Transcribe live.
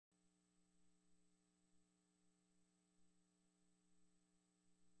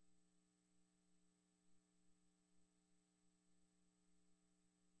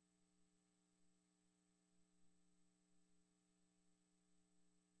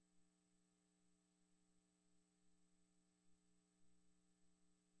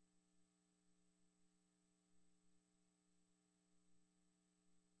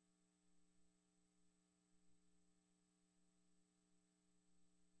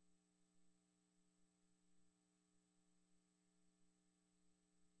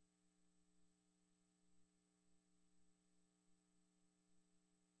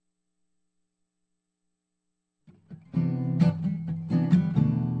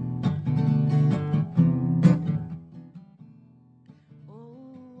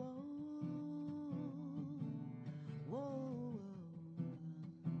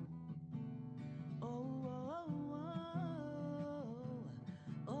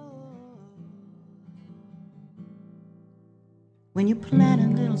When you plant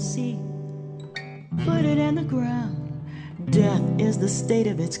a little seed, put it in the ground. Death is the state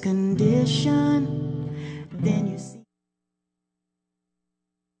of its condition. Then you see.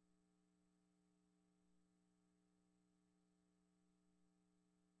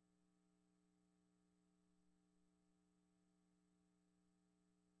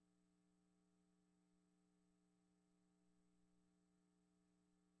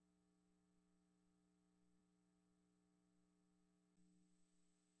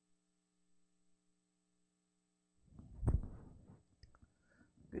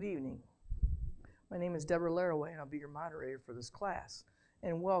 Good evening. My name is Deborah Laraway, and I'll be your moderator for this class.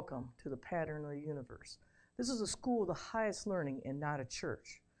 And welcome to the Pattern of the Universe. This is a school of the highest learning and not a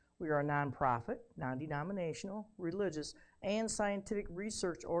church. We are a nonprofit, non-denominational, religious, and scientific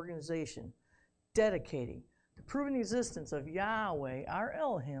research organization dedicating to proving the existence of Yahweh, our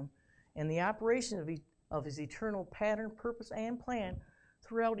Elohim, and the operation of his eternal pattern, purpose, and plan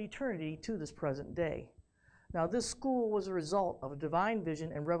throughout eternity to this present day. Now, this school was a result of a divine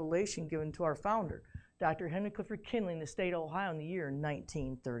vision and revelation given to our founder, Dr. Henry Clifford Kinley, in the state of Ohio in the year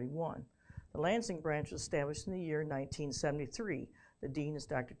 1931. The Lansing branch was established in the year 1973. The dean is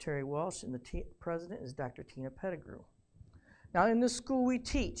Dr. Terry Welsh, and the president is Dr. Tina Pettigrew. Now, in this school, we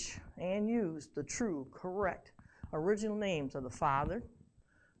teach and use the true, correct, original names of the Father,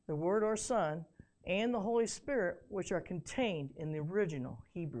 the Word or Son, and the Holy Spirit, which are contained in the original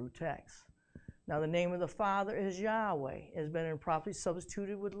Hebrew text. Now, the name of the Father is Yahweh. It has been improperly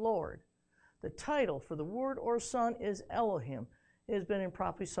substituted with Lord. The title for the Word or Son is Elohim. It has been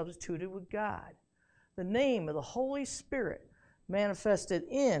improperly substituted with God. The name of the Holy Spirit, manifested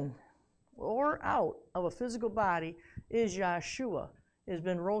in or out of a physical body, is Yahshua. It has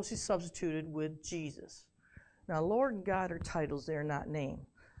been wrongly substituted with Jesus. Now, Lord and God are titles, they are not names.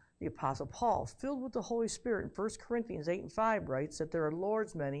 The Apostle Paul, filled with the Holy Spirit in 1 Corinthians 8:5, writes that there are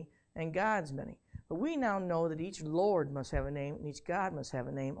Lords many and God's many. But we now know that each Lord must have a name and each God must have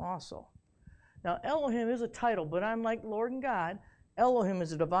a name also. Now, Elohim is a title, but unlike Lord and God, Elohim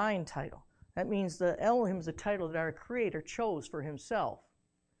is a divine title. That means that Elohim is a title that our Creator chose for himself.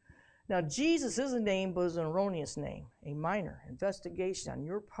 Now, Jesus is a name, but is an erroneous name. A minor investigation on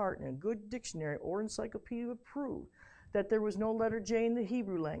your part in a good dictionary or encyclopedia would prove that there was no letter J in the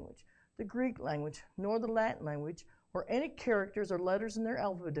Hebrew language, the Greek language, nor the Latin language, or any characters or letters in their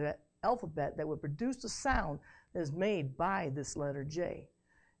alphabet that would produce the sound that is made by this letter J.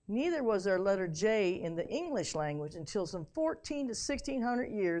 Neither was there a letter J in the English language until some 14 to 1600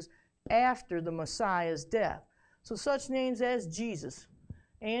 years after the Messiah's death. So such names as Jesus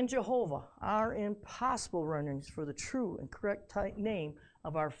and Jehovah are impossible renderings for the true and correct name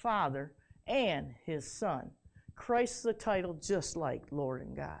of our Father and his Son. Christ is a title just like Lord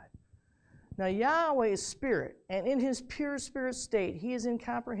and God. Now, Yahweh is spirit, and in his pure spirit state, he is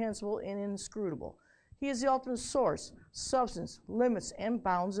incomprehensible and inscrutable. He is the ultimate source, substance, limits, and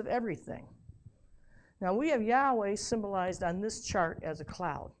bounds of everything. Now, we have Yahweh symbolized on this chart as a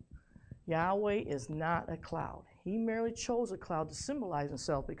cloud. Yahweh is not a cloud. He merely chose a cloud to symbolize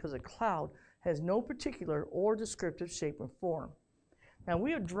himself because a cloud has no particular or descriptive shape or form. Now,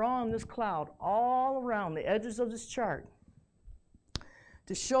 we have drawn this cloud all around the edges of this chart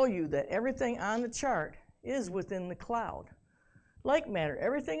to show you that everything on the chart is within the cloud. Like matter,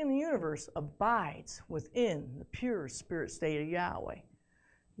 everything in the universe abides within the pure spirit state of Yahweh.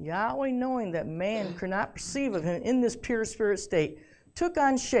 Yahweh, knowing that man could not perceive of him in this pure spirit state, took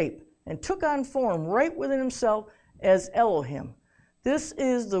on shape and took on form right within himself as Elohim. This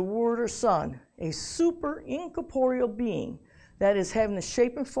is the Word or Son, a super incorporeal being that is having the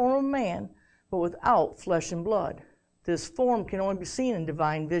shape and form of man, but without flesh and blood. This form can only be seen in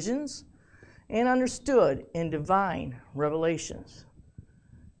divine visions and understood in divine revelations.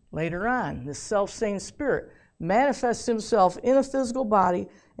 Later on, this self-same spirit manifests himself in a physical body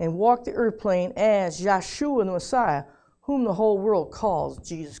and walked the earth plane as Yahshua the Messiah, whom the whole world calls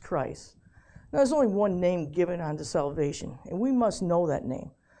Jesus Christ. Now, there's only one name given unto salvation, and we must know that name.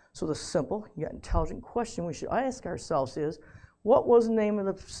 So the simple yet intelligent question we should ask ourselves is, what was the name of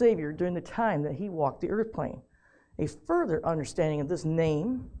the Savior during the time that he walked the earth plane? A further understanding of this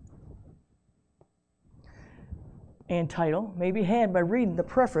name and title may be had by reading the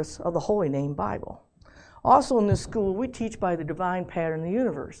preface of the Holy Name Bible. Also in this school, we teach by the divine pattern of the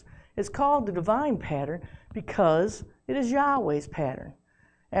universe. It's called the divine pattern because it is Yahweh's pattern.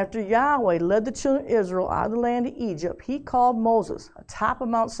 After Yahweh led the children of Israel out of the land of Egypt, he called Moses atop of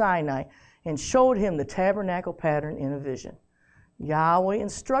Mount Sinai and showed him the tabernacle pattern in a vision. Yahweh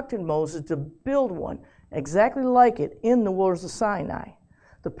instructed Moses to build one exactly like it in the wilderness of Sinai.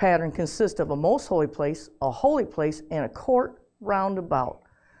 The pattern consists of a most holy place, and a court, roundabout.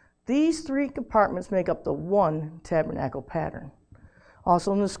 These 3 compartments make up the one tabernacle pattern.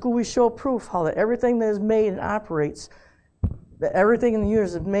 Also in the school, we show proof how that everything that is made and operates, that everything in the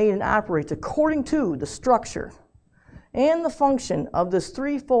universe is made and operates according to the structure and the function of this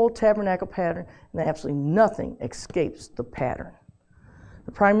threefold tabernacle pattern, and that absolutely nothing escapes the pattern.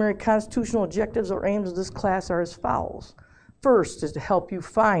 The primary constitutional objectives or aims of this class are as follows. First is to help you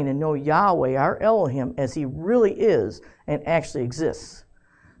find and know Yahweh, our Elohim, as he really is and actually exists.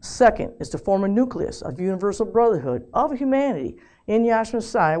 Second is to form a nucleus of universal brotherhood of humanity in Yahshua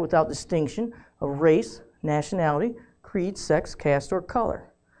Messiah without distinction of race, nationality, creed, sex, caste, or color.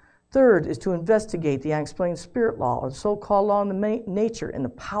 Third is to investigate the unexplained spirit law, or the so-called law of the nature and the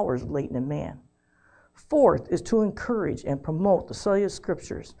powers latent in man. Fourth is to encourage and promote the study of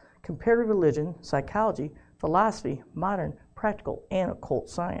scriptures, comparative religion, psychology, philosophy, modern, practical, and occult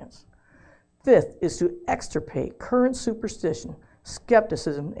science. Fifth is to extirpate current superstition,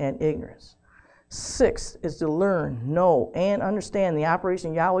 skepticism, and ignorance. Sixth is to learn, know, and understand the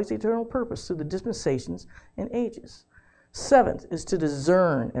operation of Yahweh's eternal purpose through the dispensations and ages. Seventh is to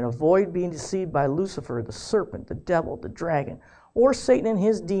discern and avoid being deceived by Lucifer, the serpent, the devil, the dragon, or Satan and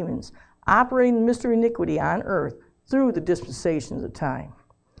his demons, operating in mystery iniquity on earth through the dispensations of time.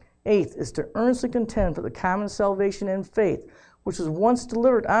 Eighth is to earnestly contend for the common salvation and faith, which was once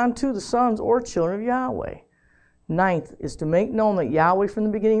delivered unto the sons or children of Yahweh. Ninth is to make known that Yahweh from the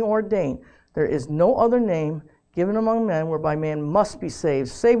beginning ordained there is no other name given among men whereby man must be saved,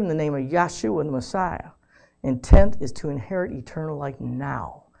 saving the name of Yahshua the Messiah. And 10th is to inherit eternal life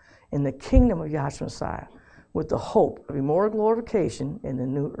now in the kingdom of Yahshua Messiah with the hope of immortal glorification in the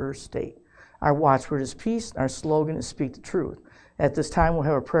new earth state. Our watchword is peace. Our slogan is speak the truth. At this time, we'll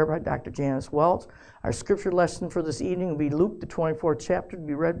have a prayer by Dr. Janice Welch. Our scripture lesson for this evening will be Luke, the 24th chapter, to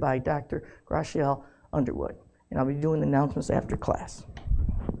be read by Dr. Gracielle Underwood. And I'll be doing the announcements after class.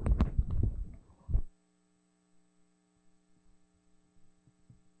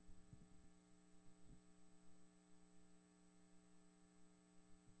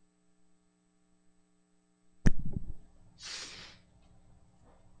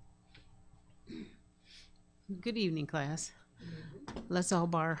 Good evening, class. Let's all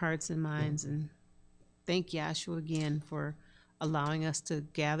bow our hearts and minds and thank Yahshua again for allowing us to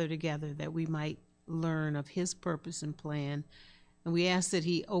gather together that we might learn of his purpose and plan. And we ask that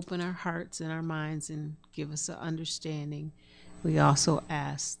he open our hearts and our minds and give us an understanding. We also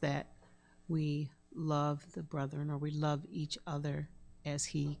ask that we love the brethren, or we love each other as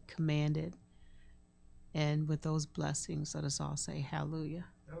he commanded. And with those blessings, let us all say hallelujah.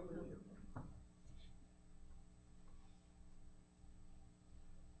 Hallelujah.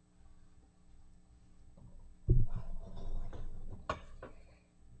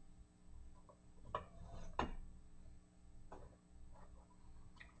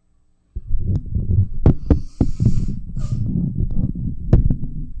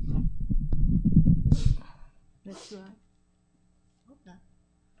 Next slide. Okay.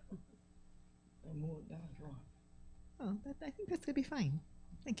 And move it down if you want. Oh, I think that's going to be fine.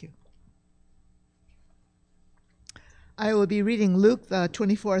 Thank you. I will be reading Luke, the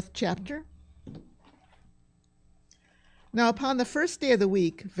 24th chapter. Now upon the first day of the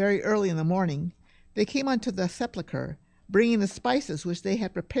week, very early in the morning, they came unto the sepulchre, bringing the spices which they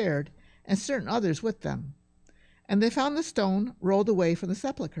had prepared, and certain others with them. And they found the stone rolled away from the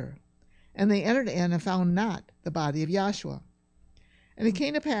sepulchre. And they entered in and found not the body of Yahshua. And it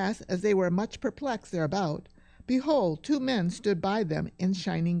came to pass, as they were much perplexed thereabout, behold, 2 men stood by them in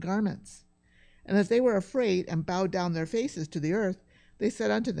shining garments. And as they were afraid and bowed down their faces to the earth, they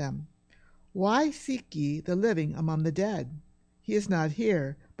said unto them, Why seek ye the living among the dead? He is not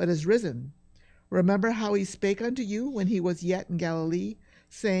here, but is risen. Remember how he spake unto you when he was yet in Galilee,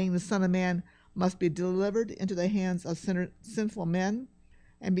 saying, The Son of Man must be delivered into the hands of sinful men,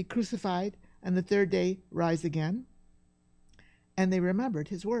 and be crucified, and the 3rd day rise again? And they remembered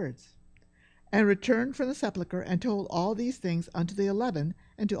his words, and returned from the sepulchre, and told all these things unto the 11,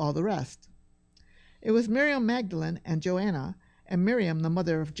 and to all the rest. It was Miriam Magdalene, and Joanna, and Miriam the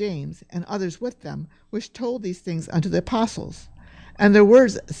mother of James, and others with them, which told these things unto the apostles. And their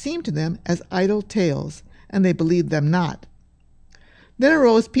words seemed to them as idle tales, and they believed them not. Then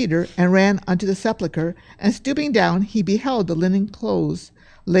arose Peter, and ran unto the sepulchre, and stooping down, he beheld the linen clothes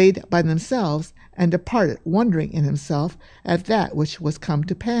laid by themselves, and departed, wondering in himself at that which was come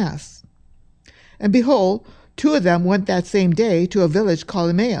to pass. And behold, 2 of them went that same day to a village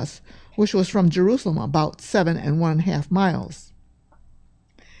called Emmaus, which was from Jerusalem about 7 1/2 miles.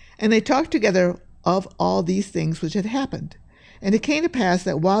 And they talked together of all these things which had happened. And it came to pass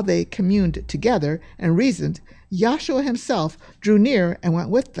that while they communed together and reasoned, Joshua himself drew near and went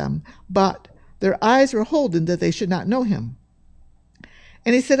with them, but their eyes were holden that they should not know him.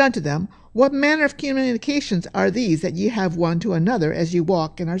 And he said unto them, What manner of communications are these that ye have one to another as ye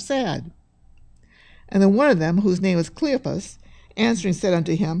walk and are sad? And then one of them, whose name was Cleopas, answering said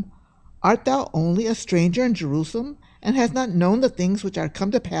unto him, Art thou only a stranger in Jerusalem, and hast not known the things which are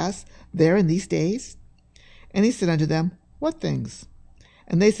come to pass there in these days? And he said unto them, What things?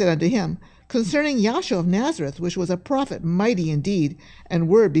 And they said unto him, Concerning Yahshua of Nazareth, which was a prophet mighty in deed and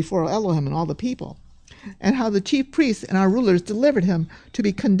word before Elohim and all the people, and how the chief priests and our rulers delivered him to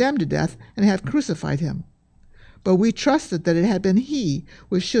be condemned to death, and have crucified him. But we trusted that it had been he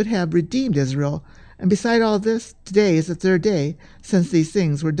which should have redeemed Israel, and beside all this, today is the third day since these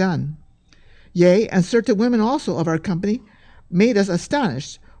things were done. Yea, and certain women also of our company made us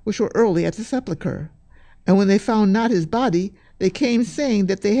astonished, which were early at the sepulchre. And when they found not his body, they came saying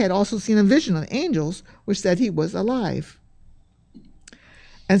that they had also seen a vision of angels, which said he was alive.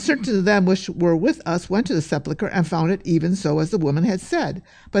 And certain of them which were with us went to the sepulchre, and found it even so as the woman had said,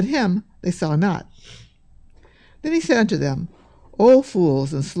 but him they saw not. Then he said unto them, O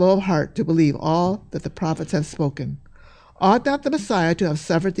fools, and slow of heart to believe all that the prophets have spoken. Ought not the Messiah to have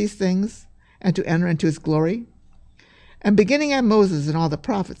suffered these things, and to enter into his glory? And beginning at Moses and all the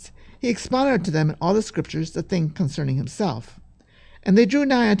prophets, he expounded unto them in all the scriptures the thing concerning himself. And they drew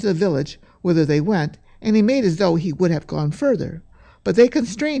nigh unto the village whither they went, and he made as though he would have gone further. But they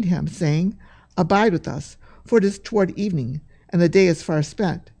constrained him, saying, Abide with us, for it is toward evening, and the day is far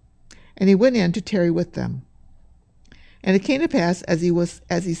spent. And he went in to tarry with them. And it came to pass, as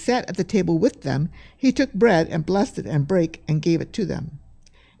he sat at the table with them, he took bread, and blessed it, and brake, and gave it to them.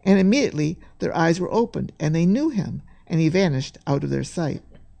 And immediately their eyes were opened, and they knew him, and he vanished out of their sight.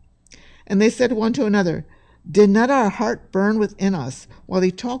 And they said one to another, Did not our heart burn within us, while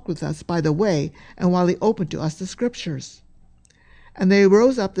he talked with us by the way, and while he opened to us the scriptures? And they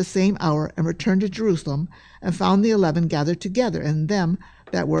rose up the same hour, and returned to Jerusalem, and found the 11 gathered together, and them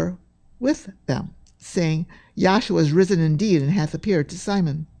that were with them, saying, Yahshua is risen indeed, and hath appeared to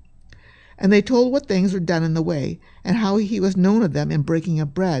Simon. And they told what things were done in the way, and how he was known of them in breaking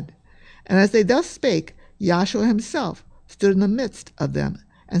of bread. And as they thus spake, Yahshua himself stood in the midst of them,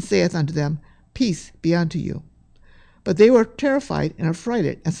 and saith unto them, Peace be unto you. But they were terrified and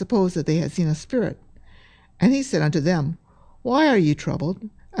affrighted, and supposed that they had seen a spirit. And he said unto them, Why are ye troubled?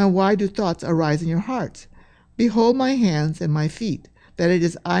 And why do thoughts arise in your hearts? Behold my hands and my feet, that it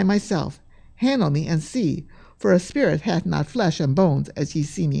is I myself. Handle me, and see, for a spirit hath not flesh and bones, as ye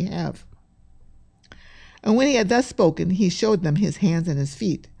see me have. And when he had thus spoken, he showed them his hands and his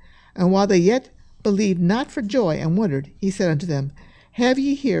feet. And while they yet believed not for joy, and wondered, he said unto them, Have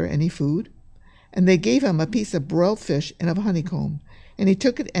ye here any food? And they gave him a piece of broiled fish and of honeycomb. And he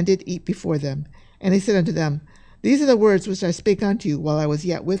took it, and did eat before them. And he said unto them, These are the words which I spake unto you while I was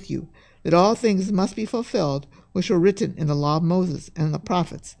yet with you, that all things must be fulfilled, which were written in the law of Moses, and in the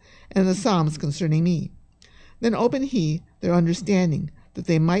prophets, and in the Psalms concerning me. Then opened he their understanding, that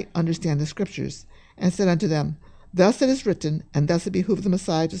they might understand the scriptures, and said unto them, Thus it is written, and thus it behooved the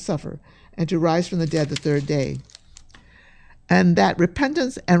Messiah to suffer, and to rise from the dead the third day, and that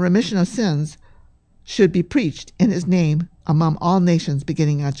repentance and remission of sins should be preached in his name among all nations,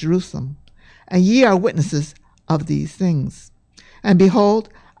 beginning at Jerusalem. And ye are witnesses of these things. And behold,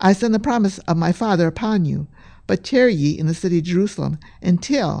 I send the promise of my Father upon you, but tarry ye in the city of Jerusalem,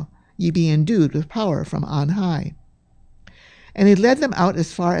 until ye be endued with power from on high. And he led them out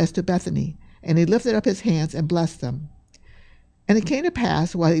as far as to Bethany, and he lifted up his hands and blessed them. And it came to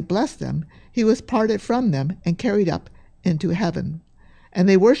pass, while he blessed them, he was parted from them, and carried up into heaven. And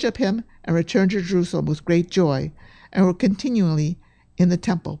they worshipped him, and returned to Jerusalem with great joy, and were continually in the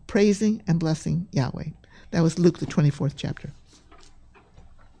temple, praising and blessing Yahweh. That was Luke, the 24th chapter.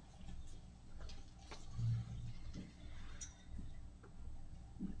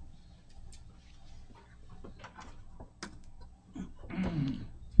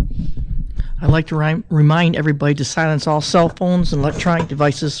 I'd like to remind everybody to silence all cell phones and electronic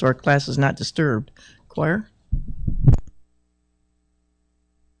devices so our class is not disturbed. Choir?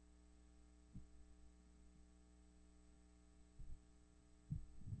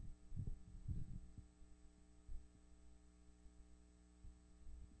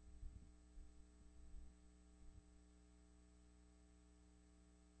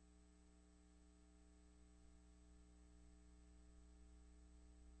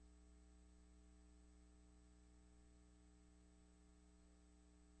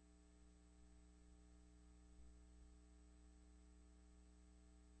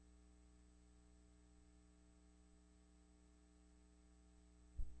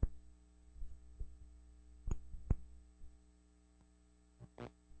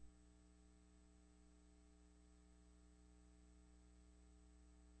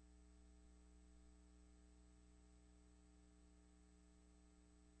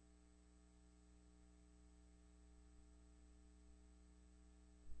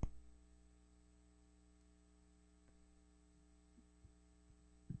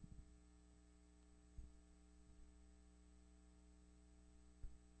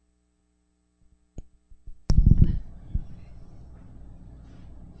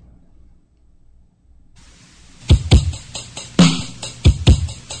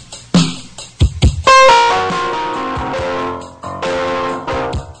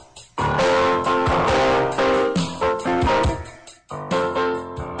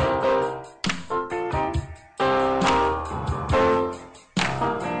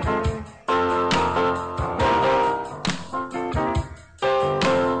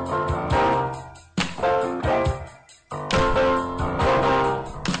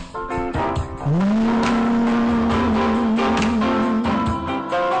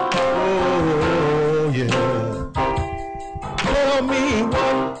 me,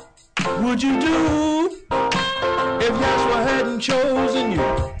 what would you do if Yahshua hadn't chosen you?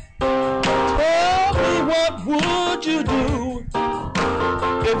 Tell me, what would you do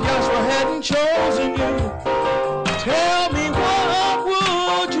if Yahshua hadn't chosen you? Tell me, what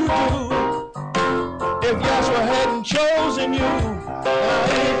would you do if Yahshua hadn't chosen you? Now,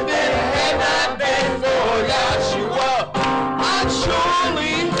 if it had not been for Yahshua, I'd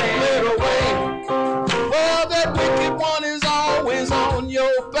surely fade away. Well, that wicked one is always on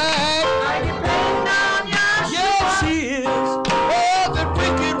your back. I depend on Yahshua. Yes, he is. Oh, that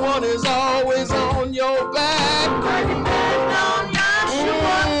wicked one is always on your back. I depend on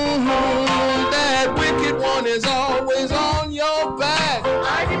Yahshua. That wicked one is always on your back.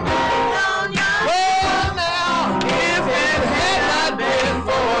 I depend on Yahshua. Well, now, if it had not been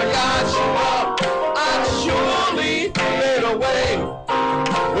for Yahshua, I'd surely fade away.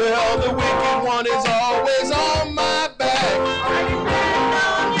 Well, the wicked one is always on my back. I depend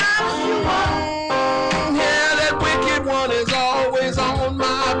on Yahshua. Yeah, that wicked one is always on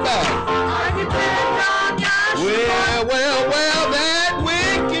my back. I depend on Yahshua. Well, that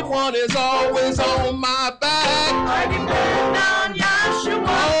wicked one is always on my back. I depend on Yahshua.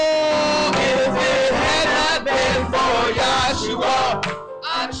 Oh, if it had not been for Yahshua,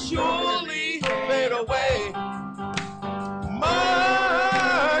 I'd surely fade away.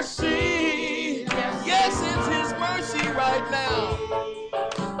 Mercy, yes, it's his mercy right now.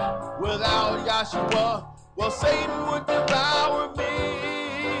 Without Yahshua, well, Satan would devour me.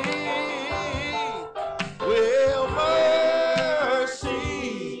 Well,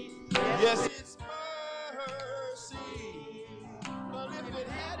 mercy, yes, it's mercy. But if it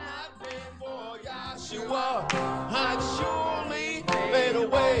had not been for Yahshua, I'd surely fade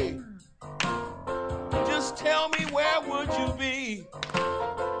away. Just tell me, where would you be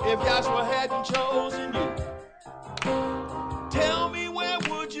if Yahshua hadn't chosen you? Tell me, where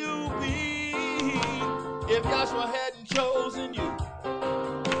would you be if Yahshua hadn't chosen you?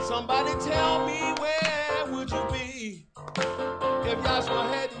 Somebody tell me, where would you be if Yahshua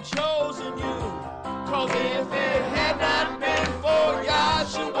hadn't chosen you? Cause if it had not been for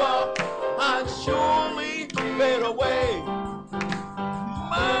Yahshua, I'd surely fade away.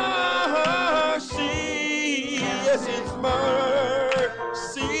 Mercy, yes, it's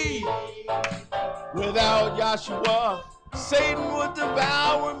mercy. Without Yahshua, Satan would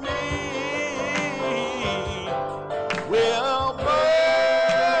devour me. Well,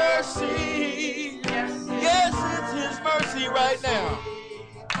 mercy, yes, it's his mercy right now.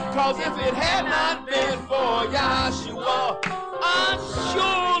 Cause if it had not been for Yahshua, I'd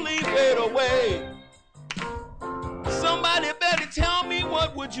surely fade away. Somebody better tell me,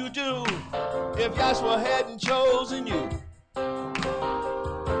 what would you do if Yahshua hadn't chosen you?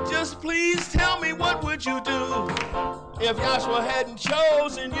 Just please tell me, what would you do if Yahshua hadn't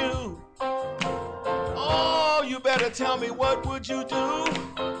chosen you? Oh, you better tell me, what would you do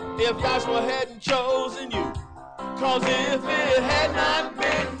if Yahshua hadn't chosen you? Cause if it had not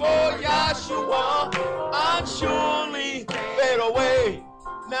been for Yahshua, I'd surely fade away.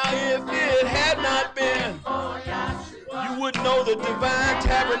 Now, if it had not been, you wouldn't know the divine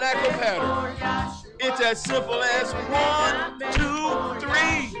tabernacle pattern. It's as simple as 1, 2,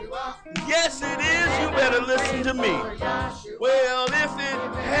 3. Yes, it is. You better listen to me. Well, if it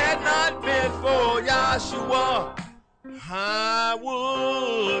had not been for Yahshua, I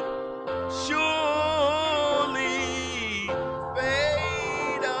would surely fade away.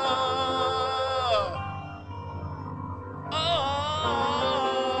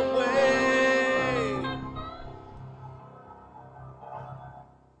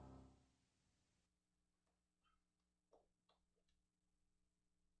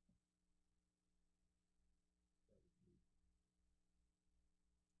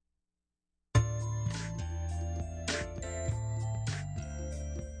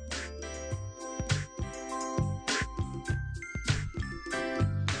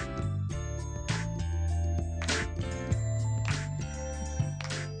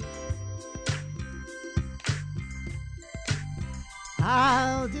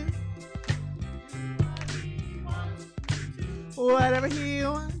 I'll do whatever he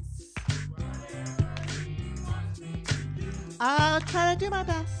wants. I'll try to do my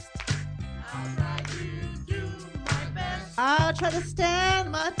best. I'll try to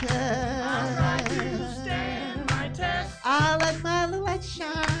stand my test. I'll let my little light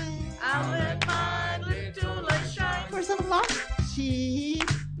shine. For some lost sheep.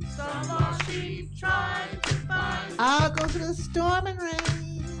 Trying to find I'll go through the storm and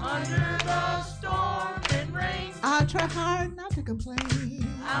rain. under the storm and rain. I'll try hard not to complain.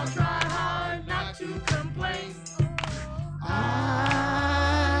 I'll try hard not to complain. I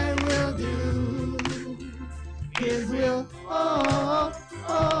I will do His will. Oh,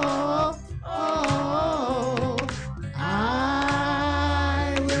 oh, oh.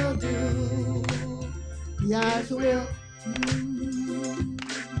 I will do God's will.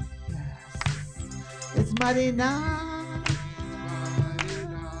 Yes. It's mighty night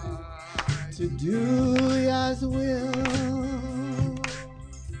to do God's will.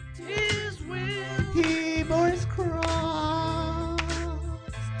 His will. He bore His cross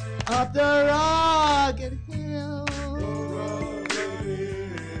up the rugged hill.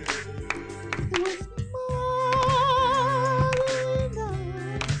 It was mighty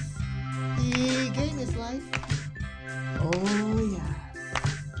nice. He gave His life. Oh yes.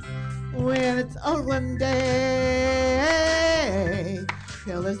 When it's over one day,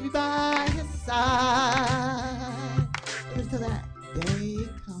 He'll always be by His side. But until that day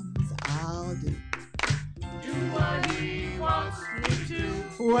comes, I'll do What He wants me to.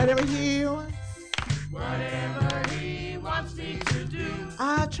 whatever He wants. Whatever He wants me to do.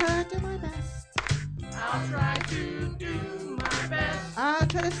 I'll try to do my best. I'll try to do my best. I'll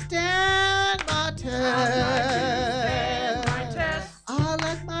try to stand my Stand my test. test. I'll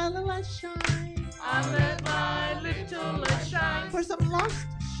let my little light shine I'll let my little light shine. for some lost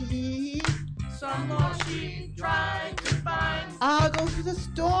sheep. Some lost sheep try to find. I'll go through the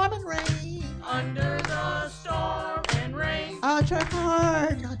storm and rain. Under the storm and rain. I'll try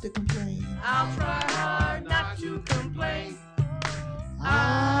hard not to complain. I'll try hard not to complain.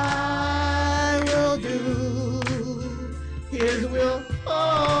 I will do His will.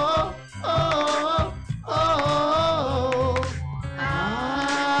 Oh, oh, oh.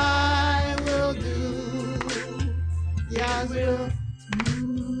 I will do God's will.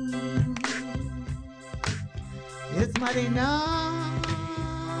 It's mighty night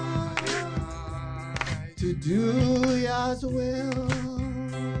to do God's will.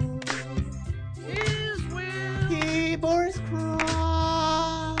 His will. He bore His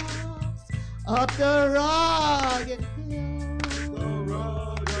cross up the rugged hill.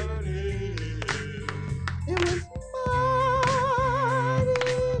 It was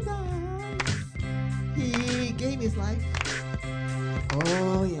mighty nice. He gave His life.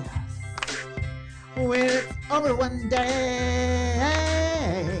 Oh yes. When it's over one day,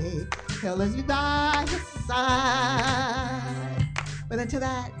 He'll always be by His side. But until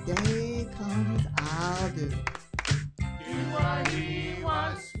that day comes, I'll do What He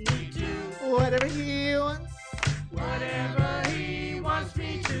wants me to. whatever He wants. Whatever He wants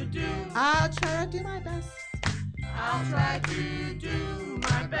me to do. I'll try to do my best. I'll try to do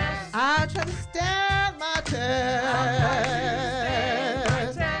my best. I'll try to stand my test. I'll try to stand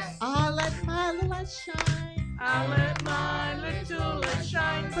my test. I'll let my little light shine I'll let my little light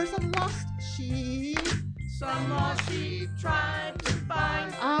shine. for some lost sheep. Some lost sheep try to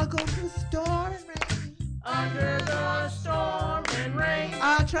find. I'll go through the storm and rain. Under the storm and rain.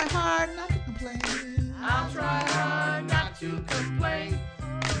 I'll try hard not to complain. I'll try hard not to complain.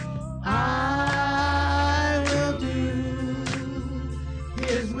 I will do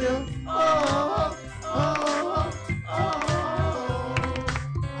His will. Oh, oh, oh.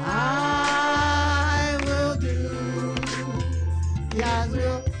 I will do God's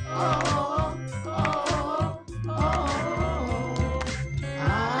will. Oh, oh, oh.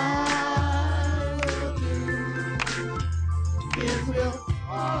 I will do His will.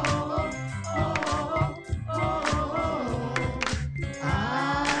 Oh, oh, oh.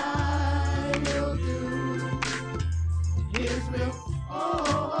 I will do His will.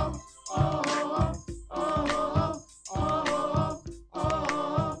 Oh, oh, oh, oh, oh,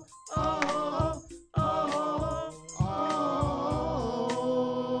 oh, oh.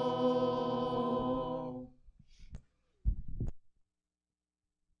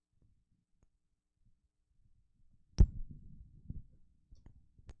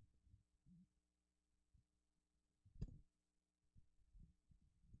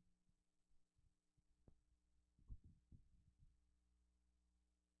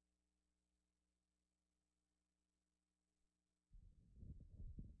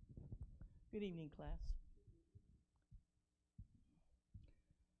 Good evening, class.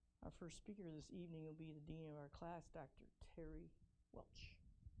 Our first speaker this evening will be the dean of our class, Dr. Terry Welch.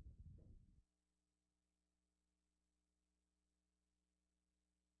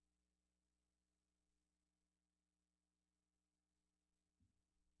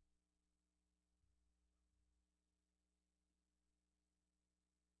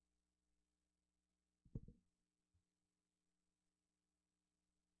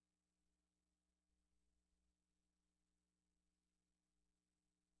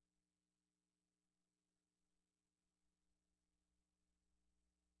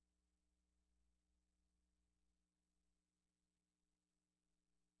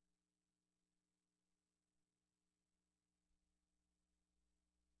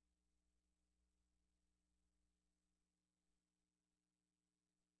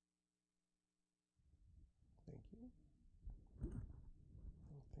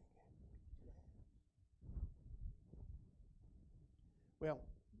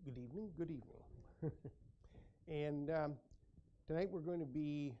 Good evening. Good evening. And tonight we're going to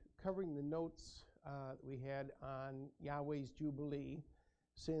be covering the notes that we had on Yahweh's Jubilee,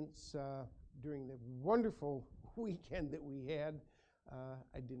 since during the wonderful weekend that we had,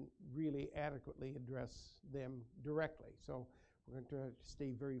 I didn't really adequately address them directly. So we're going to try to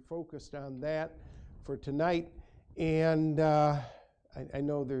stay very focused on that for tonight. And I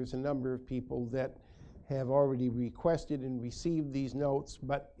know there's a number of people that have already requested and received these notes,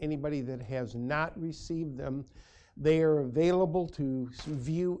 but anybody that has not received them, they are available to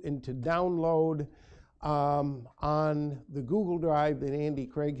view and to download on the Google Drive that Andy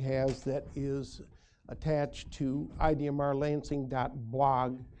Craig has, that is attached to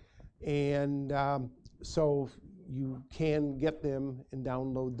idmrlansing.blog. And so you can get them and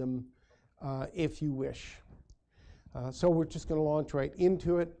download them if you wish. So we're just going to launch right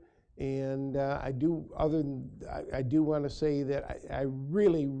into it. And I do want to say that I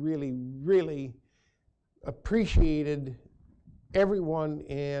really, really, really appreciated everyone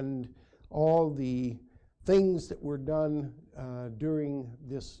and all the things that were done during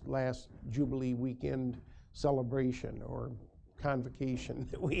this last Jubilee weekend celebration or convocation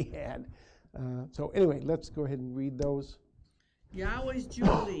that we had. So anyway, let's go ahead and read those. Yahweh's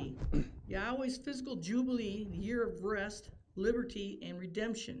Jubilee. Yahweh's physical Jubilee, the year of rest, liberty, and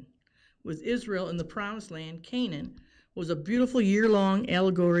redemption, with Israel in the promised land, Canaan, was a beautiful year-long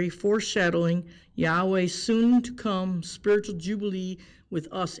allegory foreshadowing Yahweh's soon-to-come spiritual jubilee with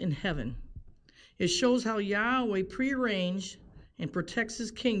us in heaven. It shows how Yahweh prearranged and protects his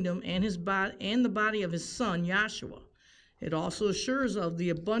kingdom and the body of his son, Yahshua. It also assures of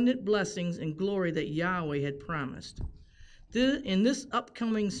the abundant blessings and glory that Yahweh had promised. In this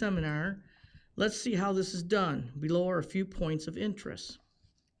upcoming seminar, let's see how this is done. Below are a few points of interest.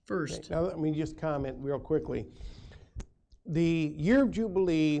 First. Okay, now let me just comment real quickly. The year of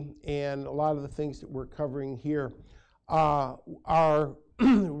Jubilee and a lot of the things that we're covering here are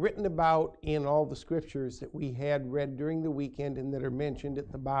written about in all the scriptures that we had read during the weekend and that are mentioned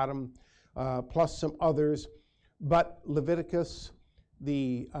at the bottom, plus some others. But Leviticus,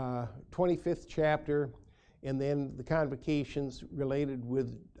 the 25th chapter, and then the convocations related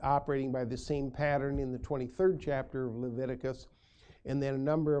with operating by the same pattern in the 23rd chapter of Leviticus, and then a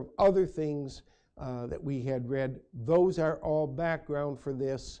number of other things that we had read. Those are all background for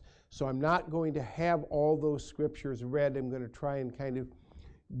this. So I'm not going to have all those scriptures read. I'm going to try and kind of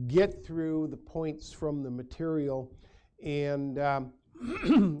get through the points from the material. And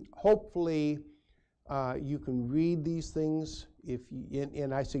hopefully you can read these things.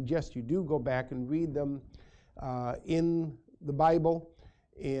 And I suggest you do go back and read them in the Bible.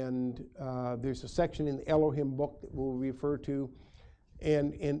 And there's a section in the Elohim book that we'll refer to.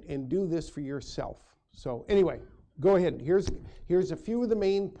 And do this for yourself. So anyway, go ahead. Here's a few of the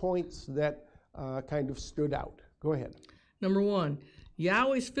main points that kind of stood out. Go ahead. Number one,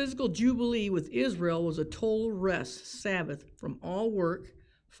 Yahweh's physical jubilee with Israel was a total rest, Sabbath, from all work,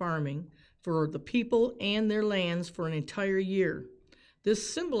 farming, for the people and their lands for an entire year.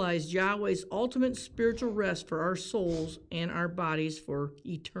 This symbolized Yahweh's ultimate spiritual rest for our souls and our bodies for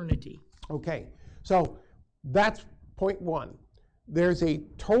eternity. Okay, so that's point one. There's a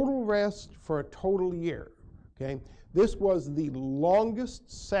total rest for a total year, okay? This was the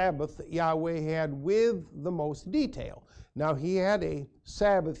longest Sabbath that Yahweh had with the most detail. Now, he had a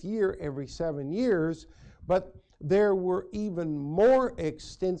Sabbath year every 7 years, but there were even more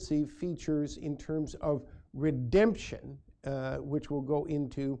extensive features in terms of redemption, which we'll go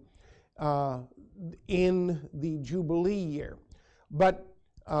into in the Jubilee year. But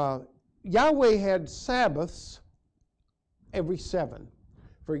Yahweh had Sabbaths every 7.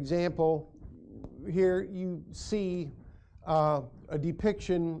 For example, here you see a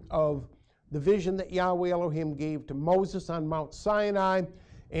depiction of the vision that Yahweh Elohim gave to Moses on Mount Sinai.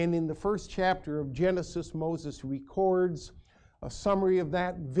 And in the first chapter of Genesis, Moses records a summary of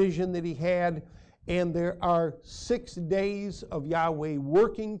that vision that he had. And there are 6 days of Yahweh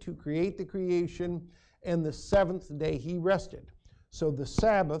working to create the creation, and the 7th day he rested. So the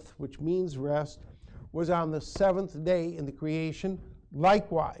Sabbath, which means rest, was on the 7th day in the creation.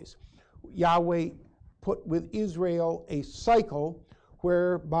 Likewise, Yahweh put with Israel a cycle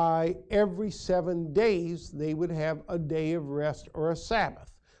whereby every 7 days they would have a day of rest or a Sabbath.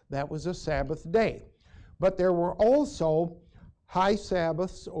 That was a Sabbath day. But there were also high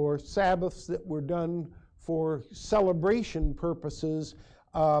Sabbaths or Sabbaths that were done for celebration purposes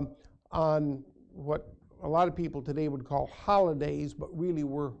on what a lot of people today would call holidays, but really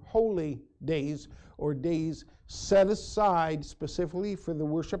were holy days or days set aside specifically for the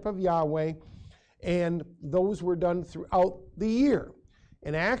worship of Yahweh, and those were done throughout the year.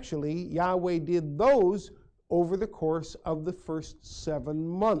 And actually, Yahweh did those over the course of the first 7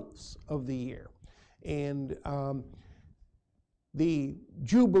 months of the year. And the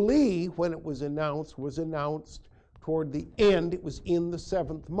Jubilee, when it was announced toward the end. It was in the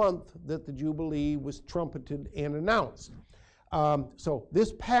 7th month that the Jubilee was trumpeted and announced. So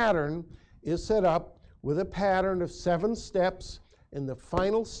this pattern is set up with a pattern of 7 steps, and the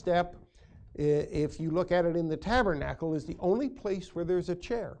final step, if you look at it in the tabernacle, is the only place where there's a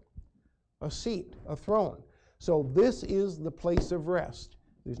chair, a seat, a throne. So this is the place of rest.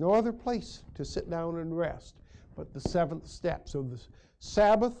 There's no other place to sit down and rest but the 7th step. So the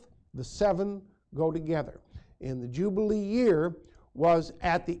Sabbath, the 7 go together. And the Jubilee year was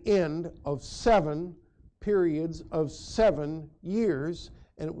at the end of 7 periods of 7 years,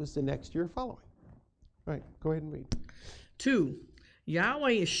 and it was the next year following. All right, go ahead and read. 2.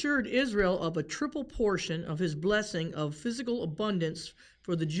 Yahweh assured Israel of a triple portion of his blessing of physical abundance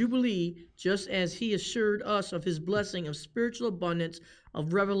for the Jubilee, just as he assured us of his blessing of spiritual abundance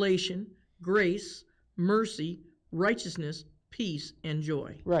of revelation, grace, mercy, righteousness, peace, and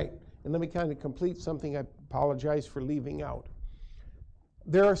joy. Right. And let me kind of complete something I apologize for leaving out.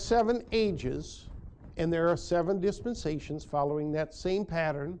 There are 7 ages, and there are 7 dispensations following that same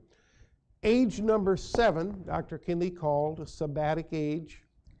pattern. Age number 7, Dr. Kinley called a sabbatic age.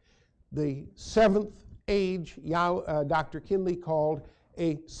 The 7th age, Dr. Kinley called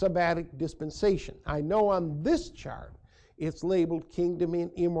a sabbatic dispensation. I know on this chart it's labeled kingdom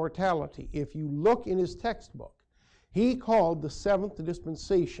and immortality. If you look in his textbook, he called the 7th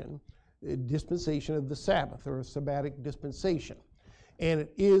dispensation of the Sabbath, or a sabbatic dispensation. And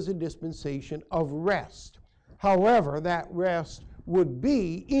it is a dispensation of rest. However, that rest would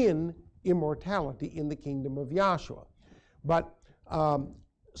be in immortality in the kingdom of Yahshua. But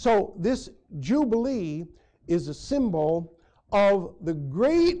so this Jubilee is a symbol of the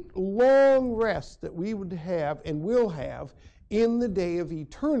great long rest that we would have and will have in the day of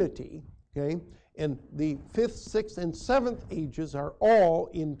eternity. Okay? And the 5th, 6th, and 7th ages are all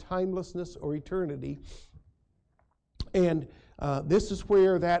in timelessness or eternity. And this is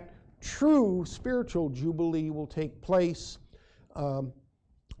where that true spiritual Jubilee will take place.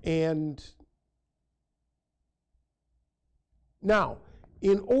 And now,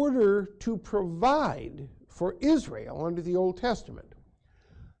 in order to provide for Israel under the Old Testament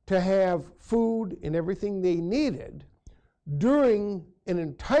to have food and everything they needed during an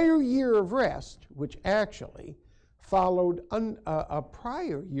entire year of rest, which actually followed a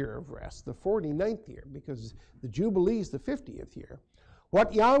prior year of rest, the 49th year, because the Jubilee is the 50th year.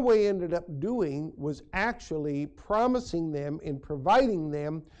 What Yahweh ended up doing was actually promising them and providing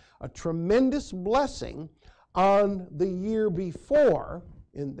them a tremendous blessing on the year before,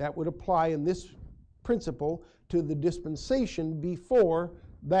 and that would apply in this principle to the dispensation before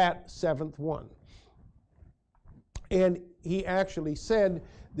that 7th one. And he actually said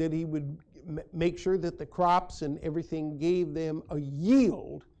that he would make sure that the crops and everything gave them a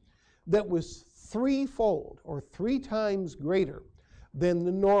yield that was 3-fold or 3 times greater than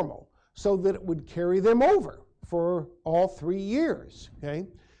the normal, so that it would carry them over for all 3 years. Okay,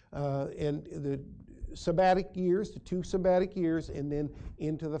 and the sabbatic years, the 2 sabbatic years, and then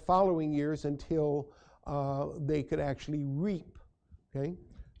into the following years until they could actually reap. Okay,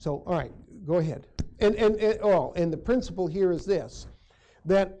 so all right, go ahead. And the principle here is this,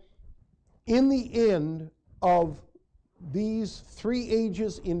 that in the end of these 3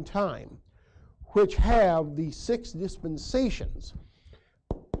 ages in time, which have the 6 dispensations,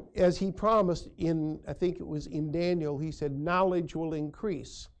 as he promised in, I think it was in Daniel, he said, knowledge will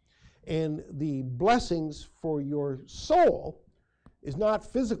increase. And the blessings for your soul is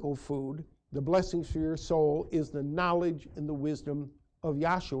not physical food. The blessings for your soul is the knowledge and the wisdom of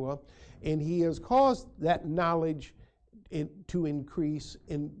Yahshua. And he has caused that knowledge to increase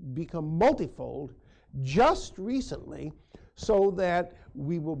and become multifold just recently, so that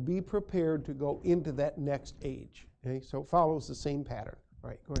we will be prepared to go into that next age. Okay? So it follows the same pattern. All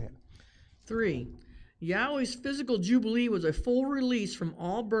right, go ahead. 3. Yahweh's physical Jubilee was a full release from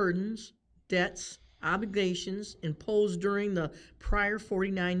all burdens, debts, obligations imposed during the prior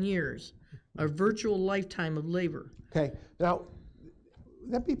 49 years, a virtual lifetime of labor. Okay, now,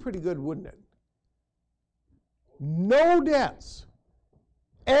 that'd be pretty good, wouldn't it? No debts.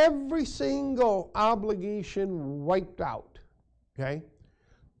 Every single obligation wiped out. Okay?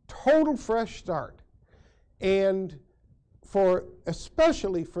 Total fresh start. And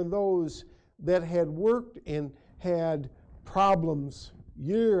especially for those that had worked and had problems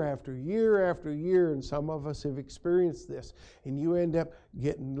year after year after year, and some of us have experienced this, and you end up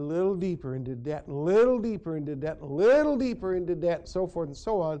getting a little deeper into debt, and a little deeper into debt, and a little deeper into debt, and so forth and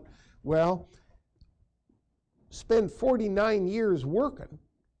so on. Well, spend 49 years working,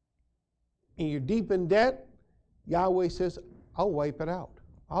 and you're deep in debt, Yahweh says, I'll wipe it out.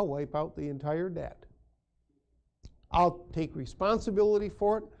 I'll wipe out the entire debt. I'll take responsibility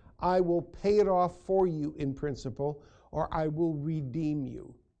for it. I will pay it off for you in principle, or I will redeem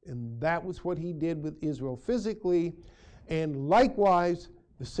you. And that was what he did with Israel physically. And likewise,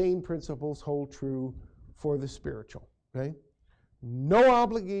 the same principles hold true for the spiritual. Okay? No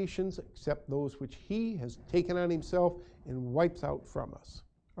obligations except those which he has taken on himself and wipes out from us.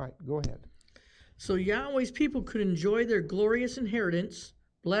 All right, go ahead. So Yahweh's people could enjoy their glorious inheritance,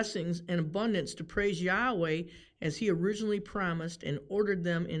 blessings, and abundance to praise Yahweh as he originally promised and ordered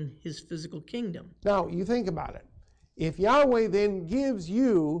them in his physical kingdom. Now, you think about it. If Yahweh then gives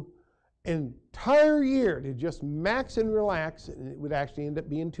you an entire year to just max and relax, and it would actually end up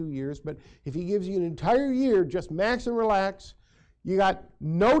being 2 years, but if he gives you an entire year, just max and relax, you got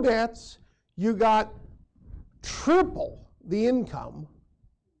no debts, you got triple the income,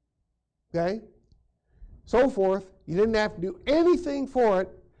 okay, so forth, you didn't have to do anything for it,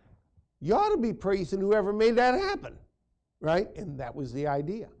 you ought to be praising whoever made that happen, right? And that was the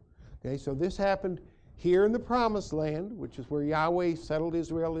idea. Okay, so this happened here in the Promised Land, which is where Yahweh settled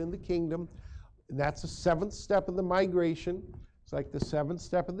Israel in the kingdom. And that's the 7th step of the migration. It's like the 7th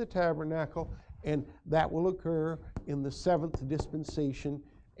step of the tabernacle. And that will occur in the 7th dispensation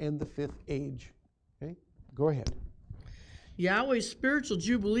and the 5th age. Okay, go ahead. Yahweh's spiritual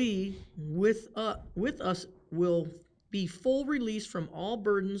jubilee with us will be full release from all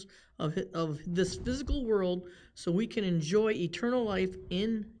burdens of this physical world, so we can enjoy eternal life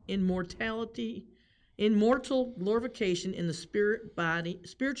in immortal glorification in the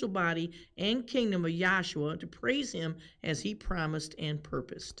spiritual body and kingdom of Yahshua, to praise him as he promised and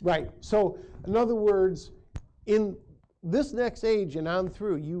purposed. Right. So, in other words, in this next age and on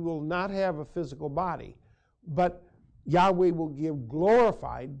through, you will not have a physical body, but Yahweh will give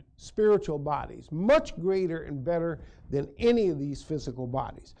glorified spiritual bodies, much greater and better than any of these physical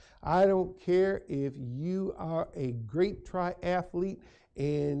bodies. I don't care if you are a great triathlete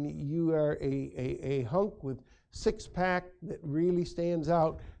and you are a hunk with six-pack that really stands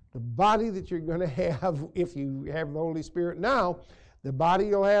out. The body that you're going to have, if you have the Holy Spirit now, the body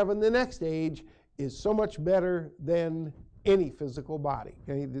you'll have in the next age is so much better than any physical body.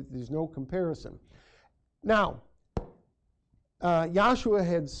 Okay? There's no comparison. Now, Yahshua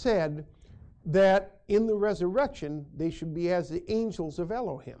had said that in the resurrection they should be as the angels of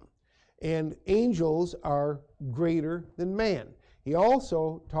Elohim. And angels are greater than man. He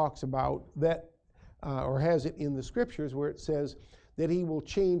also talks about that, or has it in the scriptures where it says that he will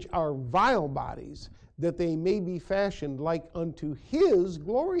change our vile bodies, that they may be fashioned like unto his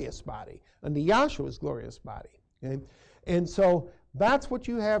glorious body, unto Yahshua's glorious body. Okay? And so that's what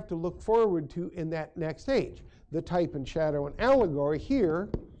you have to look forward to in that next age. The type and shadow and allegory here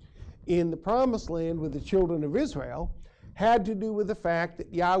in the Promised Land with the children of Israel had to do with the fact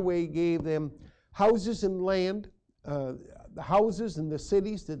that Yahweh gave them houses and land, the houses and the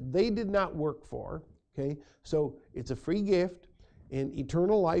cities that they did not work for. Okay, so it's a free gift, and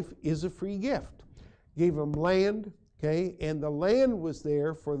eternal life is a free gift. Gave them land, okay, and the land was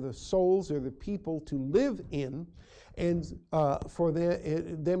there for the souls or the people to live in, and for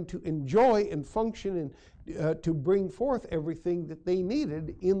them to enjoy and function and to bring forth everything that they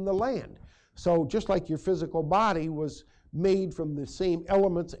needed in the land. So just like your physical body was made from the same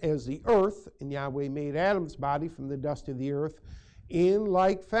elements as the earth, and Yahweh made Adam's body from the dust of the earth, in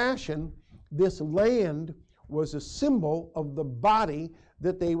like fashion, this land was a symbol of the body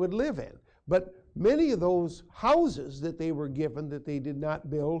that they would live in. But many of those houses that they were given that they did not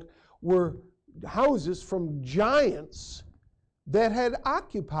build were houses from giants that had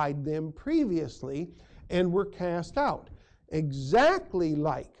occupied them previously and were cast out. Exactly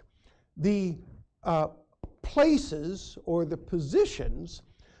like the places or the positions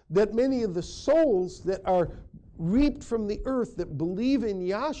that many of the souls that are reaped from the earth that believe in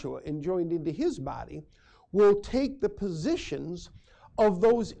Yahshua and joined into his body will take the positions of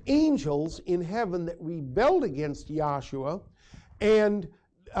those angels in heaven that rebelled against Yahshua, and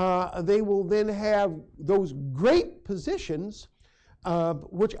they will then have those great positions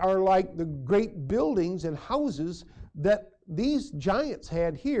which are like the great buildings and houses that these giants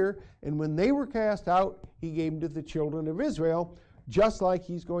had here, and when they were cast out, he gave them to the children of Israel, just like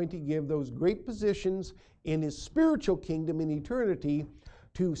he's going to give those great positions in his spiritual kingdom in eternity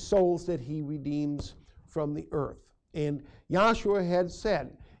to souls that he redeems from the earth. And Joshua had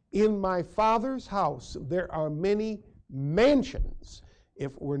said, in my Father's house there are many mansions.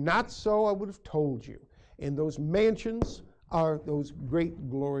 If it were not so, I would have told you. And those mansions are those great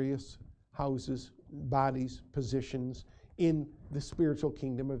glorious houses, bodies, positions in the spiritual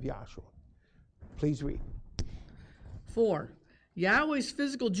kingdom of Joshua. Please read. 4. Yahweh's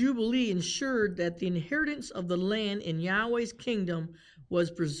physical jubilee ensured that the inheritance of the land in Yahweh's kingdom was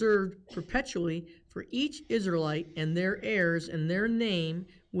preserved perpetually for each Israelite and their heirs and their name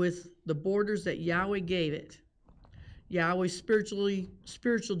with the borders that Yahweh gave it. Yahweh's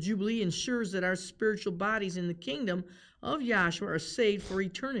spiritual jubilee ensures that our spiritual bodies in the kingdom of Yahshua are saved for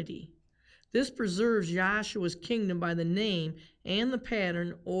eternity. This preserves Yahshua's kingdom by the name and the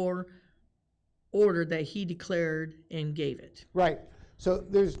pattern or order that he declared and gave it. Right. So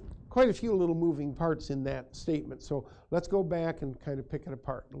there's quite a few little moving parts in that statement. So let's go back and kind of pick it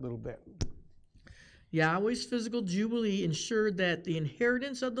apart a little bit. Yahweh's physical jubilee ensured that the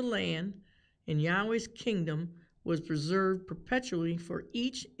inheritance of the land in Yahweh's kingdom was preserved perpetually for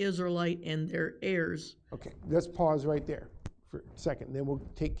each Israelite and their heirs. Okay, let's pause right there for a second, then we'll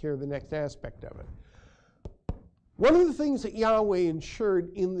take care of the next aspect of it. One of the things that Yahweh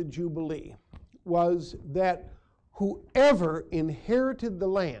ensured in the Jubilee was that whoever inherited the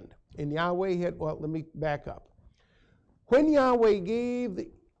land, and Yahweh had, well, let me back up. When Yahweh gave the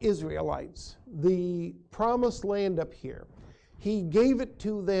Israelites the promised land up here, he gave it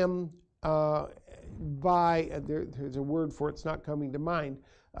to them there's a word for it, it's not coming to mind,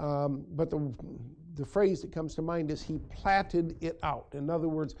 but the phrase that comes to mind is he platted it out. In other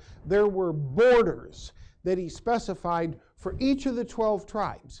words, there were borders that he specified for each of the 12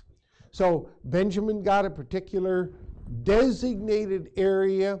 tribes. So Benjamin got a particular designated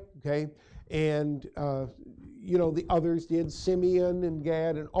area, okay, and the others did. Simeon and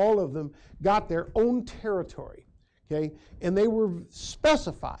Gad and all of them got their own territory, okay, and they were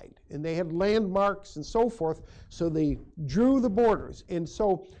specified, and they had landmarks and so forth, so they drew the borders. And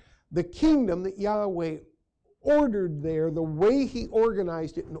so the kingdom that Yahweh ordered there, the way he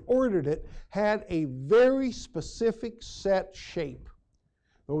organized it and ordered it, had a very specific set shape.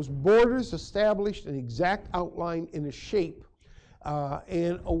 Those borders established an exact outline and a shape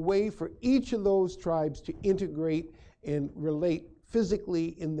and a way for each of those tribes to integrate and relate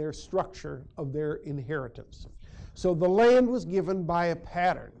physically in their structure of their inheritance. So the land was given by a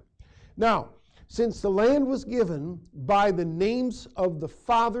pattern. Now, since the land was given by the names of the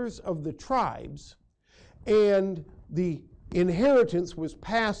fathers of the tribes, and the inheritance was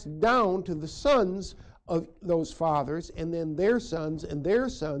passed down to the sons of those fathers, and then their sons, and their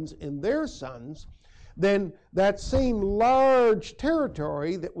sons, and their sons, then that same large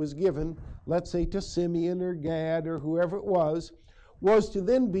territory that was given, let's say to Simeon or Gad or whoever it was to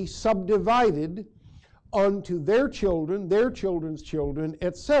then be subdivided unto their children, their children's children,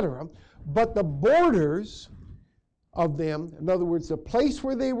 etc. But the borders of them, in other words, the place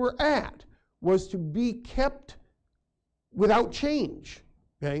where they were at, was to be kept without change,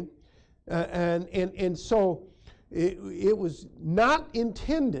 okay? And so it was not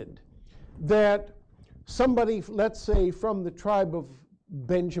intended that somebody, let's say from the tribe of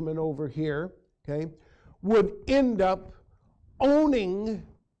Benjamin over here, okay, would end up owning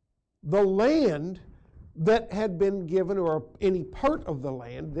the land that had been given, or any part of the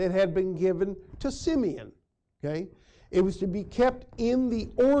land that had been given to Simeon, okay? It was to be kept in the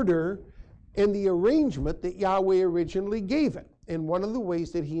order and the arrangement that Yahweh originally gave it. And one of the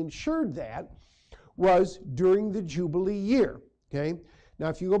ways that he ensured that was during the Jubilee year, okay? Now,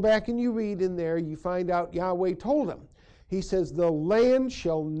 if you go back and you read in there, you find out Yahweh told him. He says, the land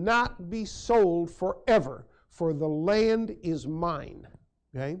shall not be sold forever, for the land is mine,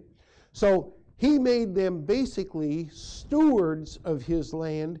 okay? So he made them basically stewards of his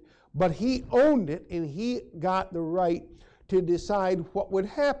land, but he owned it, and he got the right to decide what would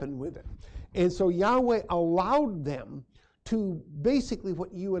happen with it. And so Yahweh allowed them to basically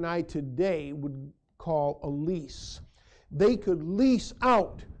what you and I today would call a lease. They could lease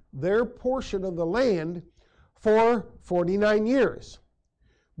out their portion of the land for 49 years.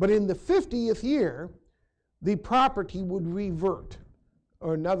 But in the 50th year, the property would revert.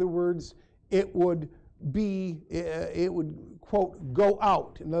 Or in other words, it would, quote, go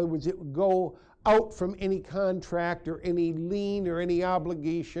out. In other words, it would go out from any contract or any lien or any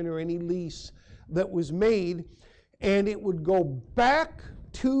obligation or any lease that was made, and it would go back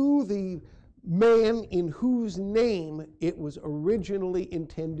to the man in whose name it was originally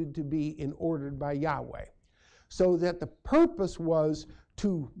intended to be and ordered by Yahweh. So that the purpose was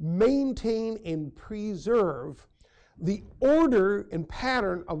to maintain and preserve the order and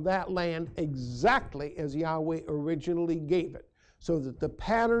pattern of that land exactly as Yahweh originally gave it, so that the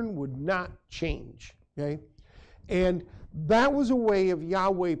pattern would not change. Okay? And that was a way of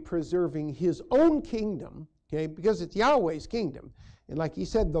Yahweh preserving his own kingdom, okay, because it's Yahweh's kingdom. And like he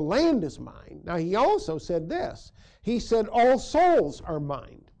said, the land is mine. Now he also said this. He said, all souls are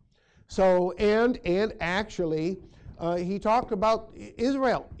mine. So, and actually, he talked about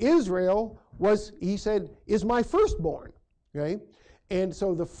Israel. Israel was, he said, is my firstborn. Okay? And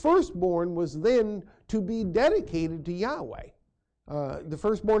so the firstborn was then to be dedicated to Yahweh. The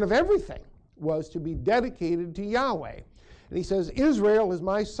firstborn of everything was to be dedicated to Yahweh. And he says, Israel is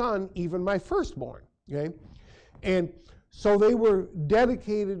my son, even my firstborn. Okay? And so they were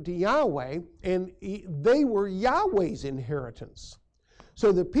dedicated to Yahweh, and they were Yahweh's inheritance.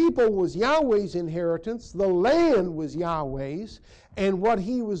 So the people was Yahweh's inheritance, the land was Yahweh's, and what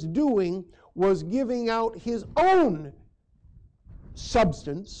he was doing was giving out his own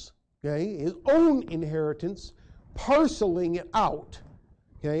substance, okay, his own inheritance, parceling it out,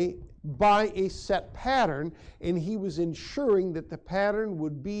 okay, by a set pattern, and he was ensuring that the pattern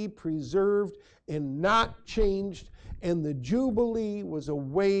would be preserved and not changed, and the Jubilee was a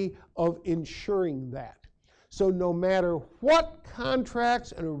way of ensuring that. So no matter what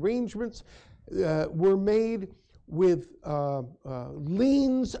contracts and arrangements were made with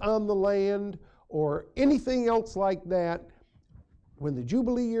liens on the land or anything else like that, when the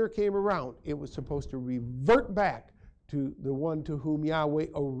Jubilee year came around, it was supposed to revert back to the one to whom Yahweh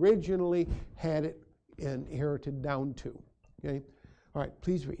originally had it inherited down to. Okay? All right,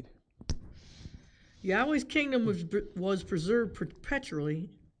 please read. Yahweh's kingdom was preserved perpetually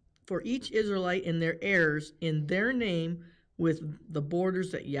for each Israelite and their heirs in their name with the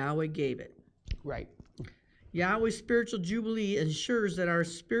borders that Yahweh gave it. Right. Yahweh's spiritual jubilee ensures that our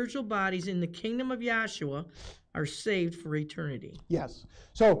spiritual bodies in the kingdom of Yahshua are saved for eternity. Yes.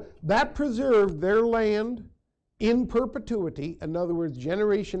 So that preserved their land in perpetuity. In other words,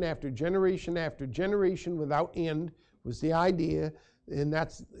 generation after generation after generation without end was the idea. And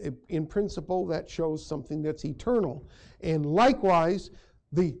that's, in principle, that shows something that's eternal. And likewise,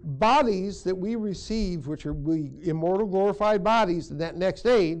 the bodies that we receive, which are the immortal glorified bodies in that next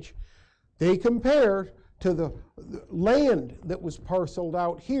age, they compare to the land that was parceled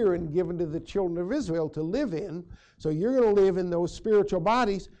out here and given to the children of Israel to live in. So you're going to live in those spiritual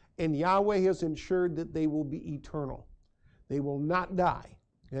bodies, and Yahweh has ensured that they will be eternal. They will not die,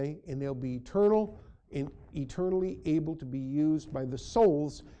 okay? And they'll be eternal and eternally able to be used by the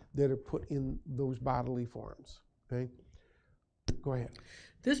souls that are put in those bodily forms, okay? Go ahead.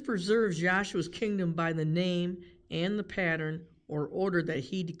 This preserves Joshua's kingdom by the name and the pattern or order that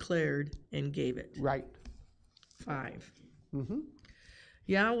he declared and gave it. Right. 5. Mm-hmm.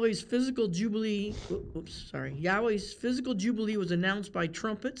 Yahweh's physical jubilee was announced by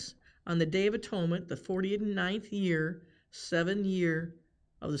trumpets on the Day of Atonement, the 49th year, 7th year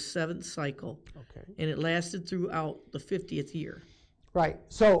of the 7th cycle. Okay. And it lasted throughout the 50th year. Right.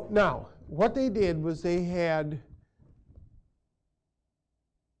 So now, what they did was they had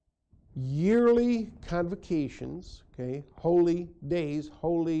yearly convocations, okay, holy days,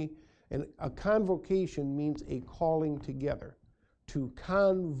 holy, and a convocation means a calling together. To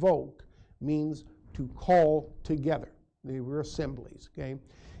convoke means to call together. They were assemblies, okay?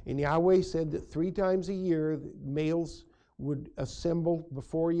 And Yahweh said that 3 times a year, the males would assemble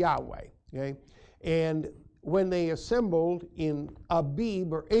before Yahweh, okay? And when they assembled in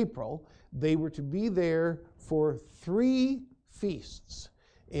Abib or April, they were to be there for 3 feasts.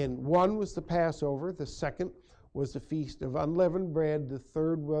 And one was the Passover, the second was the Feast of Unleavened Bread, the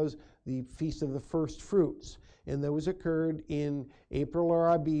third was the Feast of the First Fruits. And those occurred in April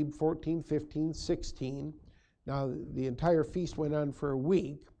or Abib, 14, 15, 16. Now, the entire feast went on for a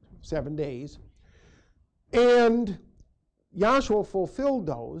week, 7 days. And Yahshua fulfilled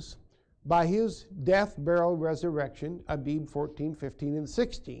those by his death, burial, resurrection, Abib 14, 15, and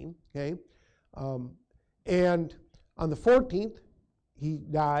 16. Okay? And on the 14th, he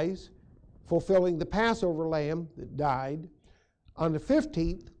dies, fulfilling the Passover lamb that died. On the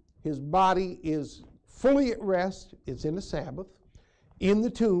 15th, his body is fully at rest. It's in a Sabbath, in the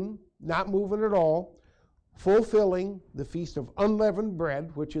tomb, not moving at all, fulfilling the Feast of Unleavened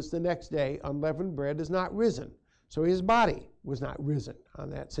Bread, which is the next day. Unleavened bread is not risen. So his body was not risen on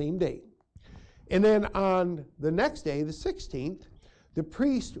that same day. And then on the next day, the 16th, the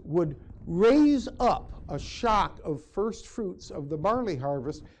priest would raise up a shock of first fruits of the barley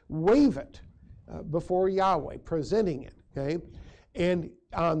harvest, wave it before Yahweh, presenting it, okay? And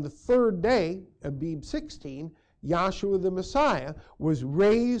on the 3rd day, Abib 16, Yahshua the Messiah was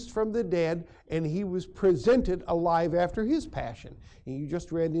raised from the dead and he was presented alive after his passion. And you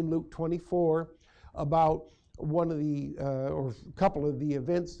just read in Luke 24 about one of the, or a couple of the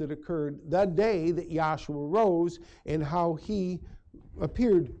events that occurred the day that Yahshua rose and how he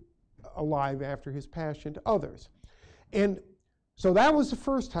appeared alive after his passion to others. And so that was the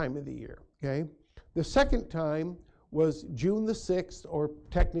first time of the year, okay? The second time was June the 6th, or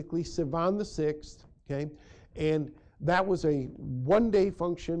technically Sivan the 6th, okay? And that was a one-day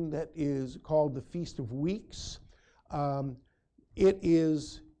function that is called the Feast of Weeks. It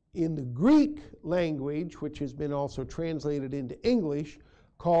is in the Greek language, which has been also translated into English,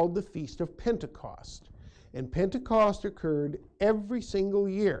 called the Feast of Pentecost. And Pentecost occurred every single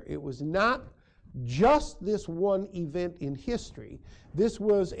year. It was not just this one event in history. This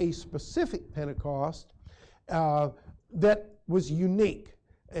was a specific Pentecost that was unique.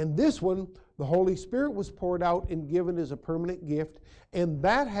 And this one, the Holy Spirit was poured out and given as a permanent gift, and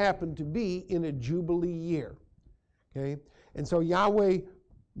that happened to be in a Jubilee year. Okay? And so Yahweh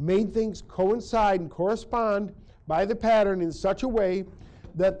made things coincide and correspond by the pattern in such a way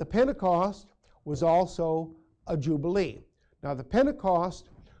that the Pentecost was also a Jubilee. Now the Pentecost,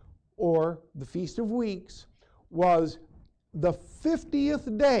 or the Feast of Weeks, was the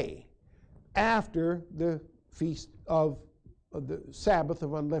 50th day after the Feast of the Sabbath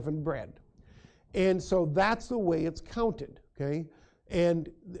of Unleavened Bread. And so that's the way it's counted, okay? And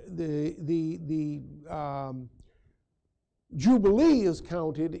the Jubilee is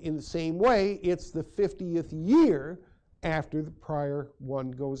counted in the same way. It's the 50th year after the prior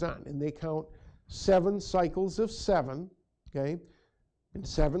one goes on. And they count 7 cycles of 7, okay? And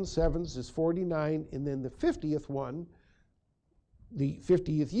 7 sevens is 49, and then the 50th one, the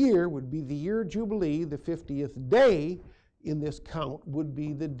 50th year would be the year of Jubilee. The 50th day in this count would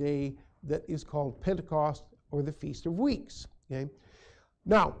be the day that is called Pentecost, or the Feast of Weeks. Okay?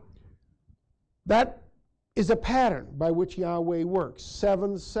 Now, that is a pattern by which Yahweh works,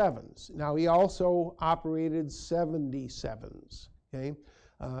 7 sevens. Now, he also operated 77s. Okay?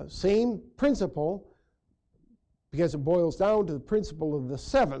 Same principle, because it boils down to the principle of the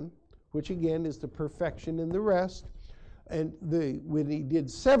 7, which again is the perfection in the rest. And when he did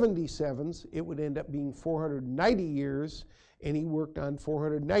 77s, it would end up being 490 years, and he worked on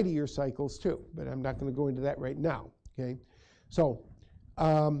 490-year cycles too. But I'm not going to go into that right now. Okay, so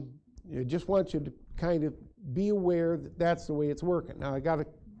I just want you to kind of be aware that that's the way it's working. Now I got to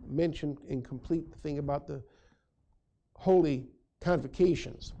mention and complete the thing about the holy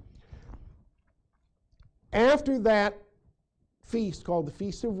convocations. After that feast called the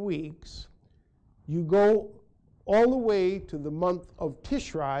Feast of Weeks, you go all the way to the month of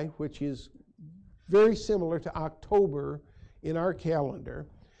Tishrei, which is very similar to October in our calendar.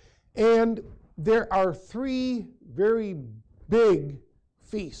 And there are 3 very big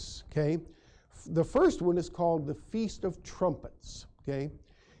feasts, okay? The first one is called the Feast of Trumpets, okay?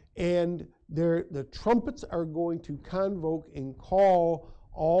 And the trumpets are going to convoke and call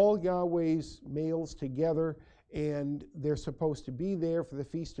all Yahweh's males together, and they're supposed to be there for the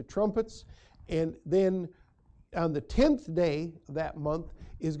Feast of Trumpets. And then on the 10th day of that month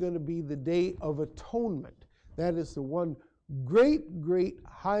is going to be the Day of Atonement. That is the one great, great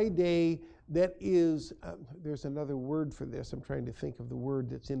high day that is, there's another word for this. I'm trying to think of the word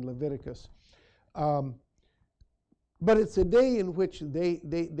that's in Leviticus. But it's a day in which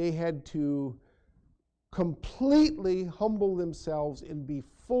they had to completely humble themselves and be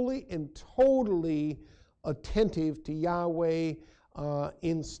fully and totally attentive to Yahweh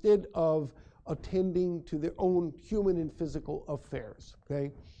instead of attending to their own human and physical affairs,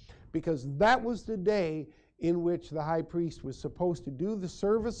 okay? Because that was the day in which the high priest was supposed to do the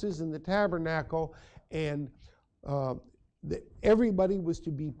services in the tabernacle, and everybody was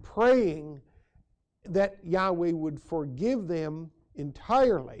to be praying that Yahweh would forgive them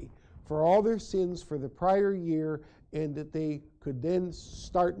entirely for all their sins for the prior year, and that they could then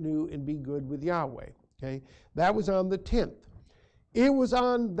start new and be good with Yahweh, okay? That was on the 10th. It was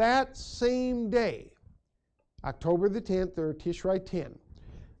on that same day, October the 10th, or Tishrei 10,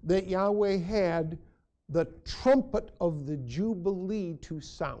 that Yahweh had the trumpet of the Jubilee to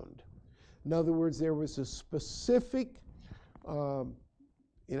sound. In other words, there was a specific, and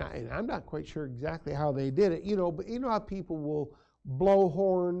I'm not quite sure exactly how they did it, but you know how people will blow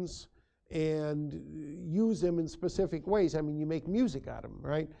horns and use them in specific ways. I mean, you make music out of them,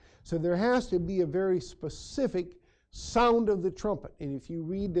 right? So there has to be a very specific sound of the trumpet. And if you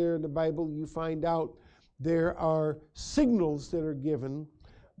read there in the Bible, you find out there are signals that are given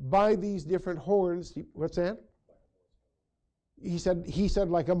by these different horns. What's that? He said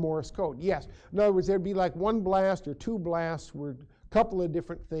like a Morse code. Yes. In other words, there'd be like one blast or two blasts were a couple of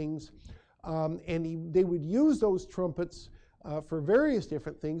different things. And they would use those trumpets for various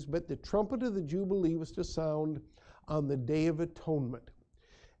different things, but the trumpet of the Jubilee was to sound on the Day of Atonement.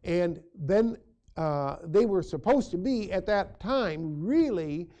 And then they were supposed to be, at that time,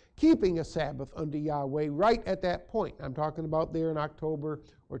 really keeping a Sabbath unto Yahweh right at that point. I'm talking about there in October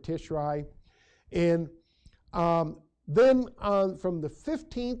or Tishrei. And then from the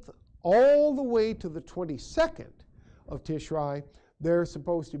 15th all the way to the 22nd of Tishrei, they're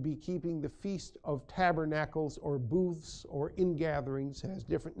supposed to be keeping the Feast of Tabernacles or Booths or Ingatherings. It has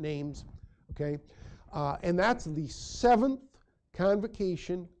different names, okay? And that's the 7th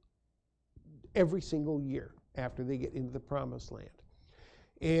convocation every single year after they get into the Promised Land.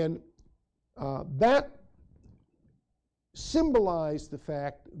 And that symbolized the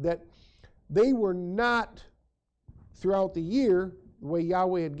fact that they were not, throughout the year, the way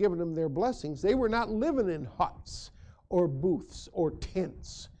Yahweh had given them their blessings, they were not living in huts or booths or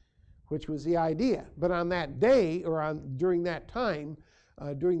tents, which was the idea. But on that day, or during that time,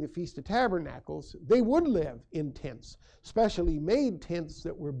 during the Feast of Tabernacles, they would live in tents, specially made tents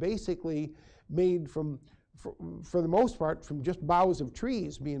that were basically made from, for the most part, from just boughs of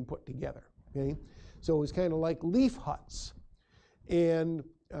trees being put together. Okay? So it was kind of like leaf huts. And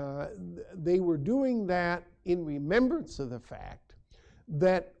they were doing that in remembrance of the fact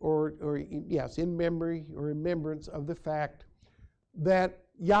that, yes, in memory or remembrance of the fact that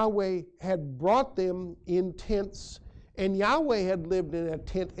Yahweh had brought them in tents, and Yahweh had lived in a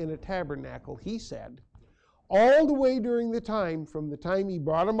tent in a tabernacle, he said, all the way during the time, from the time he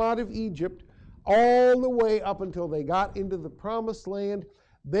brought them out of Egypt, all the way up until they got into the Promised Land.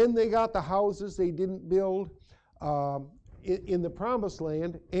 Then they got the houses they didn't build in the Promised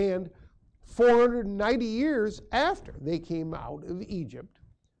Land, and 490 years after they came out of Egypt,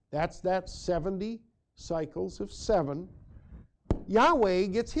 that's 70 cycles of 7, Yahweh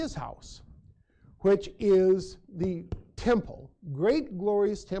gets his house, which is the temple, great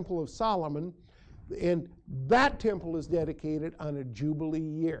glorious temple of Solomon, and that temple is dedicated on a Jubilee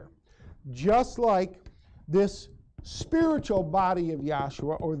year. Just like this spiritual body of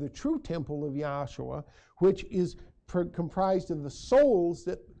Yahshua, or the true temple of Yahshua, which is comprised of the souls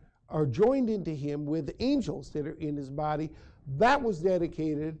that are joined into him with angels that are in his body, that was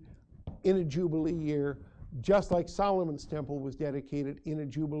dedicated in a Jubilee year, just like Solomon's temple was dedicated in a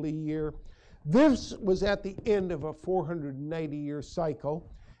Jubilee year. This was at the end of a 490-year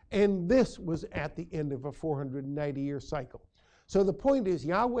cycle, and this was at the end of a 490-year cycle. So the point is,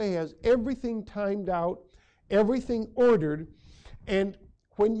 Yahweh has everything timed out, everything ordered, and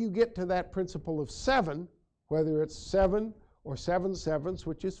when you get to that principle of 7, whether it's 7 or 7 sevens,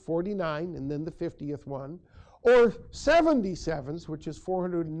 which is 49, and then the 50th one, or 77s, which is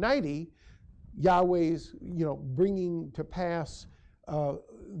 490, Yahweh's, bringing to pass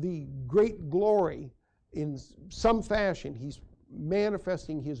the great glory in some fashion. He's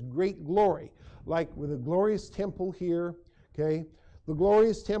manifesting his great glory, like with a glorious temple here, okay, the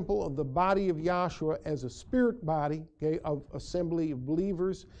glorious temple of the body of Yahshua as a spirit body, okay, of assembly of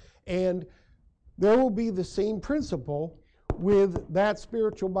believers, and there will be the same principle with that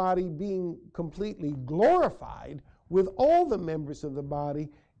spiritual body being completely glorified with all the members of the body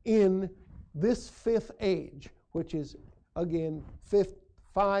in this 5th age, which is, again,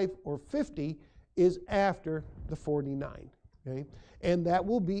 5 or 50 is after the 49. Okay? And that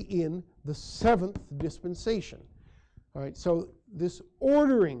will be in the 7th dispensation. All right, so this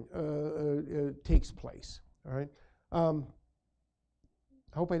ordering takes place. All right.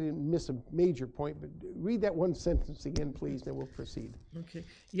 I hope I didn't miss a major point, but read that one sentence again, please, then we'll proceed. Okay.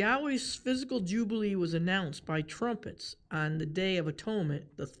 Yahweh's physical jubilee was announced by trumpets on the Day of Atonement,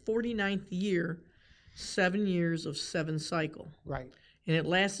 the 49th year, 7 years of 7 cycle. Right. And it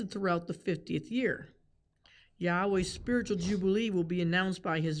lasted throughout the 50th year. Yahweh's spiritual jubilee will be announced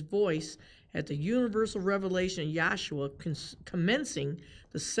by his voice at the universal revelation of Yahshua, commencing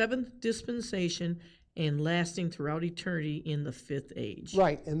the 7th dispensation and lasting throughout eternity in the 5th age.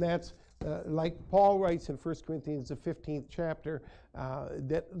 Right, and that's like Paul writes in 1 Corinthians, the 15th chapter,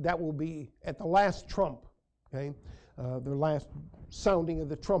 that will be at the last trump, okay, the last sounding of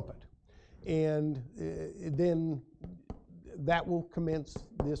the trumpet. And then that will commence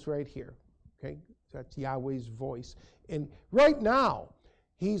this right here, okay? That's Yahweh's voice. And right now,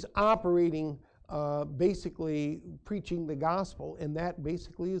 he's operating basically preaching the gospel, and that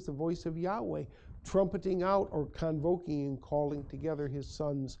basically is the voice of Yahweh, trumpeting out or convoking and calling together his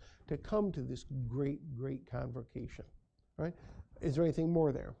sons to come to this great, great convocation. Right? Is there anything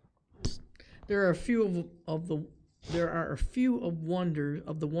more there? There are a few of the There are a few of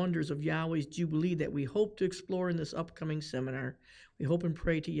the wonders of Yahweh's Jubilee that we hope to explore in this upcoming seminar. We hope and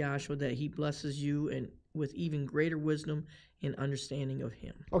pray to Yahshua that he blesses you and with even greater wisdom and understanding of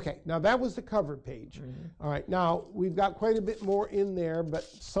him. Okay, now that was the cover page. All right, now we've got quite a bit more in there, but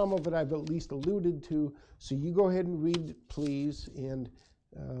some of it I've at least alluded to. So you go ahead and read, please. And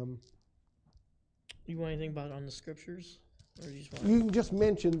you want anything about on the scriptures? Or you can just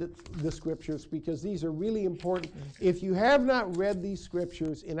mention the scriptures because these are really important. Okay. If you have not read these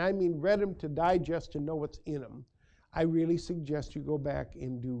scriptures, and I mean read them to digest and know what's in them, I really suggest you go back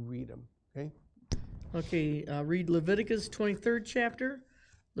and do read them. Okay? Okay, read Leviticus 23rd chapter,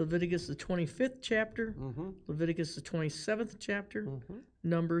 Leviticus the 25th chapter, Leviticus the 27th chapter,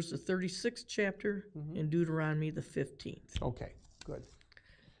 Numbers the 36th chapter, and Deuteronomy the 15th. Okay, good.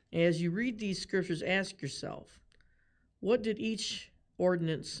 As you read these scriptures, ask yourself, what did each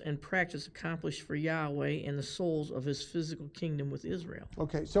ordinance and practice accomplish for Yahweh and the souls of his physical kingdom with Israel?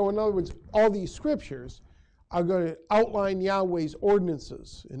 Okay, so in other words, all these scriptures are going to outline Yahweh's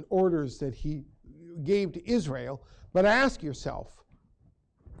ordinances and orders that he gave to Israel, but ask yourself,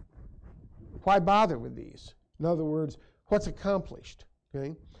 why bother with these? In other words, what's accomplished,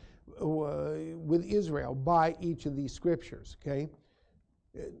 okay, with Israel by each of these scriptures, okay?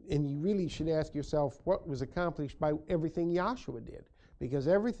 And you really should ask yourself what was accomplished by everything Yahshua did, because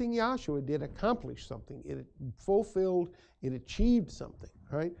everything Yahshua did accomplished something. It fulfilled, it achieved something,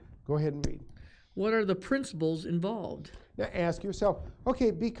 all right? Go ahead and read. What are the principles involved? Now ask yourself,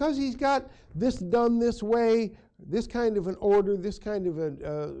 okay, because he's got this done this way, this kind of an order, this kind of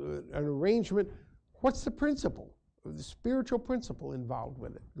an arrangement, what's the principle, the spiritual principle involved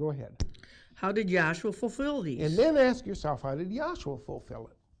with it? Go ahead. How did Yahshua fulfill these? And then ask yourself, how did Yahshua fulfill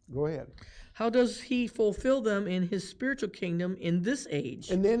it? Go ahead. How does he fulfill them in his spiritual kingdom in this age?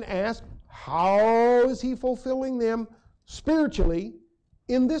 And then ask, how is he fulfilling them spiritually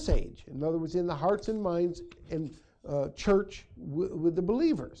in this age? In other words, in the hearts and minds and church with the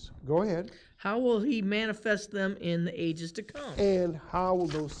believers. Go ahead. How will he manifest them in the ages to come? And how will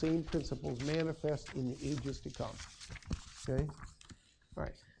those same principles manifest in the ages to come? Okay? All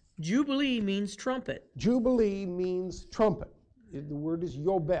right. Jubilee means trumpet. Jubilee means trumpet. The word is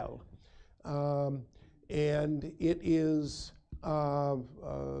yobel. And it is, the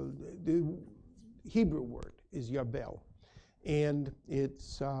Hebrew word is yobel. And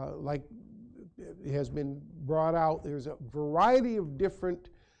it's like it has been brought out. There's a variety of different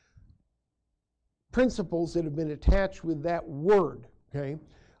principles that have been attached with that word. Okay,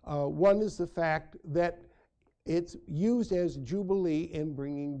 one is the fact that it's used as jubilee and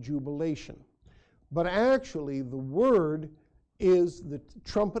bringing jubilation, but actually the word is the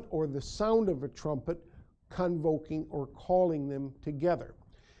trumpet or the sound of a trumpet convoking or calling them together.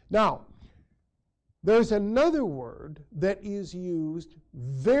 Now, there's another word that is used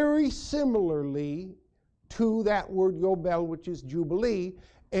very similarly to that word yobel, which is jubilee,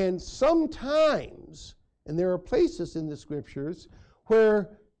 and sometimes, and there are places in the scriptures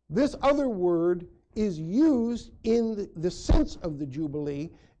where this other word is used in the sense of the jubilee,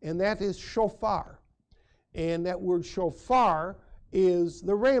 and that is shofar. And that word shofar is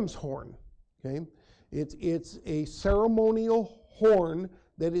the ram's horn. Okay, it's a ceremonial horn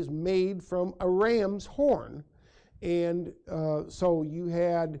that is made from a ram's horn, and so you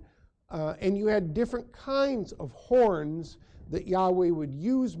had different kinds of horns that Yahweh would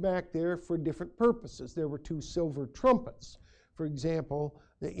use back there for different purposes. There were 2 silver trumpets, for example,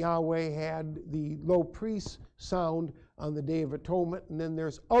 that Yahweh had the low priest sound on the Day of Atonement, and then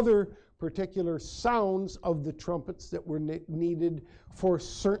there's other particular sounds of the trumpets that were needed for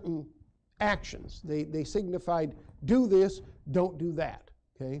certain actions. They signified, do this, don't do that.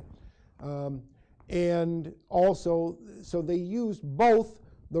 Okay, and also, so they used both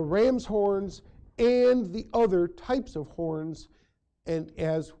the ram's horns and the other types of horns, and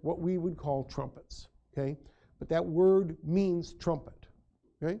as what we would call trumpets. Okay, but that word means trumpet.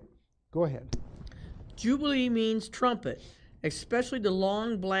 Okay, go ahead. Jubilee means trumpet, especially the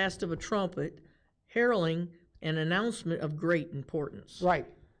long blast of a trumpet, heralding an announcement of great importance. Right,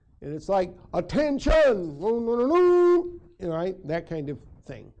 and it's like attention, right? That kind of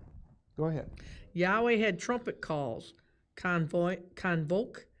thing. Go ahead. Yahweh had trumpet calls,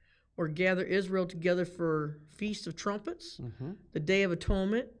 convoke or gather Israel together for Feast of Trumpets, the Day of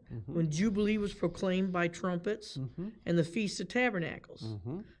Atonement, when Jubilee was proclaimed by trumpets, and the Feast of Tabernacles.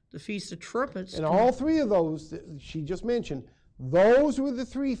 The Feast of Trumpets. And all 3 of those that she just mentioned, those were the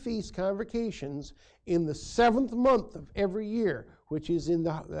 3 feast convocations in the 7th month of every year, which is in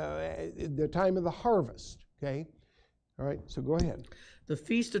the time of the harvest. Okay? All right, so go ahead. The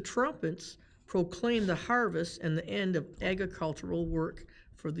Feast of Trumpets proclaimed the harvest and the end of agricultural work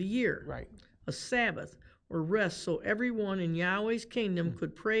for the year. Right. A Sabbath or rest so everyone in Yahweh's kingdom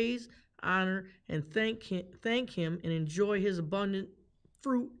could praise, honor, and thank him and enjoy his abundant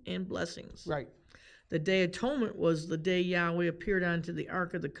fruit and blessings. Right. The Day of Atonement was the day Yahweh appeared onto the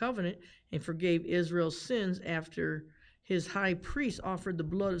Ark of the Covenant and forgave Israel's sins after his high priest offered the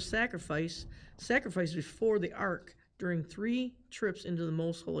blood of sacrifice before the Ark during 3 trips into the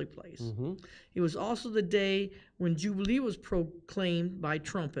most holy place. Mm-hmm. It was also the day when Jubilee was proclaimed by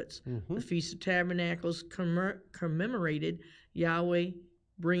trumpets. Mm-hmm. The Feast of Tabernacles commemorated Yahweh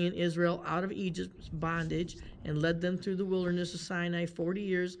bringing Israel out of Egypt's bondage and led them through the wilderness of Sinai 40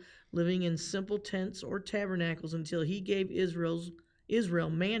 years, living in simple tents or tabernacles until he gave Israel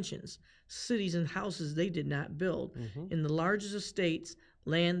mansions, cities, and houses they did not build, in the largest estates,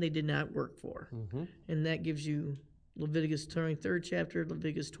 land they did not work for. And that gives you Leviticus 23rd chapter,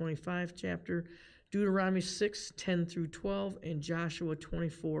 Leviticus 25 chapter, Deuteronomy 6, 10 through 12, and Joshua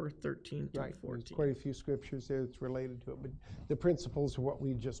 24, 13 through Right. 14. There's quite a few scriptures there that's related to it, but the principles are what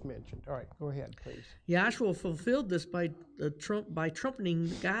we just mentioned. All right, go ahead, please. Joshua fulfilled this by trumpeting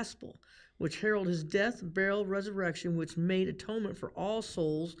the gospel, which heralded his death, burial, resurrection, which made atonement for all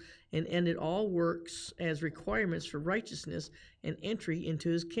souls and ended all works as requirements for righteousness and entry into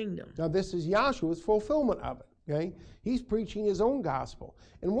his kingdom. Now, this is Yahshua's fulfillment of it. Okay? He's preaching his own gospel.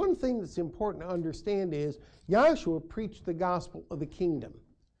 And one thing that's important to understand is Yahshua preached the gospel of the kingdom.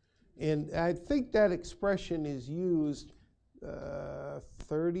 And I think that expression is used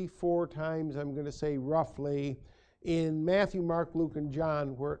 34 times, I'm going to say roughly, in Matthew, Mark, Luke, and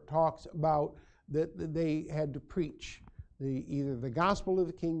John, where it talks about that they had to preach either the gospel of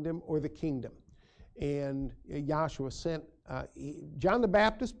the kingdom or the kingdom. And Yahshua sent, John the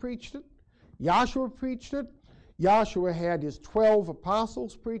Baptist preached it, Yahshua preached it, Yahshua had his 12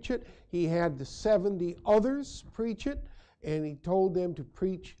 apostles preach it, he had the 70 others preach it, and he told them to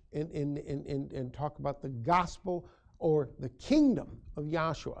preach and talk about the gospel or the kingdom of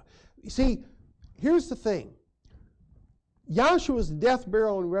Yahshua. You see, here's the thing. Yahshua's death,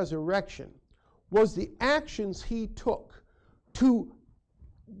 burial, and resurrection was the actions he took to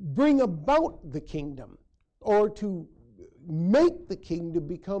bring about the kingdom or to make the kingdom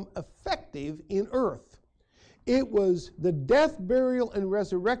become effective in earth. It was the death, burial, and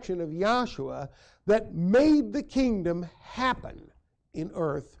resurrection of Yahshua that made the kingdom happen in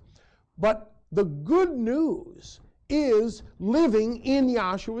earth. But the good news is living in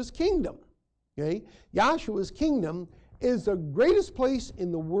Yahshua's kingdom. Okay? Yahshua's kingdom is the greatest place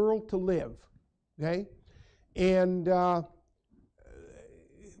in the world to live. Okay? And, and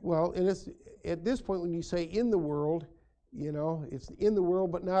it's, at this point when you say in the world, you know, it's in the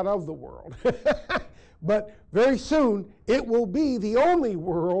world but not of the world. But very soon it will be the only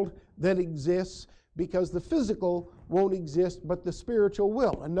world that exists because the physical won't exist but the spiritual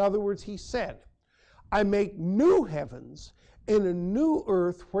will. In other words, he said, I make new heavens and a new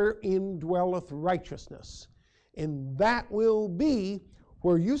earth wherein dwelleth righteousness. And that will be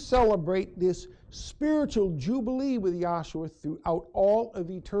where you celebrate this spiritual jubilee with Yahshua throughout all of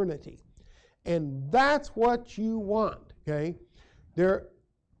eternity. And that's what you want, okay?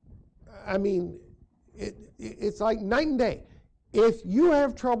 It's like night and day. If you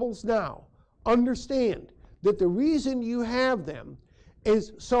have troubles now, understand that the reason you have them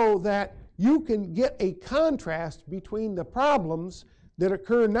is so that you can get a contrast between the problems that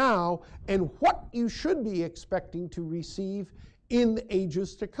occur now and what you should be expecting to receive in the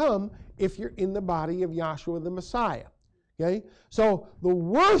ages to come if you're in the body of Yahshua the Messiah. Okay? So the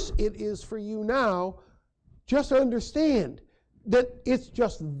worse it is for you now, just understand that it's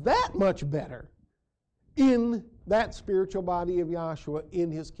just that much better in that spiritual body of Yahshua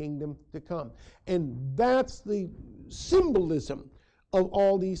in his kingdom to come. And that's the symbolism of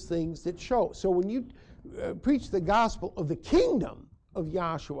all these things that show. So when you preach the gospel of the kingdom of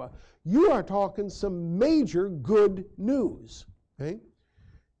Yahshua, you are talking some major good news. Okay?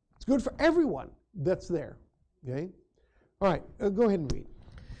 It's good for everyone that's there. Okay? All right, go ahead and read.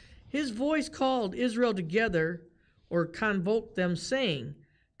 His voice called Israel together, or convoked them, saying,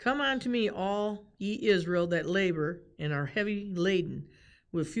 Come unto me, all ye Israel that labor and are heavy laden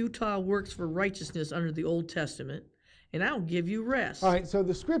with futile works for righteousness under the Old Testament, and I will give you rest. All right, so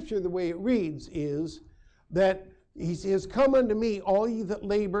the scripture, the way it reads is that he says, Come unto me, all ye that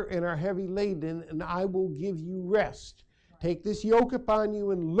labor and are heavy laden, and I will give you rest. Take this yoke upon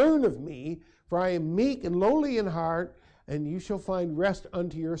you and learn of me, for I am meek and lowly in heart, and you shall find rest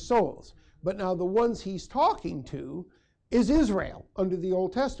unto your souls. But now the ones he's talking to is Israel under the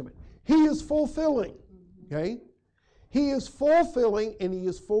Old Testament. He is fulfilling, okay? he is fulfilling, and he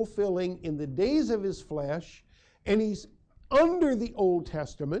is fulfilling in the days of his flesh, and he's under the Old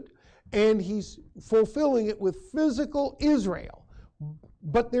Testament, and he's fulfilling it with physical Israel.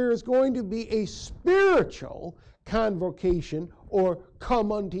 But there is going to be a spiritual convocation, or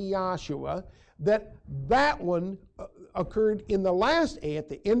come unto Yahshua, that one occurred in the last age, at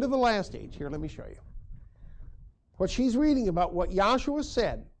the end of the last age. Here, let me show you. What she's reading about what Yahshua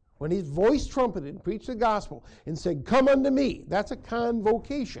said when his voice trumpeted and preached the gospel and said, come unto me. That's a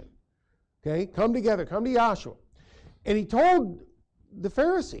convocation. Okay, come together, come to Yahshua. And he told the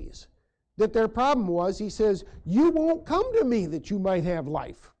Pharisees that their problem was, he says, you won't come to me that you might have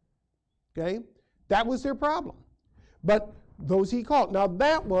life. Okay, that was their problem. But those he called. Now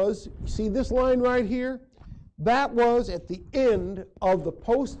that was, see this line right here? That was at the end of the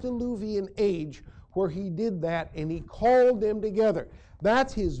post-diluvian age where he did that, and he called them together.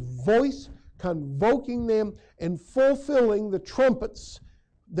 That's his voice convoking them and fulfilling the trumpets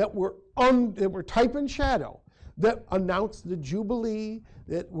that were type and shadow, that announced the Jubilee,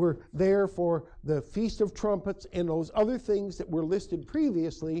 that were there for the Feast of Trumpets and those other things that were listed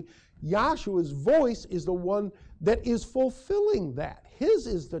previously. Yahshua's voice is the one that is fulfilling that. His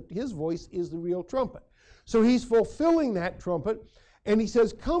voice is the real trumpet. So he's fulfilling that trumpet, and he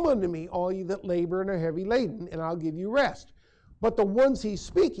says, come unto me, all you that labor and are heavy laden, and I'll give you rest. But the ones he's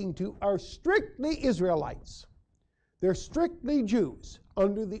speaking to are strictly Israelites. They're strictly Jews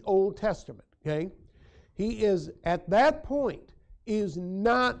under the Old Testament, okay? He is, at that point, is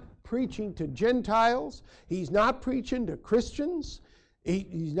not preaching to Gentiles. He's not preaching to Christians.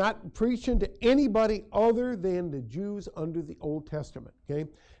 He's not preaching to anybody other than the Jews under the Old Testament, okay?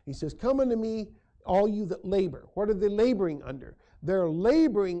 He says, come unto me, all you that labor. What are they laboring under? They're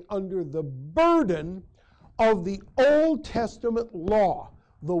laboring under the burden of the Old Testament law,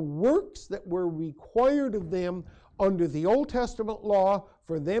 the works that were required of them under the Old Testament law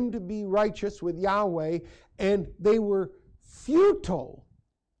for them to be righteous with Yahweh, and they were futile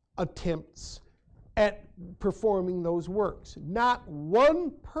attempts at performing those works. Not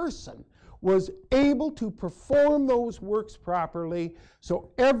one person was able to perform those works properly,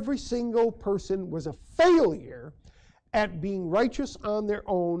 so every single person was a failure at being righteous on their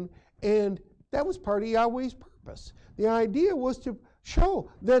own, and that was part of Yahweh's purpose. The idea was to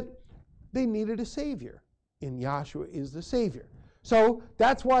show that they needed a Savior, and Yahshua is the Savior. So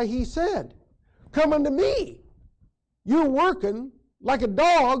that's why he said, come unto me. You're working like a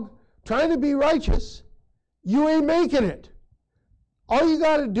dog trying to be righteous. You ain't making it. All you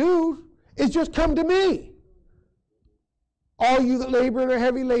got to do is just come to me. All you that labor and are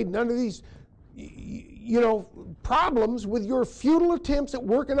heavy laden under these, problems with your futile attempts at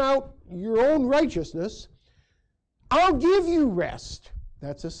working out your own righteousness, I'll give you rest.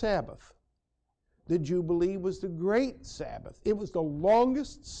 That's a Sabbath. The Jubilee was the great Sabbath. It was the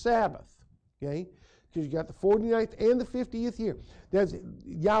longest Sabbath, okay? Because you got the 49th and the 50th year. That's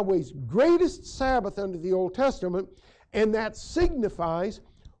Yahweh's greatest Sabbath under the Old Testament, and that signifies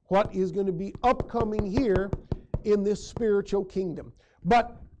what is going to be upcoming here in this spiritual kingdom.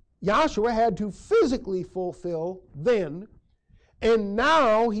 But Yahshua had to physically fulfill then, and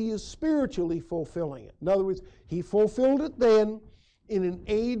now he is spiritually fulfilling it. In other words, he fulfilled it then in an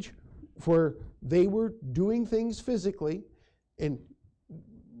age where they were doing things physically, and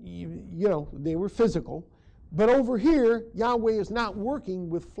they were physical. But over here, Yahweh is not working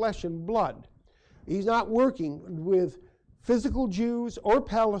with flesh and blood. He's not working with physical Jews or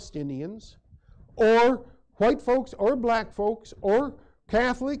Palestinians or white folks or black folks or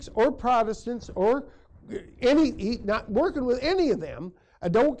Catholics or Protestants or he's not working with any of them. I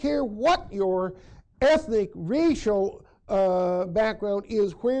don't care what your ethnic, racial background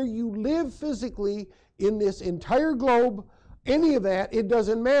is, where you live physically in this entire globe, any of that, it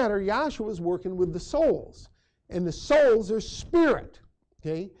doesn't matter. Yahshua is working with the souls, and the souls are spirit,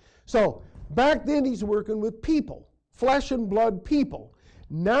 okay? So back then he's working with people, flesh and blood people.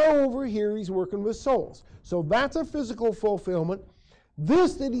 Now over here he's working with souls. So that's a physical fulfillment.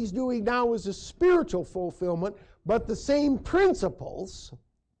 This that he's doing now is a spiritual fulfillment, but the same principles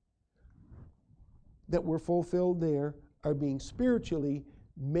that were fulfilled there are being spiritually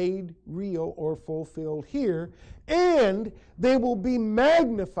made real or fulfilled here, and they will be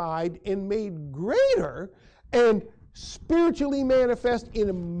magnified and made greater and spiritually manifest in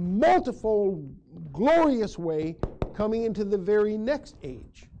a multifold, glorious way coming into the very next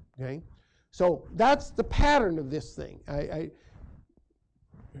age. Okay? So that's the pattern of this thing. I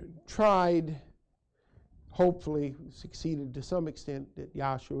tried, hopefully succeeded to some extent, that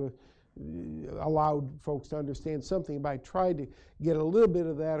Yahshua allowed folks to understand something, but I tried to get a little bit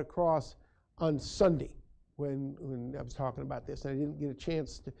of that across on Sunday when I was talking about this. And I didn't get a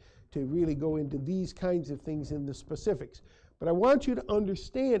chance to really go into these kinds of things in the specifics. But I want you to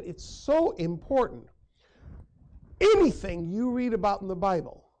understand it's so important. Anything you read about in the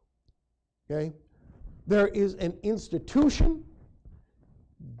Bible, okay, there is an institution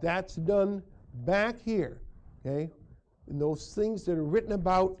that's done back here, okay, in those things that are written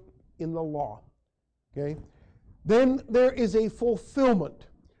about in the law, okay. Then there is a fulfillment,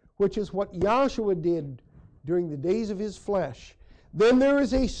 which is what Joshua did during the days of his flesh. Then there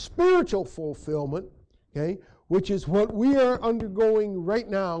is a spiritual fulfillment, okay, which is what we are undergoing right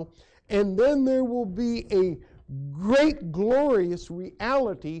now. And then there will be a great, glorious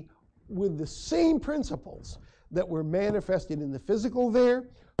reality with the same principles that were manifested in the physical there,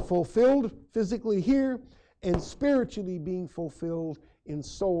 fulfilled physically here, and spiritually being fulfilled in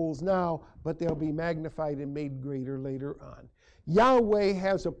souls now, but they'll be magnified and made greater later on. Yahweh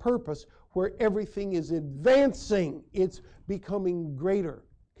has a purpose where everything is advancing. It's becoming greater,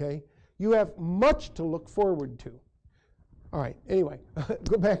 okay? You have much to look forward to. All right, anyway,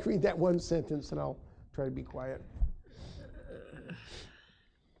 go back, read that one sentence, and I'll try to be quiet.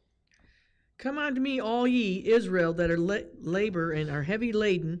 Come unto me, all ye Israel that are labor and are heavy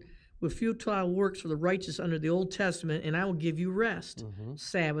laden with futile works for the righteous under the Old Testament, and I will give you rest.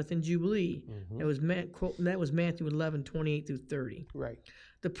 Sabbath and Jubilee. That was Matthew 11:28 through 30. Right.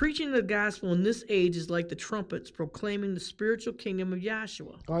 The preaching of the gospel in this age is like the trumpets proclaiming the spiritual kingdom of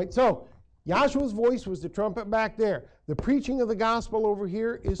Yahshua. All right, so Yahshua's voice was the trumpet back there. The preaching of the gospel over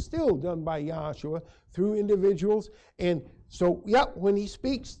here is still done by Yahshua through individuals. And so, yeah, when he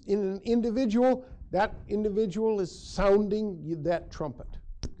speaks in an individual, that individual is sounding that trumpet.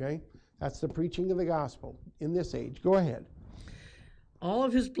 Okay? That's the preaching of the gospel in this age. Go ahead. All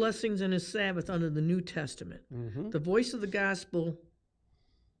of his blessings and his Sabbath under the New Testament. The voice of the gospel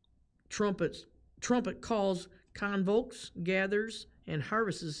trumpet calls, convokes, gathers, and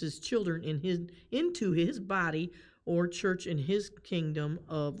harvests his children into his body or church in his kingdom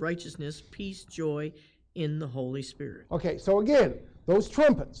of righteousness, peace, joy in the Holy Spirit. Okay, so again, those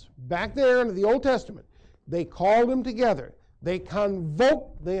trumpets back there under the Old Testament, they called them together. They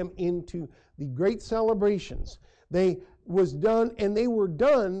convoked them into the great celebrations. They were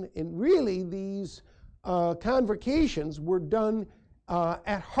done, and really these convocations were done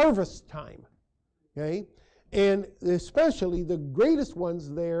at harvest time. Okay? And especially the greatest ones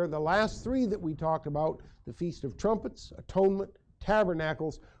there, the last three that we talked about, the Feast of Trumpets, Atonement,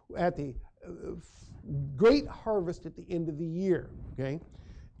 Tabernacles, at the great harvest at the end of the year. Okay?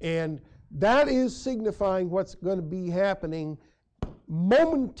 And that is signifying what's going to be happening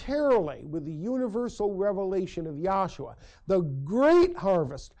momentarily with the universal revelation of Yahshua, the great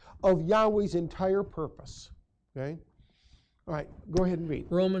harvest of Yahweh's entire purpose. Okay? All right, go ahead and read.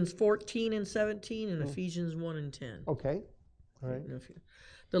 Romans 14 and 17 and Ephesians 1 and 10. Okay. All right.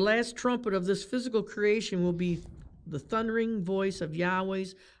 The last trumpet of this physical creation will be the thundering voice of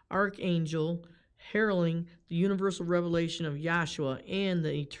Yahweh's archangel heralding the universal revelation of Yahshua and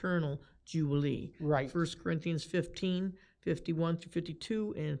the eternal Jubilee. Right. 1 Corinthians 15, 51 through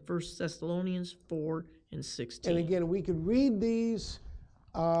 52, and 1 Thessalonians 4 and 16. And again, we could read these.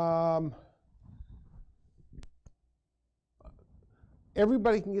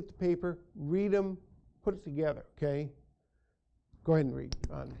 Everybody can get the paper, read them, put it together, okay? Go ahead and read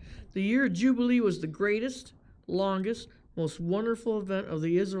on. The year of Jubilee was the greatest, longest, most wonderful event of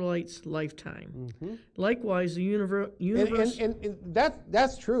the Israelites' lifetime. Likewise, the universe... And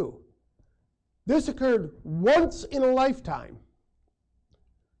that's true. This occurred once in a lifetime.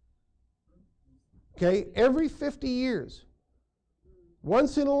 Okay? Every 50 years.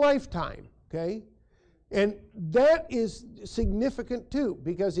 Once in a lifetime, okay? And that is significant too,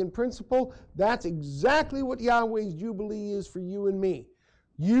 because in principle, that's exactly what Yahweh's Jubilee is for you and me.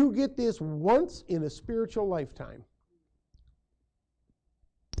 You get this once in a spiritual lifetime.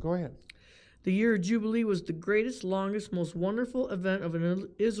 Go ahead. The year of Jubilee was the greatest, longest, most wonderful event of an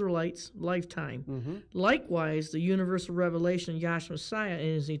Israelite's lifetime. Likewise, the universal revelation of Yahshua Messiah and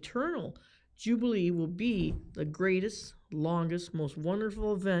his eternal Jubilee will be the greatest, longest, most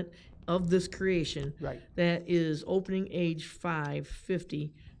wonderful event of this creation. Right. That is opening age 5,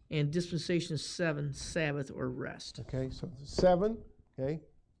 50, and dispensation 7, Sabbath or rest. Okay, so 7, okay?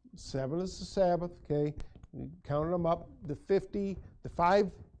 7 is the Sabbath, okay? You counted them up. The 50, the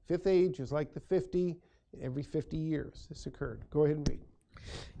 5th age is like the 50, every 50 years this occurred. Go ahead and read.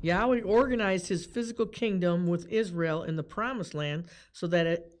 Yahweh organized his physical kingdom with Israel in the Promised Land so that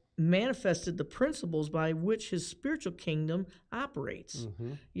it manifested the principles by which his spiritual kingdom operates.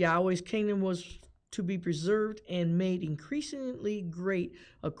 Yahweh's kingdom was to be preserved and made increasingly great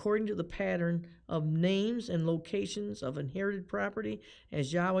according to the pattern of names and locations of inherited property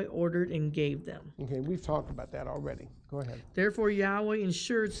as Yahweh ordered and gave them. Okay, we've talked about that already. Go ahead. Therefore Yahweh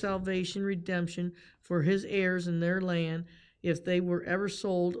ensured salvation, redemption for his heirs in their land if they were ever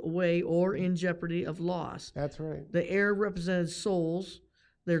sold away or in jeopardy of loss. That's right. The heir represented souls,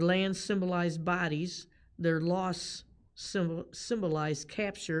 their land symbolized bodies, their loss symbolized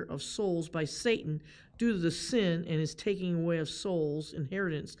capture of souls by Satan due to the sin and his taking away of souls'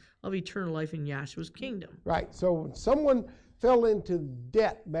 inheritance of eternal life in Yahshua's kingdom. Right. So when someone fell into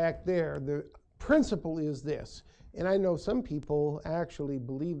debt back there, the principle is this, and I know some people actually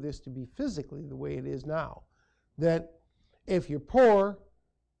believe this to be physically the way it is now, that if you're poor,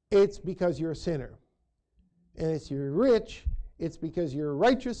 it's because you're a sinner. And if you're rich, it's because you're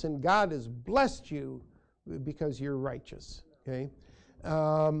righteous and God has blessed you because you're righteous. Okay?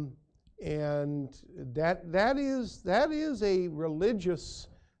 And that is a religious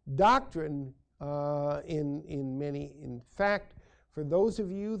doctrine in many. In fact, for those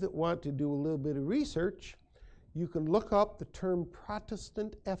of you that want to do a little bit of research, you can look up the term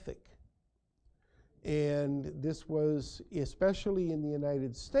Protestant ethic. And this was, especially in the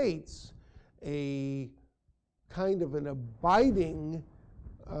United States, a kind of an abiding,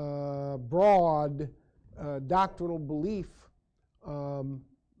 broad doctrinal belief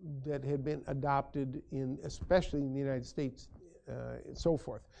that had been adopted especially in the United States and so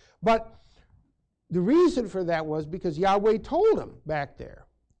forth. But the reason for that was because Yahweh told him back there,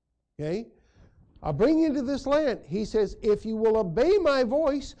 okay, I'll bring you into this land. He says, if you will obey my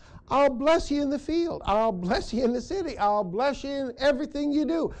voice, I'll bless you in the field. I'll bless you in the city. I'll bless you in everything you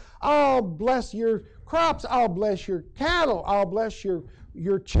do. I'll bless your crops. I'll bless your cattle. I'll bless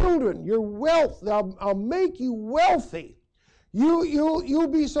your children, your wealth. I'll make you wealthy. You'll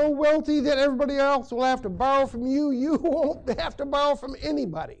be so wealthy that everybody else will have to borrow from you. You won't have to borrow from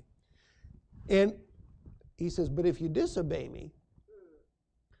anybody. And he says, but if you disobey me,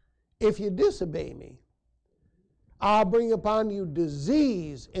 I'll bring upon you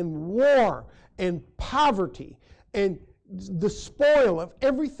disease and war and poverty and the spoil of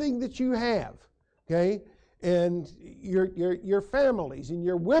everything that you have. Okay? And your families and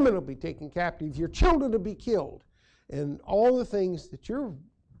your women will be taken captive. Your children will be killed. And all the things that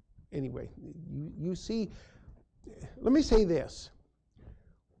anyway, you see, let me say this.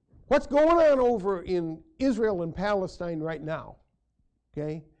 What's going on over in Israel and Palestine right now,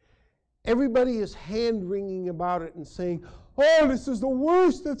 okay? Everybody is hand-wringing about it and saying, oh, this is the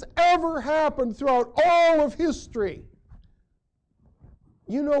worst that's ever happened throughout all of history.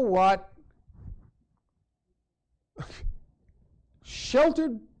 You know what?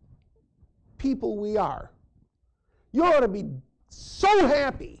 Sheltered people we are. You ought to be so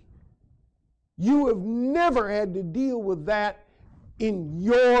happy you have never had to deal with that in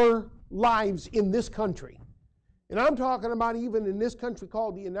your lives in this country. And I'm talking about even in this country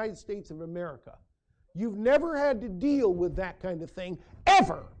called the United States of America. You've never had to deal with that kind of thing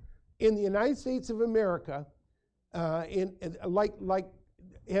ever in the United States of America, like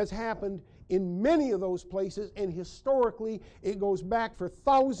has happened in many of those places, and historically it goes back for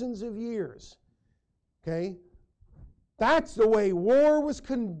thousands of years. Okay? That's the way war was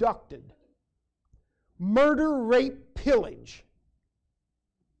conducted. Murder, rape, pillage.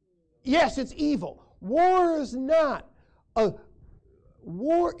 Yes, it's evil. War is not a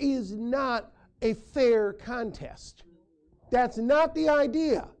fair contest. That's not the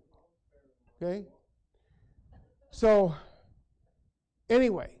idea. Okay? So,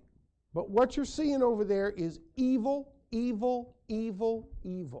 anyway, but what you're seeing over there is evil, evil, evil,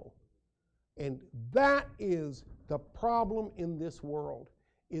 evil. And that is the problem in this world,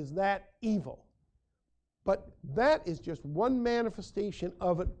 is that evil. But that is just one manifestation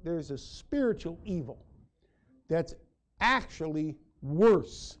of it. There's a spiritual evil that's actually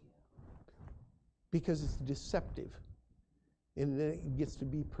worse because it's deceptive and then it gets to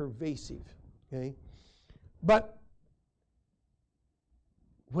be pervasive. Okay? But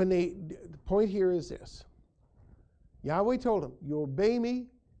the point here is this. Yahweh told him, you obey me,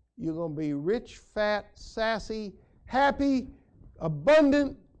 you're going to be rich, fat, sassy, happy,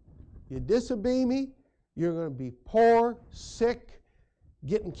 abundant. You disobey me, you're going to be poor, sick,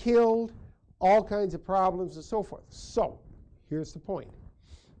 getting killed, all kinds of problems and so forth. So, here's the point.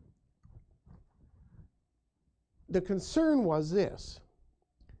 The concern was this,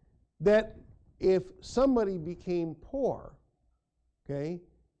 that if somebody became poor, okay,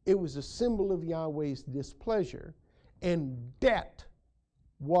 it was a symbol of Yahweh's displeasure, and debt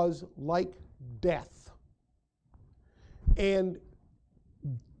was like death. And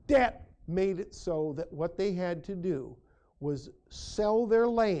debt made it so that what they had to do was sell their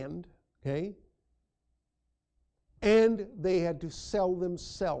land, okay, and they had to sell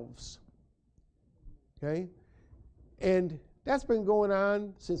themselves, okay? And that's been going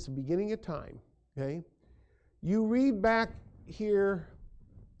on since the beginning of time, okay? You read back here,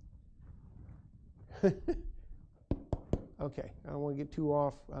 okay, I don't want to get too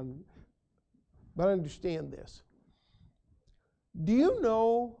off on, but understand this. Do you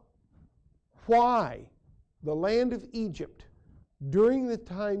know why the land of Egypt, during the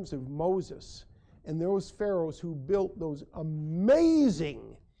times of Moses and those pharaohs who built those amazing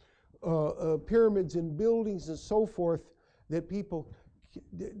pyramids and buildings and so forth, that people,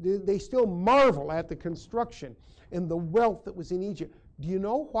 they still marvel at the construction and the wealth that was in Egypt. Do you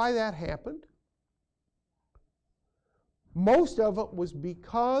know why that happened? Most of it was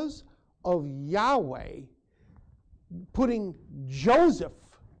because of Yahweh putting Joseph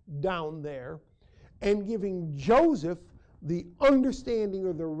down there and giving Joseph the understanding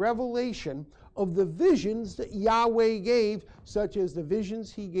or the revelation of the visions that Yahweh gave, such as the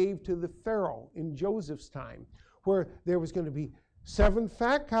visions he gave to the Pharaoh in Joseph's time, where there was going to be 7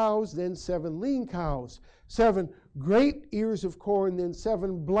 fat cows, then 7 lean cows, 7 great ears of corn, then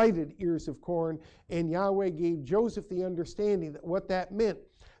 7 blighted ears of corn, and Yahweh gave Joseph the understanding that what that meant.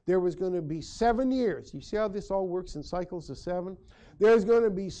 There was going to be 7 years. You see how this all works in cycles of 7? There's going to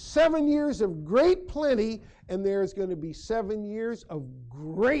be 7 years of great plenty, and there's going to be 7 years of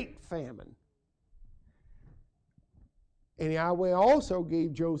great famine. And Yahweh also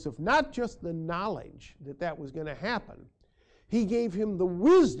gave Joseph not just the knowledge that that was going to happen, he gave him the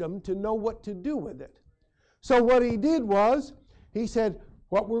wisdom to know what to do with it. So what he did was, he said,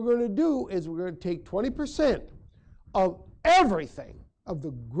 what we're going to do is we're going to take 20% of everything, of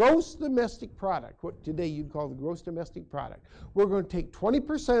the gross domestic product, what today you'd call the gross domestic product. We're going to take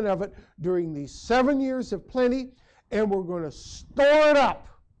 20% of it during these 7 years of plenty, and we're going to store it up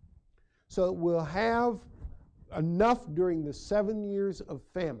so that we'll have enough during the 7 years of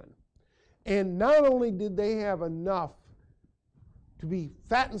famine. And not only did they have enough to be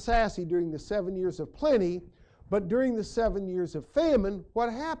fat and sassy during the 7 years of plenty, but during the 7 years of famine,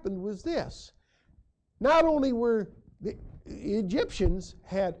 what happened was this. Not only were the Egyptians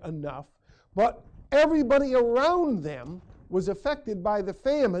had enough, but everybody around them was affected by the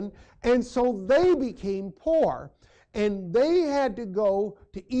famine, and so they became poor. And they had to go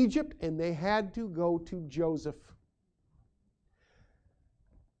to Egypt, and they had to go to Joseph.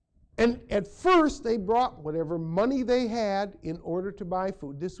 And at first, they brought whatever money they had in order to buy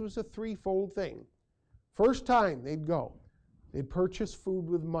food. This was a threefold thing. First time they'd go, they'd purchase food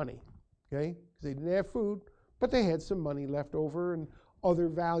with money, okay? Because they didn't have food, but they had some money left over and other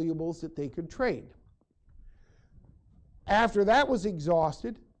valuables that they could trade. After that was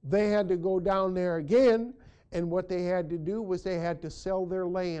exhausted, they had to go down there again, and what they had to do was they had to sell their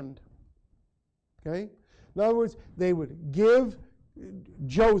land, okay? In other words, they would give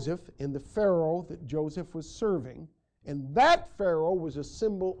Joseph and the Pharaoh that Joseph was serving, and that Pharaoh was a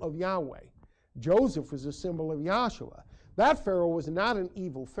symbol of Yahweh. Joseph was a symbol of Yahshua. That Pharaoh was not an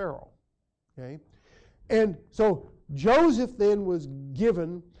evil Pharaoh, okay? And so Joseph then was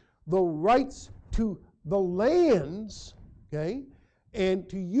given the rights to the lands, okay, and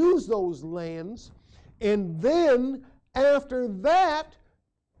to use those lands, and then after that,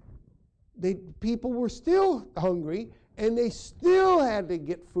 people were still hungry, and they still had to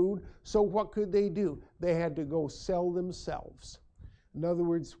get food, so what could they do? They had to go sell themselves. In other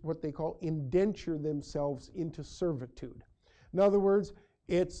words, what they call indenture themselves into servitude. In other words,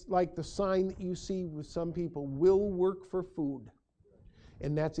 it's like the sign that you see with some people, will work for food.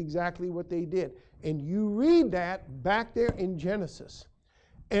 And that's exactly what they did. And you read that back there in Genesis.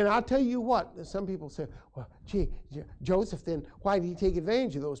 And I'll tell you what, some people say, well, gee, Joseph, then why did he take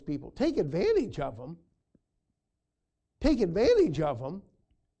advantage of those people? Take advantage of them. Take advantage of them.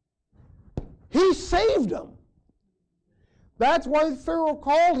 He saved them. That's why Pharaoh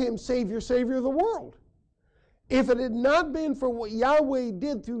called him Savior of the world. If it had not been for what Yahweh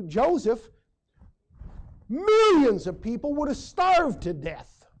did through Joseph, millions of people would have starved to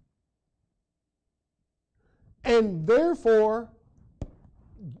death. And therefore,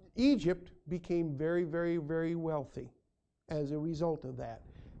 Egypt became very, very, very wealthy as a result of that.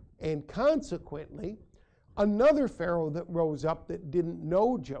 And consequently, another Pharaoh that rose up that didn't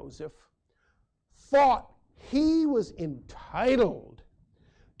know Joseph thought he was entitled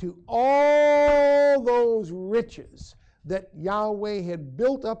to all those riches that Yahweh had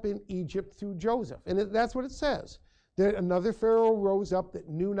built up in Egypt through Joseph. And that's what it says. That another Pharaoh rose up that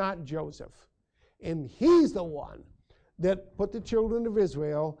knew not Joseph. And he's the one that put the children of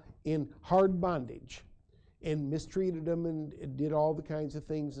Israel in hard bondage and mistreated them and did all the kinds of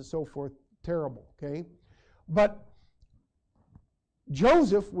things and so forth. Terrible, okay? But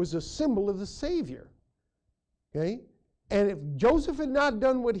Joseph was a symbol of the Savior, okay? And if Joseph had not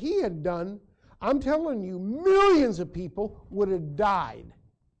done what he had done, I'm telling you, millions of people would have died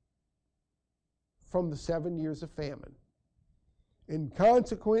from the 7 years of famine. And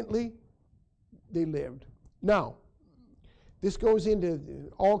consequently, they lived. Now, this goes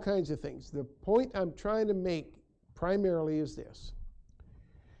into all kinds of things. The point I'm trying to make primarily is this: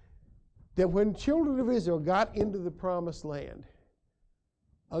 that when children of Israel got into the promised land,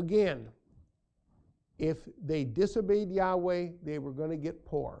 again, if they disobeyed Yahweh, they were going to get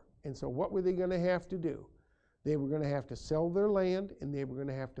poor. And so what were they going to have to do? They were going to have to sell their land, and they were going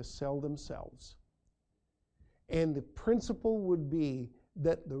to have to sell themselves. And the principle would be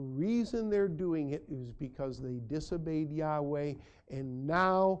that the reason they're doing it is because they disobeyed Yahweh, and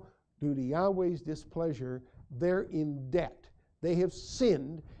now, due to Yahweh's displeasure, they're in debt. They have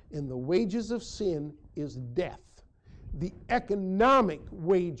sinned, and the wages of sin is death. The economic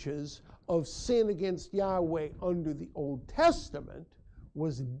wages of sin against Yahweh under the Old Testament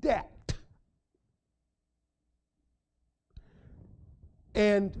was debt.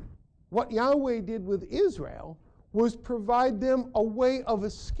 And what Yahweh did with Israel was provide them a way of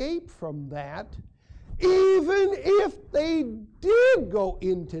escape from that. Even if they did go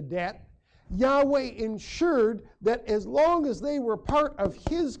into debt, Yahweh ensured that as long as they were part of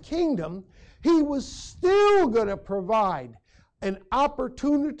His kingdom, He was still going to provide an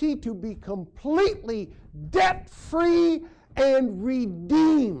opportunity to be completely debt-free and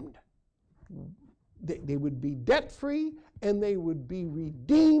redeemed. They would be debt-free and they would be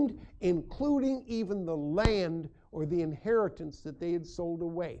redeemed, including even the land or the inheritance that they had sold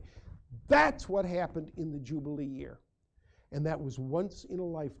away. That's what happened in the Jubilee year. And that was once in a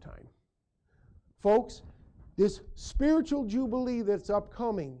lifetime. Folks, this spiritual Jubilee that's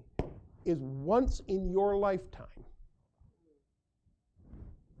upcoming is once in your lifetime.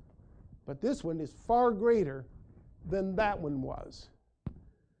 But this one is far greater than that one was.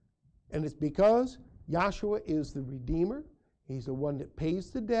 And it's because Yahshua is the Redeemer. He's the one that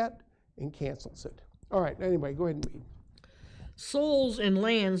pays the debt and cancels it. All right, anyway, go ahead and read. Souls and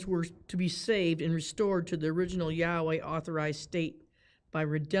lands were to be saved and restored to the original Yahweh authorized state by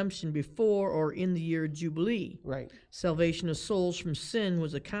redemption before or in the year of Jubilee. Right. Salvation of souls from sin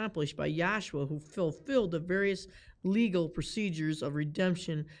was accomplished by Yahshua, who fulfilled the various legal procedures of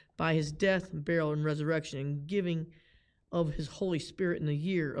redemption by his death, burial, and resurrection, and giving of his Holy Spirit in the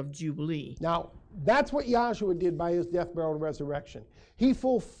year of Jubilee. Now, that's what Yahshua did by his death, burial, and resurrection. He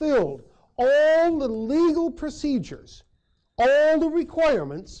fulfilled all the legal procedures, all the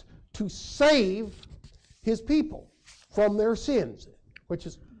requirements to save his people from their sins, which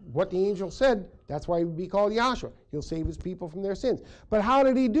is what the angel said. That's why he would be called Yahshua. He'll save his people from their sins. But how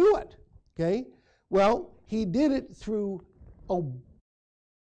did he do it? Okay? Well, he did it through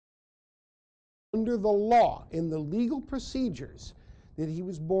under the law, in the legal procedures that he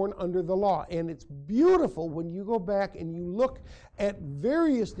was born under the law. And it's beautiful when you go back and you look at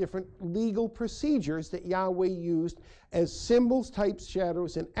various different legal procedures that Yahweh used as symbols, types,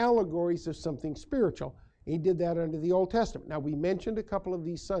 shadows, and allegories of something spiritual. He did that under the Old Testament. Now, we mentioned a couple of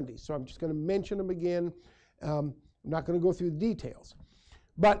these Sundays, so I'm just going to mention them again. I'm not going to go through the details.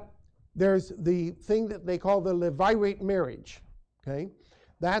 But there's the thing that they call the Levirate marriage. Okay?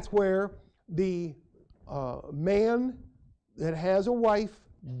 That's where the man that has a wife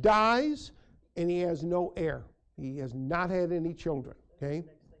dies and he has no heir. He has not had any children. Okay?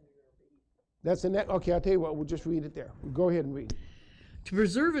 That's the next. Okay, I'll tell you what, we'll just read it there. Go ahead and read. To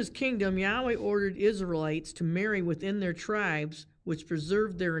preserve his kingdom, Yahweh ordered Israelites to marry within their tribes, which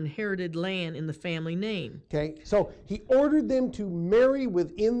preserved their inherited land in the family name. Okay, so he ordered them to marry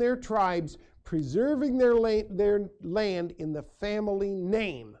within their tribes, preserving their land in the family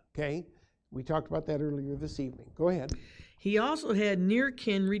name. Okay, we talked about that earlier this evening. Go ahead. He also had near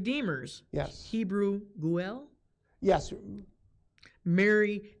kin redeemers. Yes. Hebrew Guel. Yes.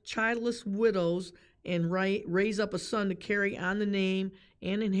 Marry childless widows and raise up a son to carry on the name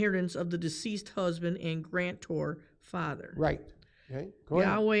and inheritance of the deceased husband and grantor father. Right. Okay. Go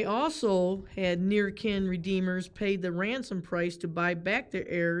ahead. Yahweh also had near kin redeemers paid the ransom price to buy back their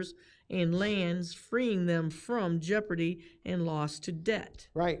heirs and lands, freeing them from jeopardy and loss to debt.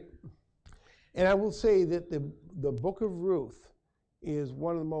 Right. And I will say that the book of Ruth is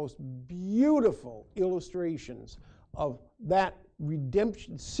one of the most beautiful illustrations of that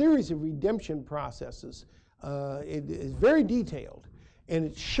redemption series of redemption processes. It is very detailed, and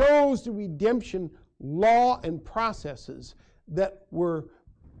it shows the redemption law and processes that were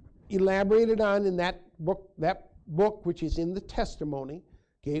elaborated on in that book which is in the testimony.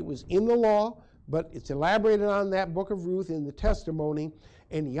 Okay, it was in the law, but it's elaborated on that book of Ruth in the testimony,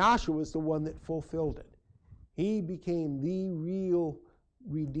 and Joshua is the one that fulfilled it. He became the real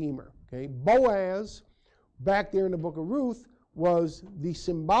redeemer. Okay, Boaz, back there in the book of Ruth, was the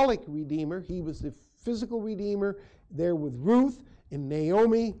symbolic redeemer. He was the physical redeemer there with Ruth and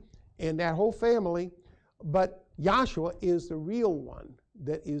Naomi and that whole family, but Joshua is the real one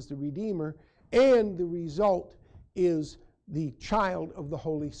that is the redeemer, and the result is the child of the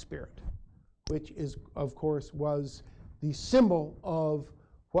Holy Spirit, which is, of course, was the symbol of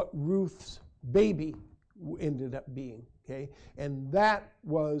what Ruth's baby ended up being. Okay, and that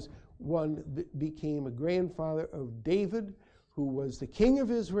was one that became a grandfather of David, who was the king of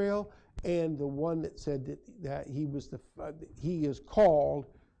Israel, and the one that said that he is called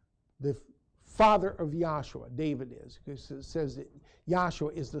the father of Joshua. David is, because it says that Joshua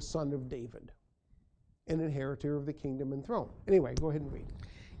is the son of David, an inheritor of the kingdom and throne. Anyway, go ahead and read.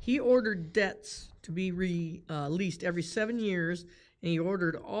 He ordered debts to be released every 7 years, and he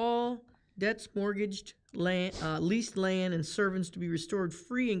ordered all debts, mortgaged land, leased land, and servants to be restored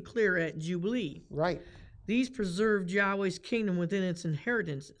free and clear at Jubilee. Right. These preserved Yahweh's kingdom within its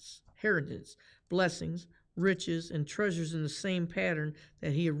inheritance, blessings, riches, and treasures in the same pattern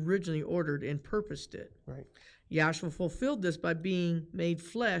that he originally ordered and purposed it. Right. Yahshua fulfilled this by being made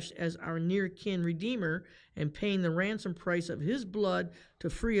flesh as our near-kin Redeemer and paying the ransom price of his blood to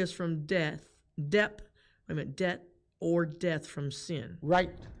free us from debt or death from sin.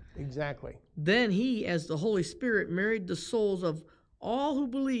 Right, exactly. Then he, as the Holy Spirit, married the souls of all who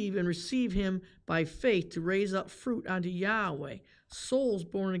believe and receive him by faith to raise up fruit unto Yahweh, souls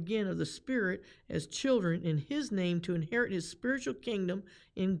born again of the Spirit as children in his name to inherit his spiritual kingdom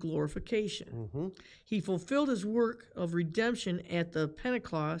in glorification. Mm-hmm. He fulfilled his work of redemption at the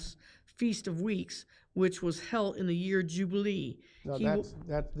Pentecost Feast of Weeks, which was held in the year Jubilee. No,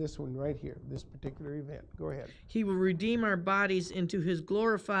 that's this one right here, this particular event. Go ahead. He will redeem our bodies into his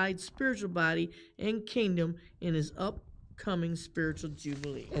glorified spiritual body and kingdom in his upcoming spiritual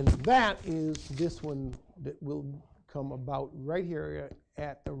Jubilee. And that is this one that will come about right here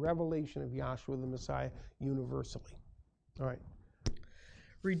at the revelation of Yahshua the Messiah universally. All right.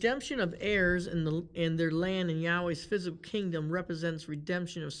 Redemption of heirs in their land in Yahweh's physical kingdom represents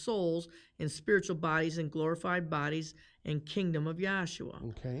redemption of souls and spiritual bodies and glorified bodies and kingdom of Yahshua.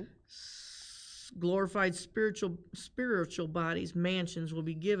 Okay. Glorified spiritual bodies, mansions will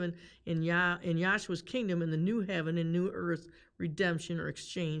be given in Yahshua's kingdom in the new heaven and new earth, redemption or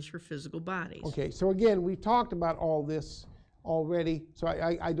exchange for physical bodies. Okay, so again, we talked about all this already, so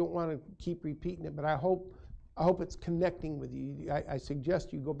I don't want to keep repeating it, but I hope it's connecting with you. I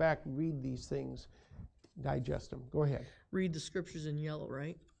suggest you go back and read these things, digest them. Go ahead. Read the scriptures in yellow,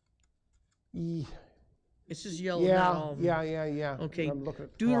 right? It's just yellow, Yeah, not all of them. yeah. Okay, I'm looking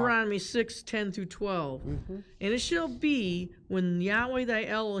at the Deuteronomy 6:10 through 12. Mm-hmm. And it shall be, when Yahweh thy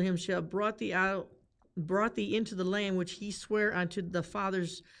Elohim shall brought thee into the land which he sware unto the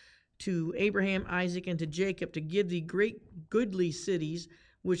fathers, to Abraham, Isaac, and to Jacob, to give thee great goodly cities,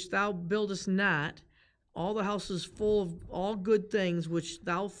 which thou buildest not, all the houses full of all good things, which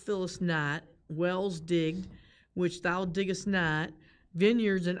thou fillest not, wells digged, which thou diggest not,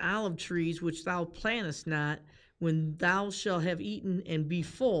 vineyards and olive trees, which thou plantest not, when thou shalt have eaten and be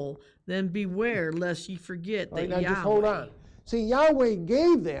full, then beware lest ye forget that now Yahweh... just hold on. See, Yahweh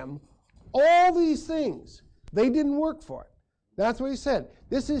gave them all these things. They didn't work for it. That's what he said.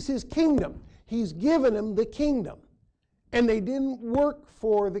 This is his kingdom. He's given them the kingdom. And they didn't work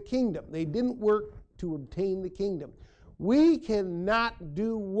for the kingdom. They didn't work to obtain the kingdom. We cannot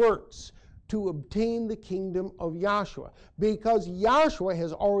do works to obtain the kingdom of Yahshua, because Yahshua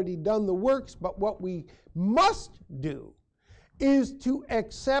has already done the works, but what we must do is to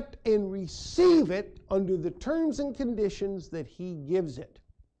accept and receive it under the terms and conditions that he gives it.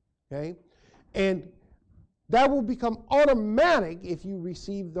 Okay? And that will become automatic if you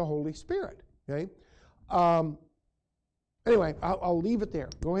receive the Holy Spirit. Okay? Anyway, I'll leave it there.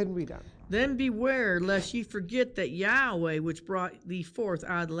 Go ahead and read on. Then beware lest ye forget that Yahweh, which brought thee forth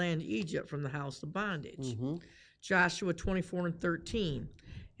out of the land of Egypt from the house of bondage. Mm-hmm. Joshua 24:13.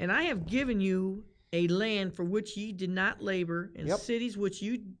 And I have given you a land for which ye did not labor, and cities which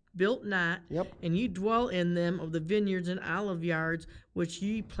you built not, and ye dwell in them, of the vineyards and olive yards which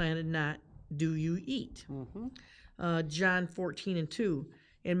ye planted not, do you eat. Mm-hmm. John 14:2.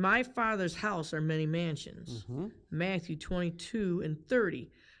 In my Father's house are many mansions. Mm-hmm. Matthew 22:30.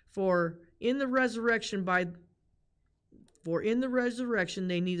 For in the resurrection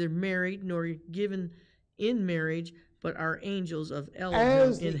they neither married nor given in marriage, but are angels of As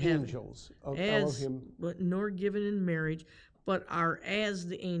Elohim the in heaven. angels of As, Elohim. but nor given in marriage, but are as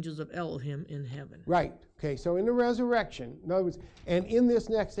the angels of Elohim in heaven. Right. Okay, so in the resurrection, in other words, and in this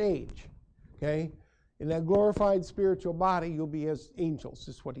next age, okay, in that glorified spiritual body, you'll be as angels,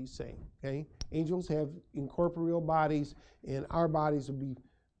 is what he's saying. Okay? Angels have incorporeal bodies, and our bodies will be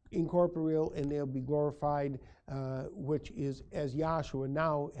incorporeal, and they'll be glorified, which is as Yahshua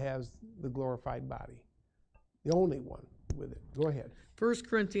now has the glorified body. The only one with it. Go ahead. 1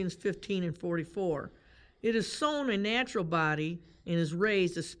 Corinthians 15 and 44. It is sown a natural body and is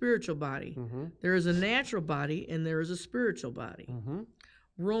raised a spiritual body. There is a natural body and there is a spiritual body.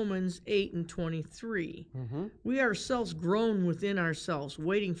 Romans 8 and 23. We ourselves groan within ourselves,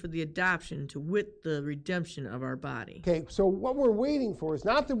 waiting for the adoption, to wit, the redemption of our body. Okay, so what we're waiting for is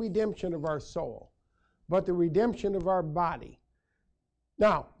not the redemption of our soul, but the redemption of our body.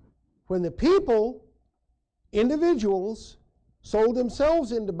 Now, when the people, individuals, sold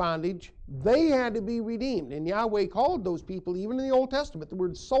themselves into bondage, they had to be redeemed. And Yahweh called those people, even in the Old Testament, the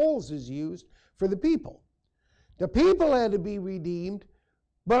word souls is used for the people. The people had to be redeemed,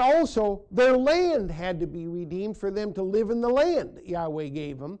 but also their land had to be redeemed for them to live in the land that Yahweh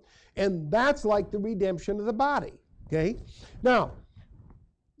gave them. And that's like the redemption of the body. Okay? Now,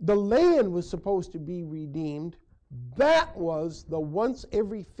 the land was supposed to be redeemed. That was the once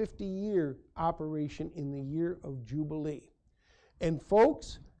every 50-year operation in the year of Jubilee. And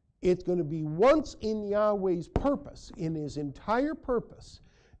folks, it's going to be once in Yahweh's purpose, in his entire purpose,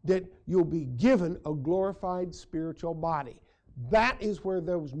 that you'll be given a glorified spiritual body. That is where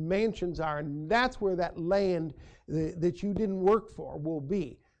those mansions are, and that's where that land that you didn't work for will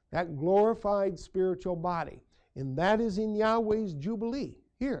be. That glorified spiritual body. And that is in Yahweh's Jubilee.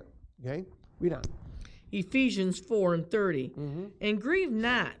 Here, okay? Read on. Ephesians 4 and 30. And grieve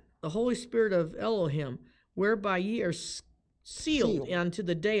not the Holy Spirit of Elohim, whereby ye are sealed unto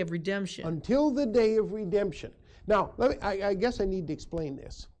the day of redemption. Until the day of redemption. Now, I guess I need to explain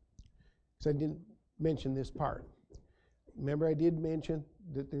this, because I didn't mention this part. Remember, I did mention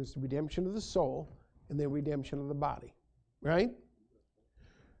that there's the redemption of the soul and the redemption of the body, right?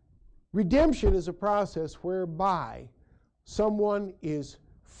 Redemption is a process whereby someone is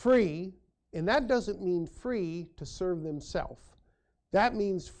free, and that doesn't mean free to serve themselves. That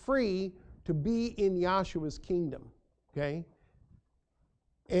means free to be in Yahshua's kingdom, okay?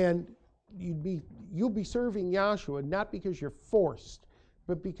 And you'll be serving Yahshua not because you're forced,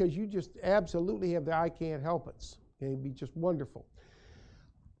 but because you just absolutely have the I can't help it. It'd be just wonderful.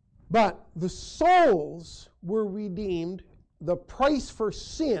 But the souls were redeemed. The price for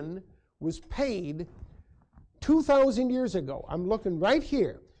sin was paid 2,000 years ago. I'm looking right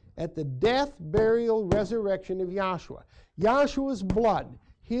here at the death, burial, resurrection of Yahshua. Yahshua's blood,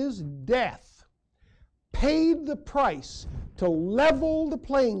 his death, paid the price to level the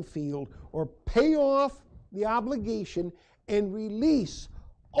playing field or pay off the obligation and release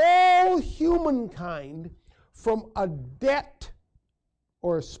all humankind from a debt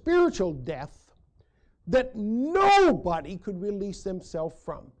or a spiritual death that nobody could release themselves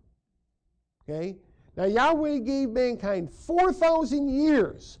from. Okay? Now Yahweh gave mankind 4,000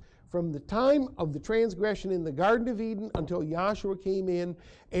 years from the time of the transgression in the Garden of Eden until Yahshua came in,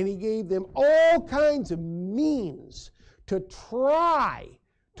 and he gave them all kinds of means to try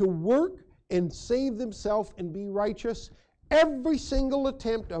to work and save themselves and be righteous. Every single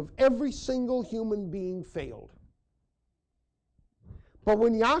attempt of every single human being failed. But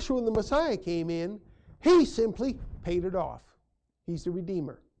when Yahshua the Messiah came in, he simply paid it off. He's the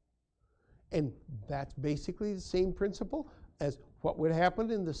Redeemer. And that's basically the same principle as what would happen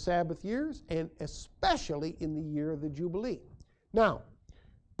in the Sabbath years, and especially in the year of the Jubilee. Now,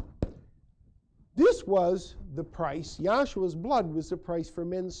 this was the price. Yahshua's blood was the price for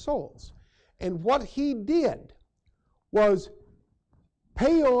men's souls. And what he did was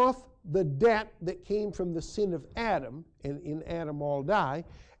pay off the debt that came from the sin of Adam, and in Adam all die,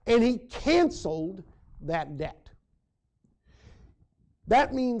 and he canceled that debt.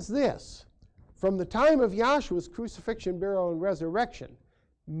 That means this: from the time of Yahshua's crucifixion, burial, and resurrection,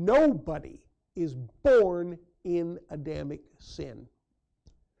 nobody is born in Adamic sin.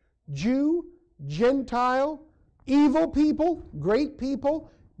 Jew, Gentile, evil people, great people,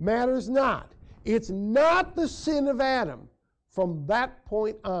 matters not. It's not the sin of Adam from that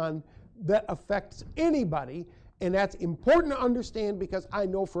point on that affects anybody, and that's important to understand, because I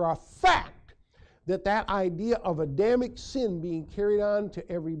know for a fact that that idea of Adamic sin being carried on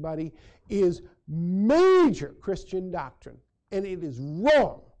to everybody is major Christian doctrine, and it is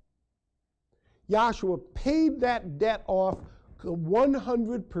wrong. Yahshua paid that debt off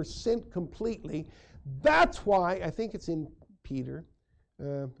 100% completely. That's why, I think it's in Peter,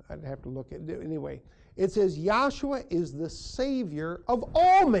 I'd have to look at it. Anyway, it says Yahshua is the Savior of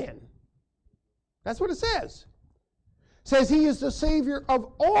all men. That's what it says. It says he is the Savior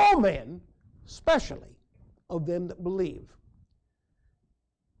of all men, especially of them that believe.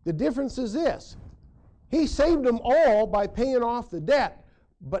 The difference is this. He saved them all by paying off the debt,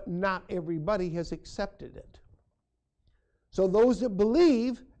 but not everybody has accepted it. So those that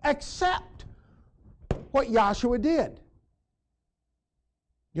believe accept what Yahshua did.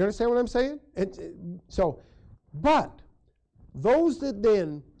 You understand what I'm saying? But those that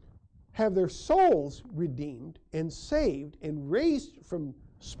then have their souls redeemed and saved and raised from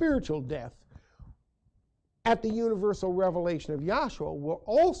spiritual death at the universal revelation of Yahshua will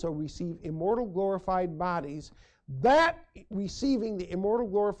also receive immortal glorified bodies. That receiving the immortal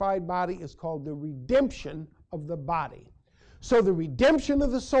glorified body is called the redemption of the body. So the redemption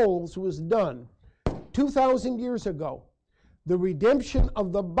of the souls was done 2,000 years ago. The redemption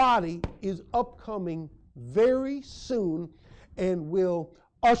of the body is upcoming very soon and will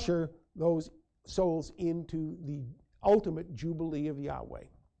usher those souls into the ultimate jubilee of Yahweh.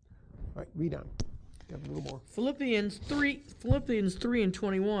 All right, read on. You have a little more. Philippians 3 and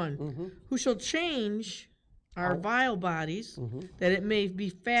 21. Who shall change our vile bodies, that it may be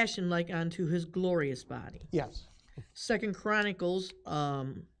fashioned like unto his glorious body. Yes. 2 Chronicles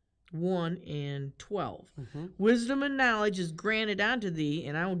 1 and 12. Wisdom and knowledge is granted unto thee,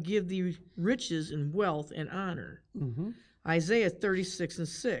 and I will give thee riches and wealth and honor. Isaiah 36 and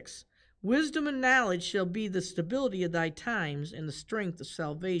 6. Wisdom and knowledge shall be the stability of thy times and the strength of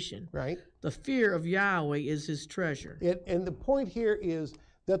salvation. Right. The fear of Yahweh is his treasure. And the point here is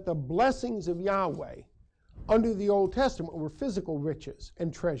that the blessings of Yahweh under the Old Testament were physical riches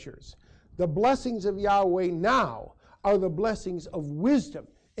and treasures. The blessings of Yahweh now are the blessings of wisdom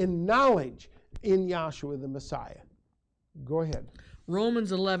and knowledge in Yahshua the Messiah. Go ahead.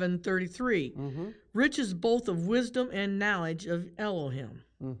 Romans 11:33. Riches both of wisdom and knowledge of Elohim.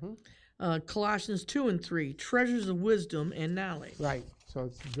 Colossians 2 and 3. Treasures of wisdom and knowledge. Right. So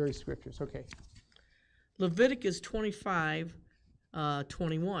it's very scriptures. Okay. Leviticus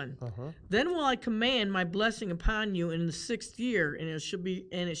 25:21. Then will I command my blessing upon you in the 6th year, and it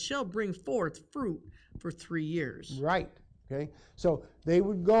shall bring forth fruit for 3 years. Right. Okay. So they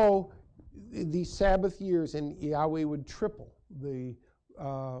would go these Sabbath years, and Yahweh would triple the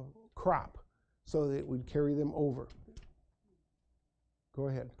crop so that it would carry them over. Go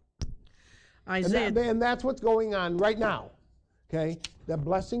ahead. Isaiah. And that's what's going on right now. Okay? The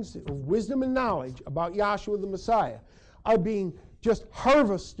blessings of wisdom and knowledge about Yahshua the Messiah are being just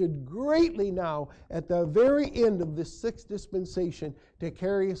harvested greatly now at the very end of this 6th dispensation to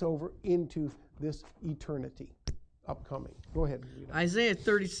carry us over into this eternity upcoming. Go ahead. Isaiah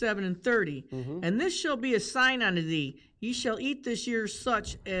 37 and 30. And this shall be a sign unto thee. Ye shall eat this year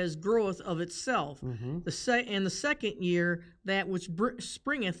such as groweth of itself. And the 2nd year that which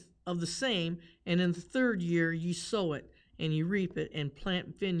springeth of the same. And in the 3rd year ye sow it, and ye reap it, and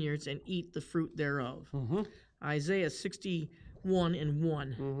plant vineyards, and eat the fruit thereof. Isaiah 61 and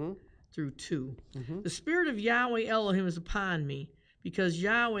 1 through 2. The Spirit of Yahweh Elohim is upon me, because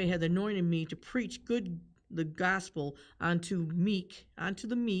Yahweh hath anointed me to preach the gospel unto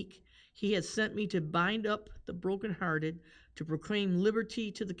the meek. He hath sent me to bind up the brokenhearted, to proclaim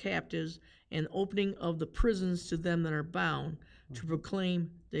liberty to the captives, and opening of the prisons to them that are bound, to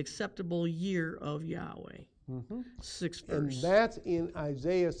proclaim the acceptable year of Yahweh. 6th verse. And that's in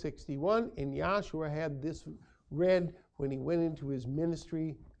Isaiah 61, and Yahshua had this read when he went into his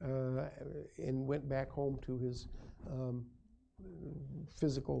ministry and went back home to his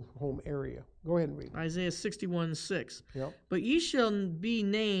physical home area. Go ahead and read. Isaiah 61:6. Yep. But ye shall be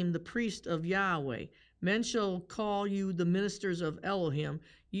named the priest of Yahweh. Men shall call you the ministers of Elohim.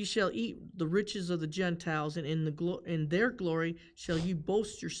 Ye shall eat the riches of the Gentiles, and in their glory shall you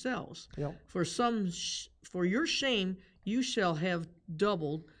boast yourselves. Yep. For your shame you shall have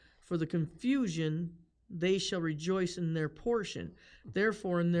doubled. For the confusion they shall rejoice in their portion.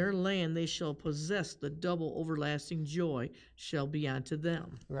 Therefore in their land they shall possess the double everlasting joy shall be unto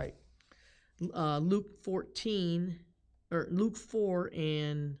them. Right. Luke 4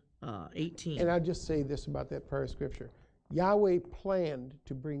 and 18. And I'll just say this about that prior scripture. Yahweh planned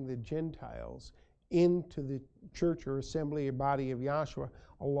to bring the Gentiles into the church or assembly or body of Yahshua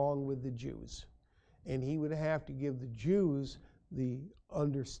along with the Jews. And he would have to give the Jews the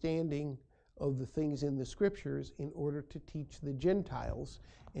understanding of the things in the scriptures in order to teach the Gentiles.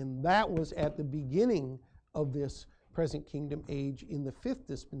 And that was at the beginning of this present kingdom age in the 5th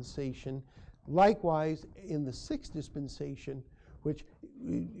dispensation. Likewise, in the 6th dispensation, which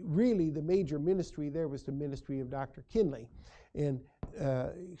really the major ministry there was the ministry of Dr. Kinley. And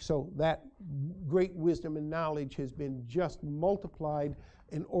so that great wisdom and knowledge has been just multiplied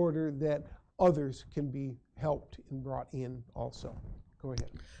in order that others can be helped and brought in also. Go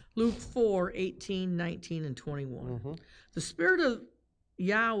ahead. Luke 4:18, 19, and 21. The Spirit of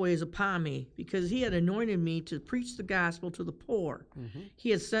Yahweh is upon me, because he had anointed me to preach the gospel to the poor.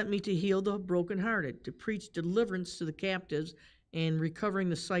 He had sent me to heal the brokenhearted, to preach deliverance to the captives, and recovering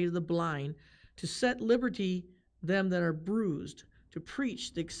the sight of the blind, to set liberty them that are bruised, to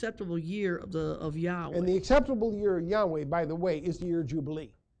preach the acceptable year of Yahweh. And the acceptable year of Yahweh, by the way, is the year of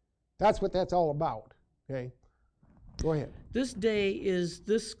Jubilee. That's what that's all about. Okay? Go ahead. This day is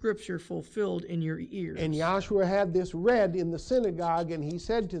this scripture fulfilled in your ears. And Joshua had this read in the synagogue, and he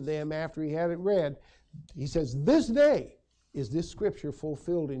said to them after he had it read, he says, this day is this scripture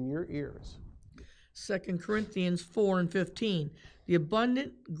fulfilled in your ears. 2 Corinthians 4:15. The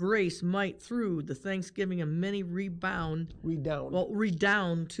abundant grace might through the thanksgiving of many redound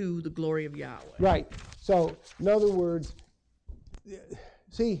to the glory of Yahweh. Right. So, in other words,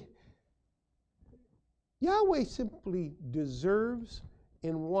 see, Yahweh simply deserves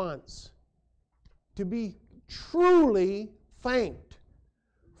and wants to be truly thanked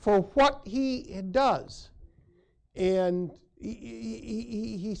for what he does. And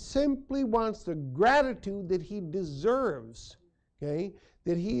he simply wants the gratitude that he deserves, okay,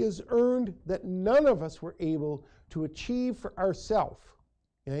 that he has earned, that none of us were able to achieve for ourselves,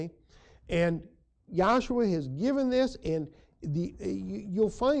 okay? And Joshua has given this, and you'll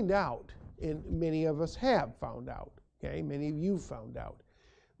find out, and many of us have found out, okay, many of you found out,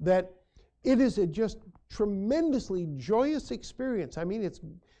 that it is a just tremendously joyous experience. I mean,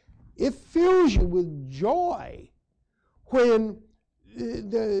 it fills you with joy when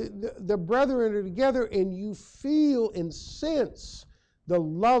the brethren are together and you feel and sense the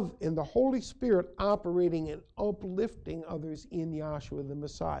love and the Holy Spirit operating and uplifting others in Yahshua the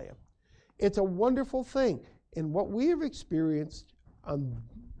Messiah. It's a wonderful thing. And what we have experienced on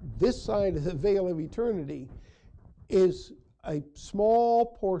this side of the veil of eternity is a small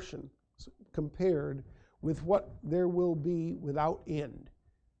portion compared with what there will be without end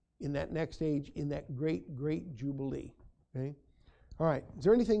in that next age, in that great, great Jubilee. Okay? All right. Is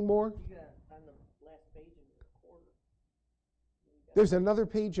there anything more? You got on the last page in your quarter. There's another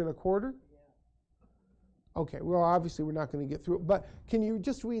page and a quarter? Yeah. Okay. Well, obviously we're not going to get through it, but can you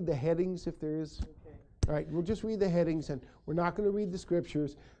just read the headings if there is? Okay. All right. We'll just read the headings, and we're not going to read the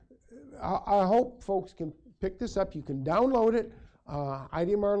scriptures. I hope folks can pick this up. You can download it.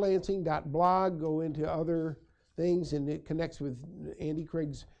 idmrlansing.blog. Go into other things, and it connects with Andy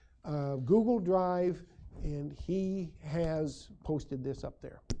Craig's Google Drive. And he has posted this up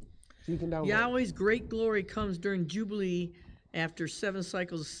there. So you can download Yahweh's great glory comes during Jubilee after 7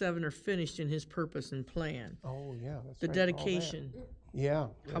 cycles of 7 are finished in his purpose and plan. Oh, yeah. That's the right. dedication. Yeah.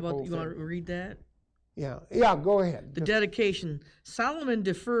 How about, you want to read that? Yeah. Yeah, go ahead. The dedication. Solomon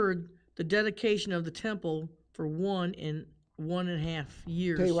deferred the dedication of the temple for 1.5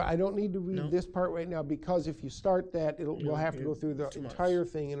 years. Tell you what, I don't need to read this part right now, because if you start that, we'll have to go through the entire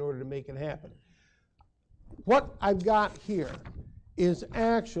thing in order to make it happen. What I've got here is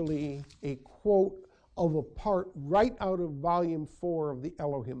actually a quote of a part right out of volume 4 of the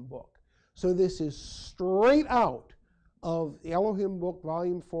Elohim book. So this is straight out of the Elohim book,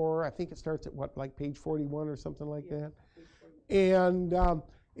 volume 4. I think it starts at like page 41 or something like that. And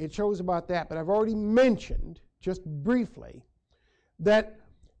it shows about that. But I've already mentioned, just briefly, that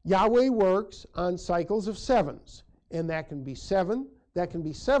Yahweh works on cycles of 7s. And that can be 7, that can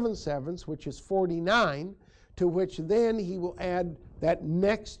be 7 sevens, which is 49, to which then he will add that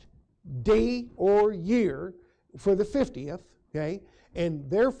next day or year for the 50th, okay? And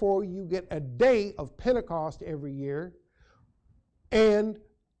therefore you get a day of Pentecost every year, and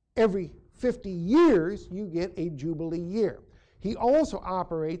every 50 years you get a Jubilee year. He also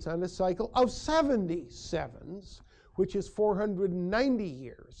operates on a cycle of 77s, which is 490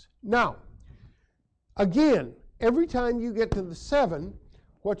 years. Now, again, every time you get to the 7,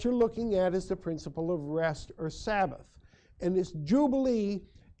 what you're looking at is the principle of rest or Sabbath. And this Jubilee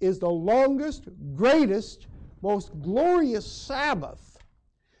is the longest, greatest, most glorious Sabbath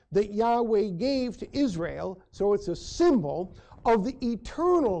that Yahweh gave to Israel. So it's a symbol of the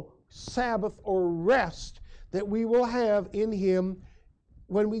eternal Sabbath or rest that we will have in Him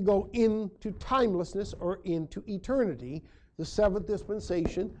when we go into timelessness or into eternity, the 7th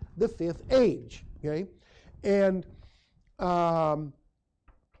dispensation, the 5th age. Okay? And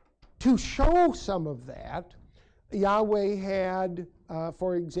to show some of that, Yahweh had,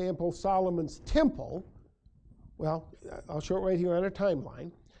 for example, Solomon's temple well, I'll show it right here on a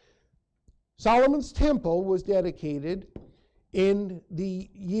timeline. Solomon's temple was dedicated in the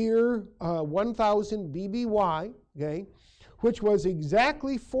year 1000 BBY, okay, which was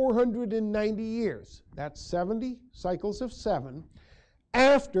exactly 490 years. That's 70 cycles of 7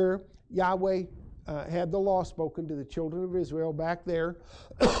 after Yahweh had the law spoken to the children of Israel back there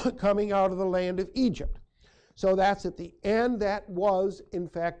coming out of the land of Egypt. So that's at the end. That was, in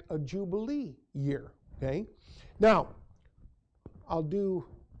fact, a Jubilee year, okay? Now, I'll do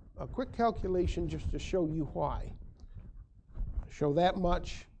a quick calculation just to show you why. Show that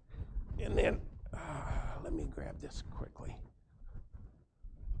much, and then let me grab this quickly.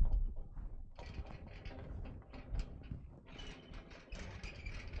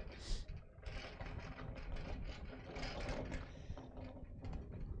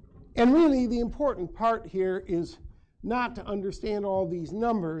 And really, the important part here is not to understand all these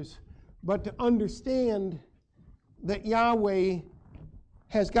numbers, but to understand that Yahweh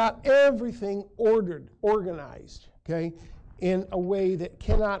has got everything organized, okay, in a way that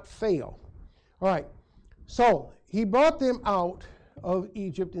cannot fail. All right, so he brought them out of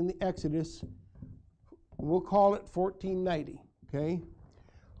Egypt in the Exodus. We'll call it 1490, okay?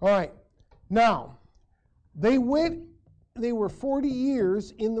 All right, now, they were 40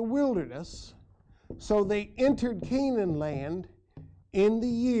 years in the wilderness, so they entered Canaan land in the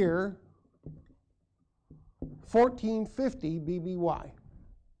year 1450 BBY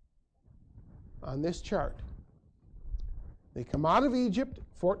on this chart. They come out of Egypt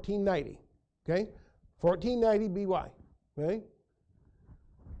 1490, okay? 1490 BY, okay?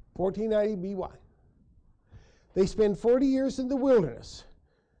 1490 BY. They spend 40 years in the wilderness,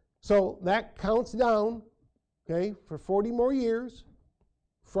 so that counts down, okay, for 40 more years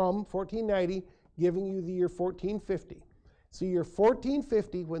from 1490, giving you the year 1450. So year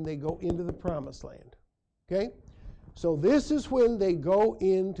 1450 when they go into the promised land, okay? So this is when they go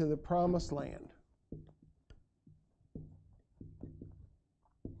into the promised land.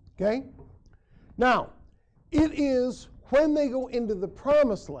 Okay? Now, it is when they go into the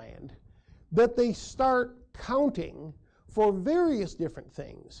promised land that they start counting for various different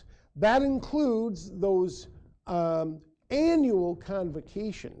things. That includes those annual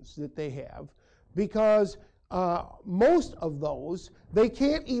convocations that they have, because most of those they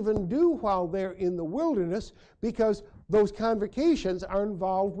can't even do while they're in the wilderness, because those convocations are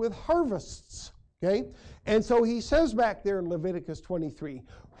involved with harvests, okay? And so he says back there in Leviticus 23,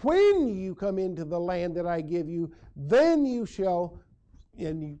 when you come into the land that I give you, then you shall,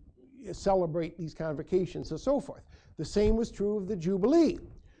 and you celebrate these convocations and so forth. The same was true of the Jubilee.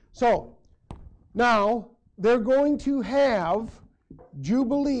 So now they're going to have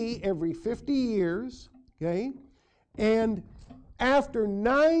Jubilee every 50 years, okay? And after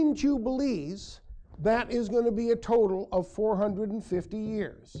 9 Jubilees, that is going to be a total of 450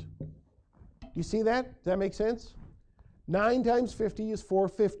 years. You see that? Does that make sense? 9 times 50 is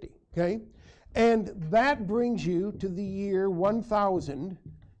 450, okay? And that brings you to the year 1000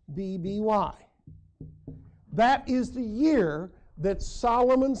 BBY. That is the year that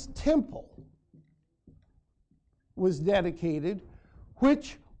Solomon's temple was dedicated,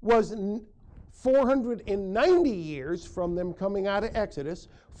 which was 490 years from them coming out of Exodus.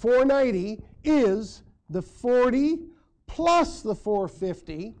 490 is the 40 plus the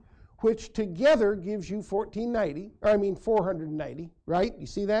 450, which together gives you 490, right? You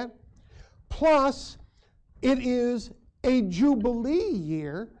see that? Plus, it is a Jubilee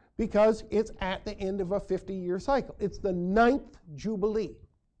year because it's at the end of a 50-year cycle. It's the 9th Jubilee.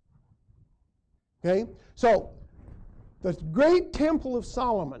 Okay? So, the great Temple of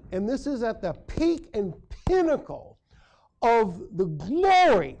Solomon, and this is at the peak and pinnacle of the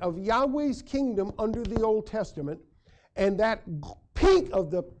glory of Yahweh's kingdom under the Old Testament, and that peak of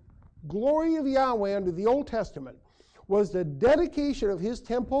the glory of Yahweh under the Old Testament was the dedication of his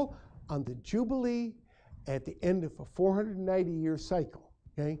temple on the Jubilee at the end of a 490-year cycle.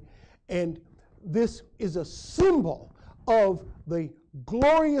 Okay? And this is a symbol of the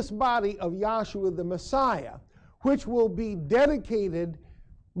glorious body of Yahshua the Messiah, which will be dedicated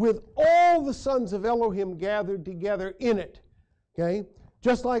with all the sons of Elohim gathered together in it. Okay?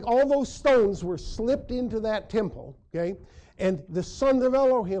 Just like all those stones were slipped into that temple, okay? And the sons of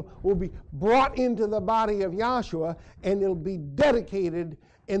Elohim will be brought into the body of Yahshua, and it'll be dedicated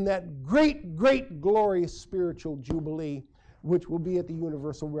in that great, great, glorious spiritual jubilee, which will be at the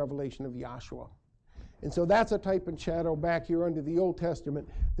universal revelation of Yahshua. And so that's a type and shadow back here under the Old Testament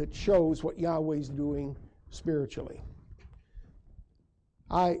that shows what Yahweh's doing spiritually.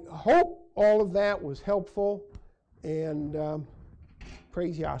 I hope all of that was helpful, and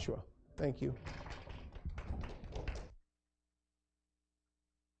praise Yahshua. Thank you.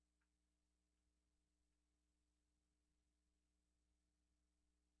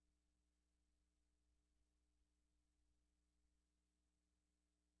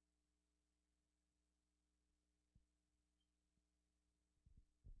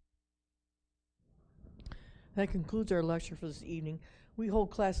 That concludes our lecture for this evening. We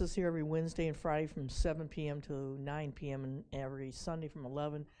hold classes here every Wednesday and Friday from 7 p.m. to 9 p.m. and every Sunday from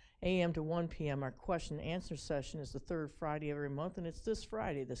 11 a.m. to 1 p.m. Our question and answer session is the third Friday every month, and it's this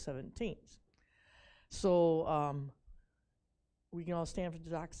Friday, the 17th. So we can all stand for the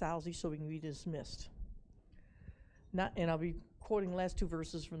doxology so we can be dismissed. And I'll be quoting the last two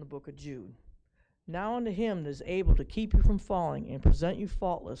verses from the book of Jude. Now unto him that is able to keep you from falling and present you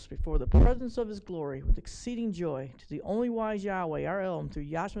faultless before the presence of his glory with exceeding joy, to the only wise Yahweh, our Elohim, through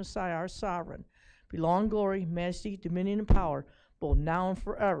Yahshua Messiah, our sovereign, belong glory, majesty, dominion, and power, both now and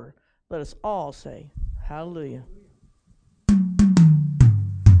forever. Let us all say, Hallelujah.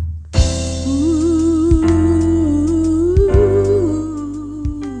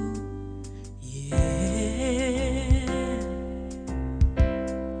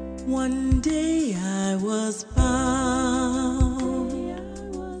 One day I was bound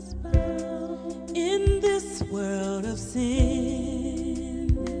in this world of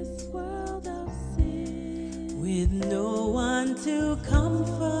sin, with no one to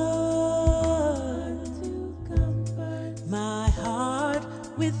comfort my heart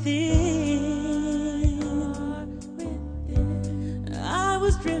within. I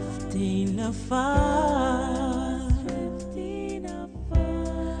was drifting afar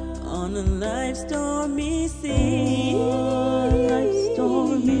on a life's stormy sea.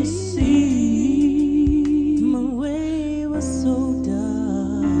 My way was so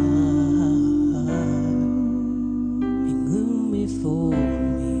dark and gloomy for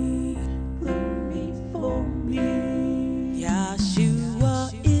me.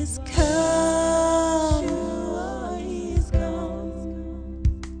 Yahshua is come.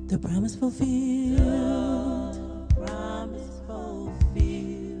 The promise fulfilled.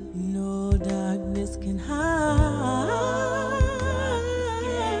 No darkness can hide.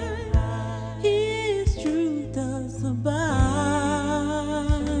 His truth does abide.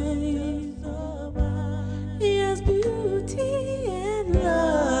 He has beauty and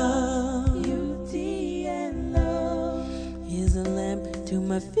love. He is a lamp to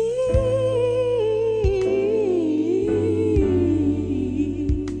my feet.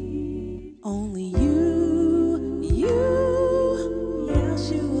 Only you,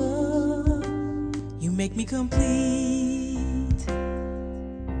 Yahshua, you make me complete.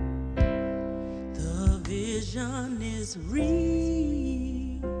 The vision is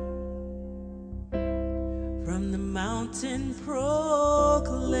real. From the mountain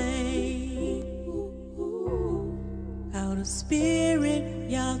proclaim, out of spirit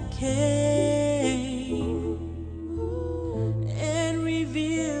Yah came and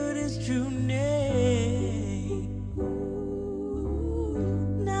revealed his true name.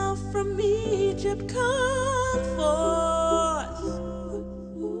 Now from Egypt come forth,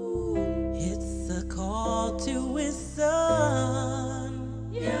 it's a call to his son,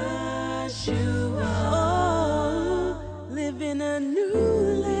 Yahshua. Oh, live in a new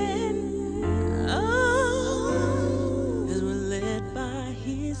land. Oh, as we're led by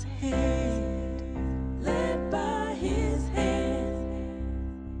his hand,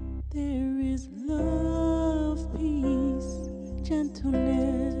 There is love, peace,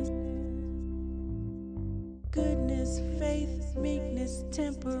 gentleness, goodness, faith, meekness,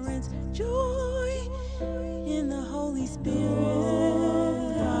 temperance, joy in the Holy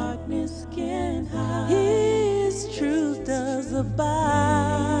Spirit. Darkness can hide. His truth does abide.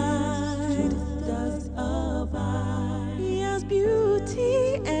 He has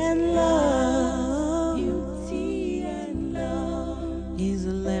beauty and love. He's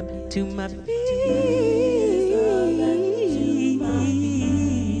a lamp to my feet.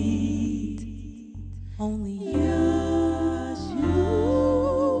 Only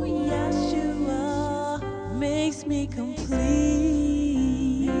Yahshua makes me complete.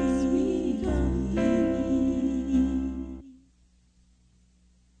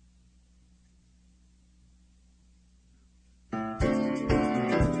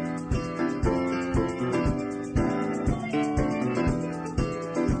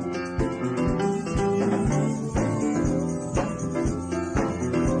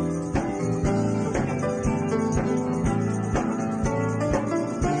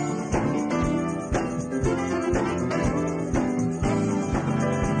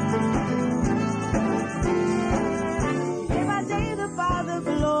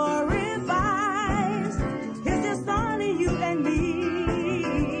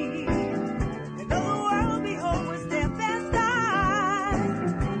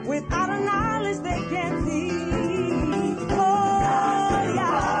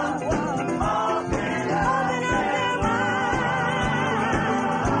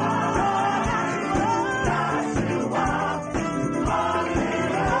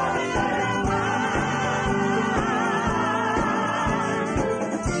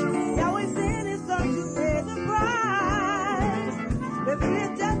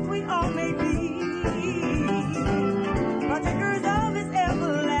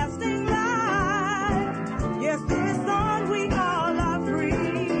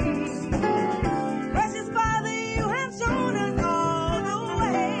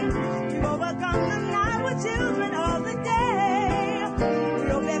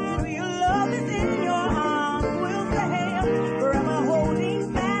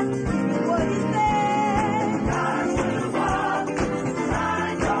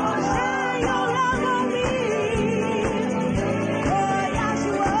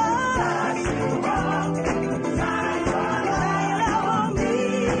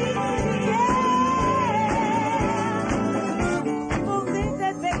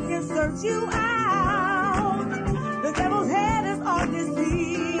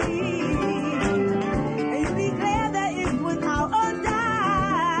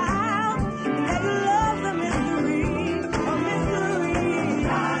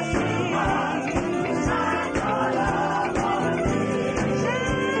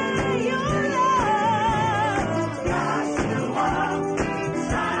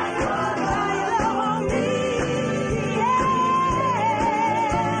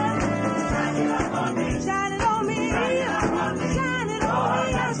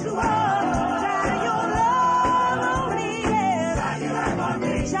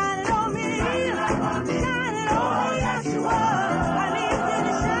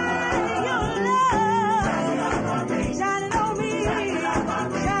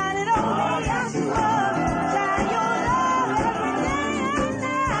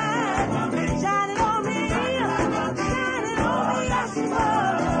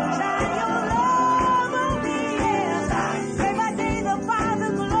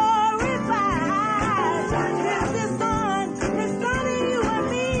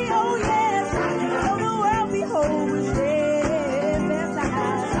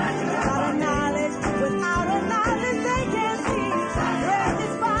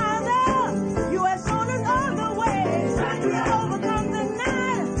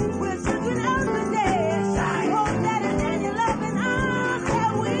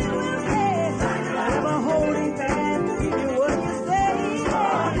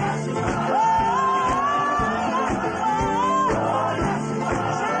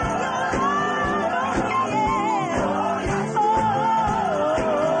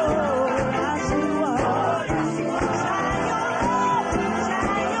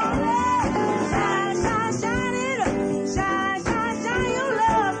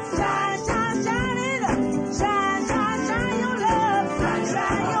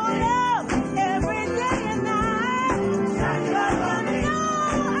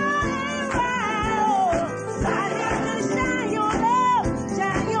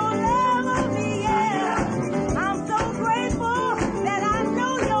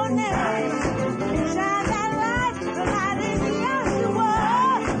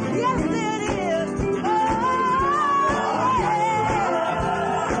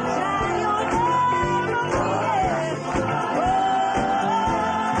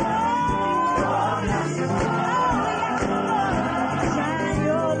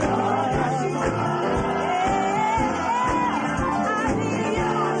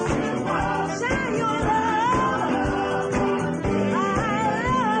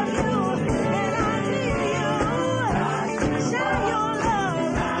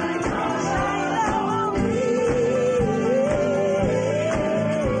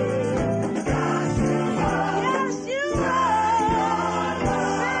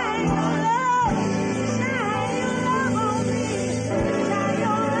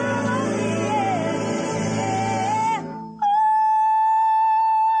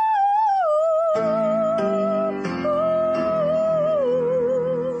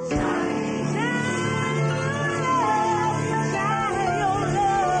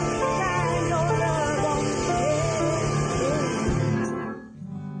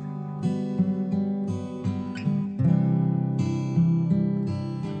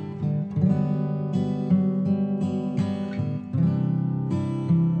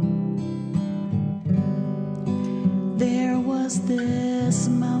 this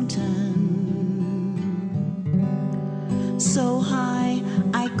mountain, so high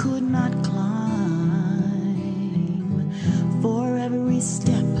I could not climb. For every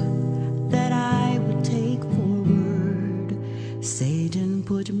step that I would take forward, Satan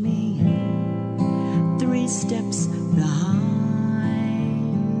put me 3 steps behind.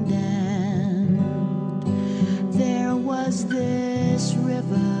 And there was this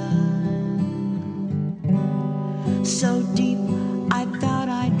river, so deep I thought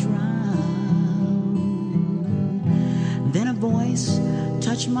I'd drown. Then a voice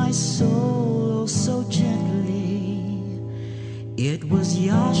touched my soul, oh, so gently. It was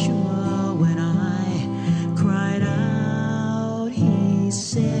Joshua when I cried out. He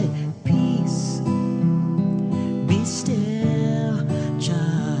said, "Peace, be still,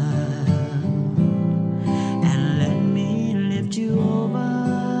 child, and let me lift you over."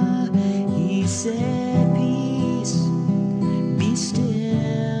 He said, "Peace, be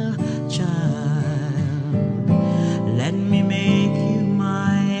still, child, let me make you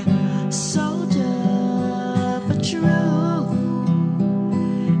my soldier for truth."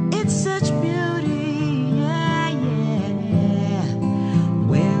 It's such beauty, yeah, yeah.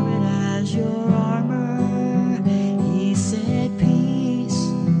 Wear it as your armor. He said, "Peace,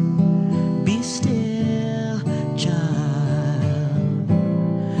 be still, child,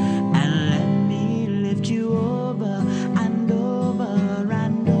 and let me lift you over and over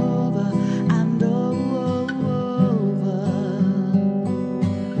and over and over."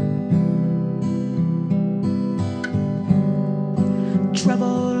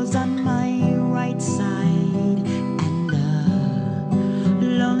 Troubles on my right side and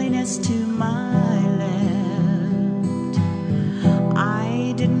loneliness to my left.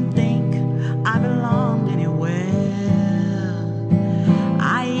 I didn't think I belonged anywhere.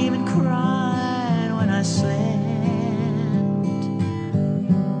 I even cried when I slept.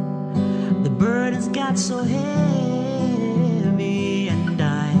 The burdens got so heavy, and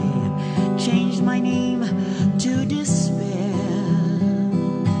I changed my name to despair.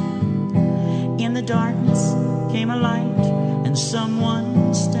 In the darkness came a light, and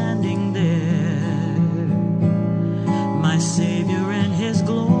someone standing there, my Savior in His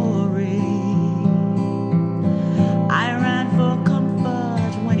glory. I ran for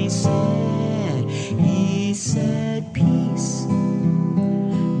comfort when He said, "Peace,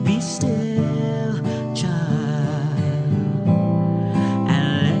 be still, child, and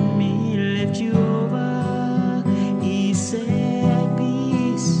let me lift you over." He said,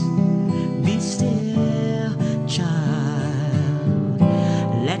 "Peace, be still, child,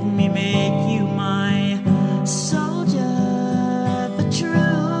 let me make you my soldier for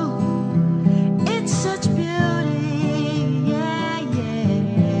truth." It's such beauty, yeah,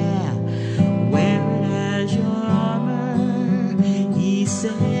 yeah. Wear it as your armor. He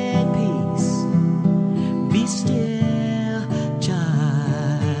said, "Peace, be still,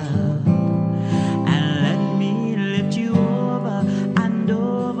 child, and let me lift you over and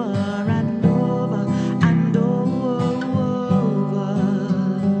over and over and over."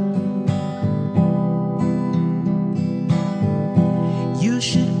 You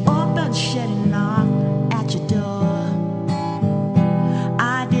should open, shut, and knock at your door.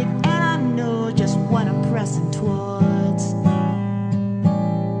 I did, and I know just what I'm pressing towards.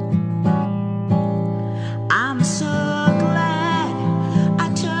 I'm so glad I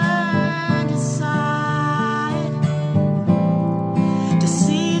turned aside to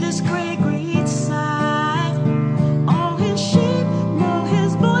see this great, great sight. All His sheep know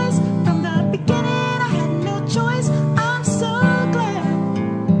His voice. From the beginning I had no choice. I'm so glad.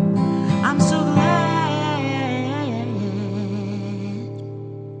 I'm so glad.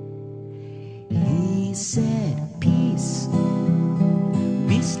 He said,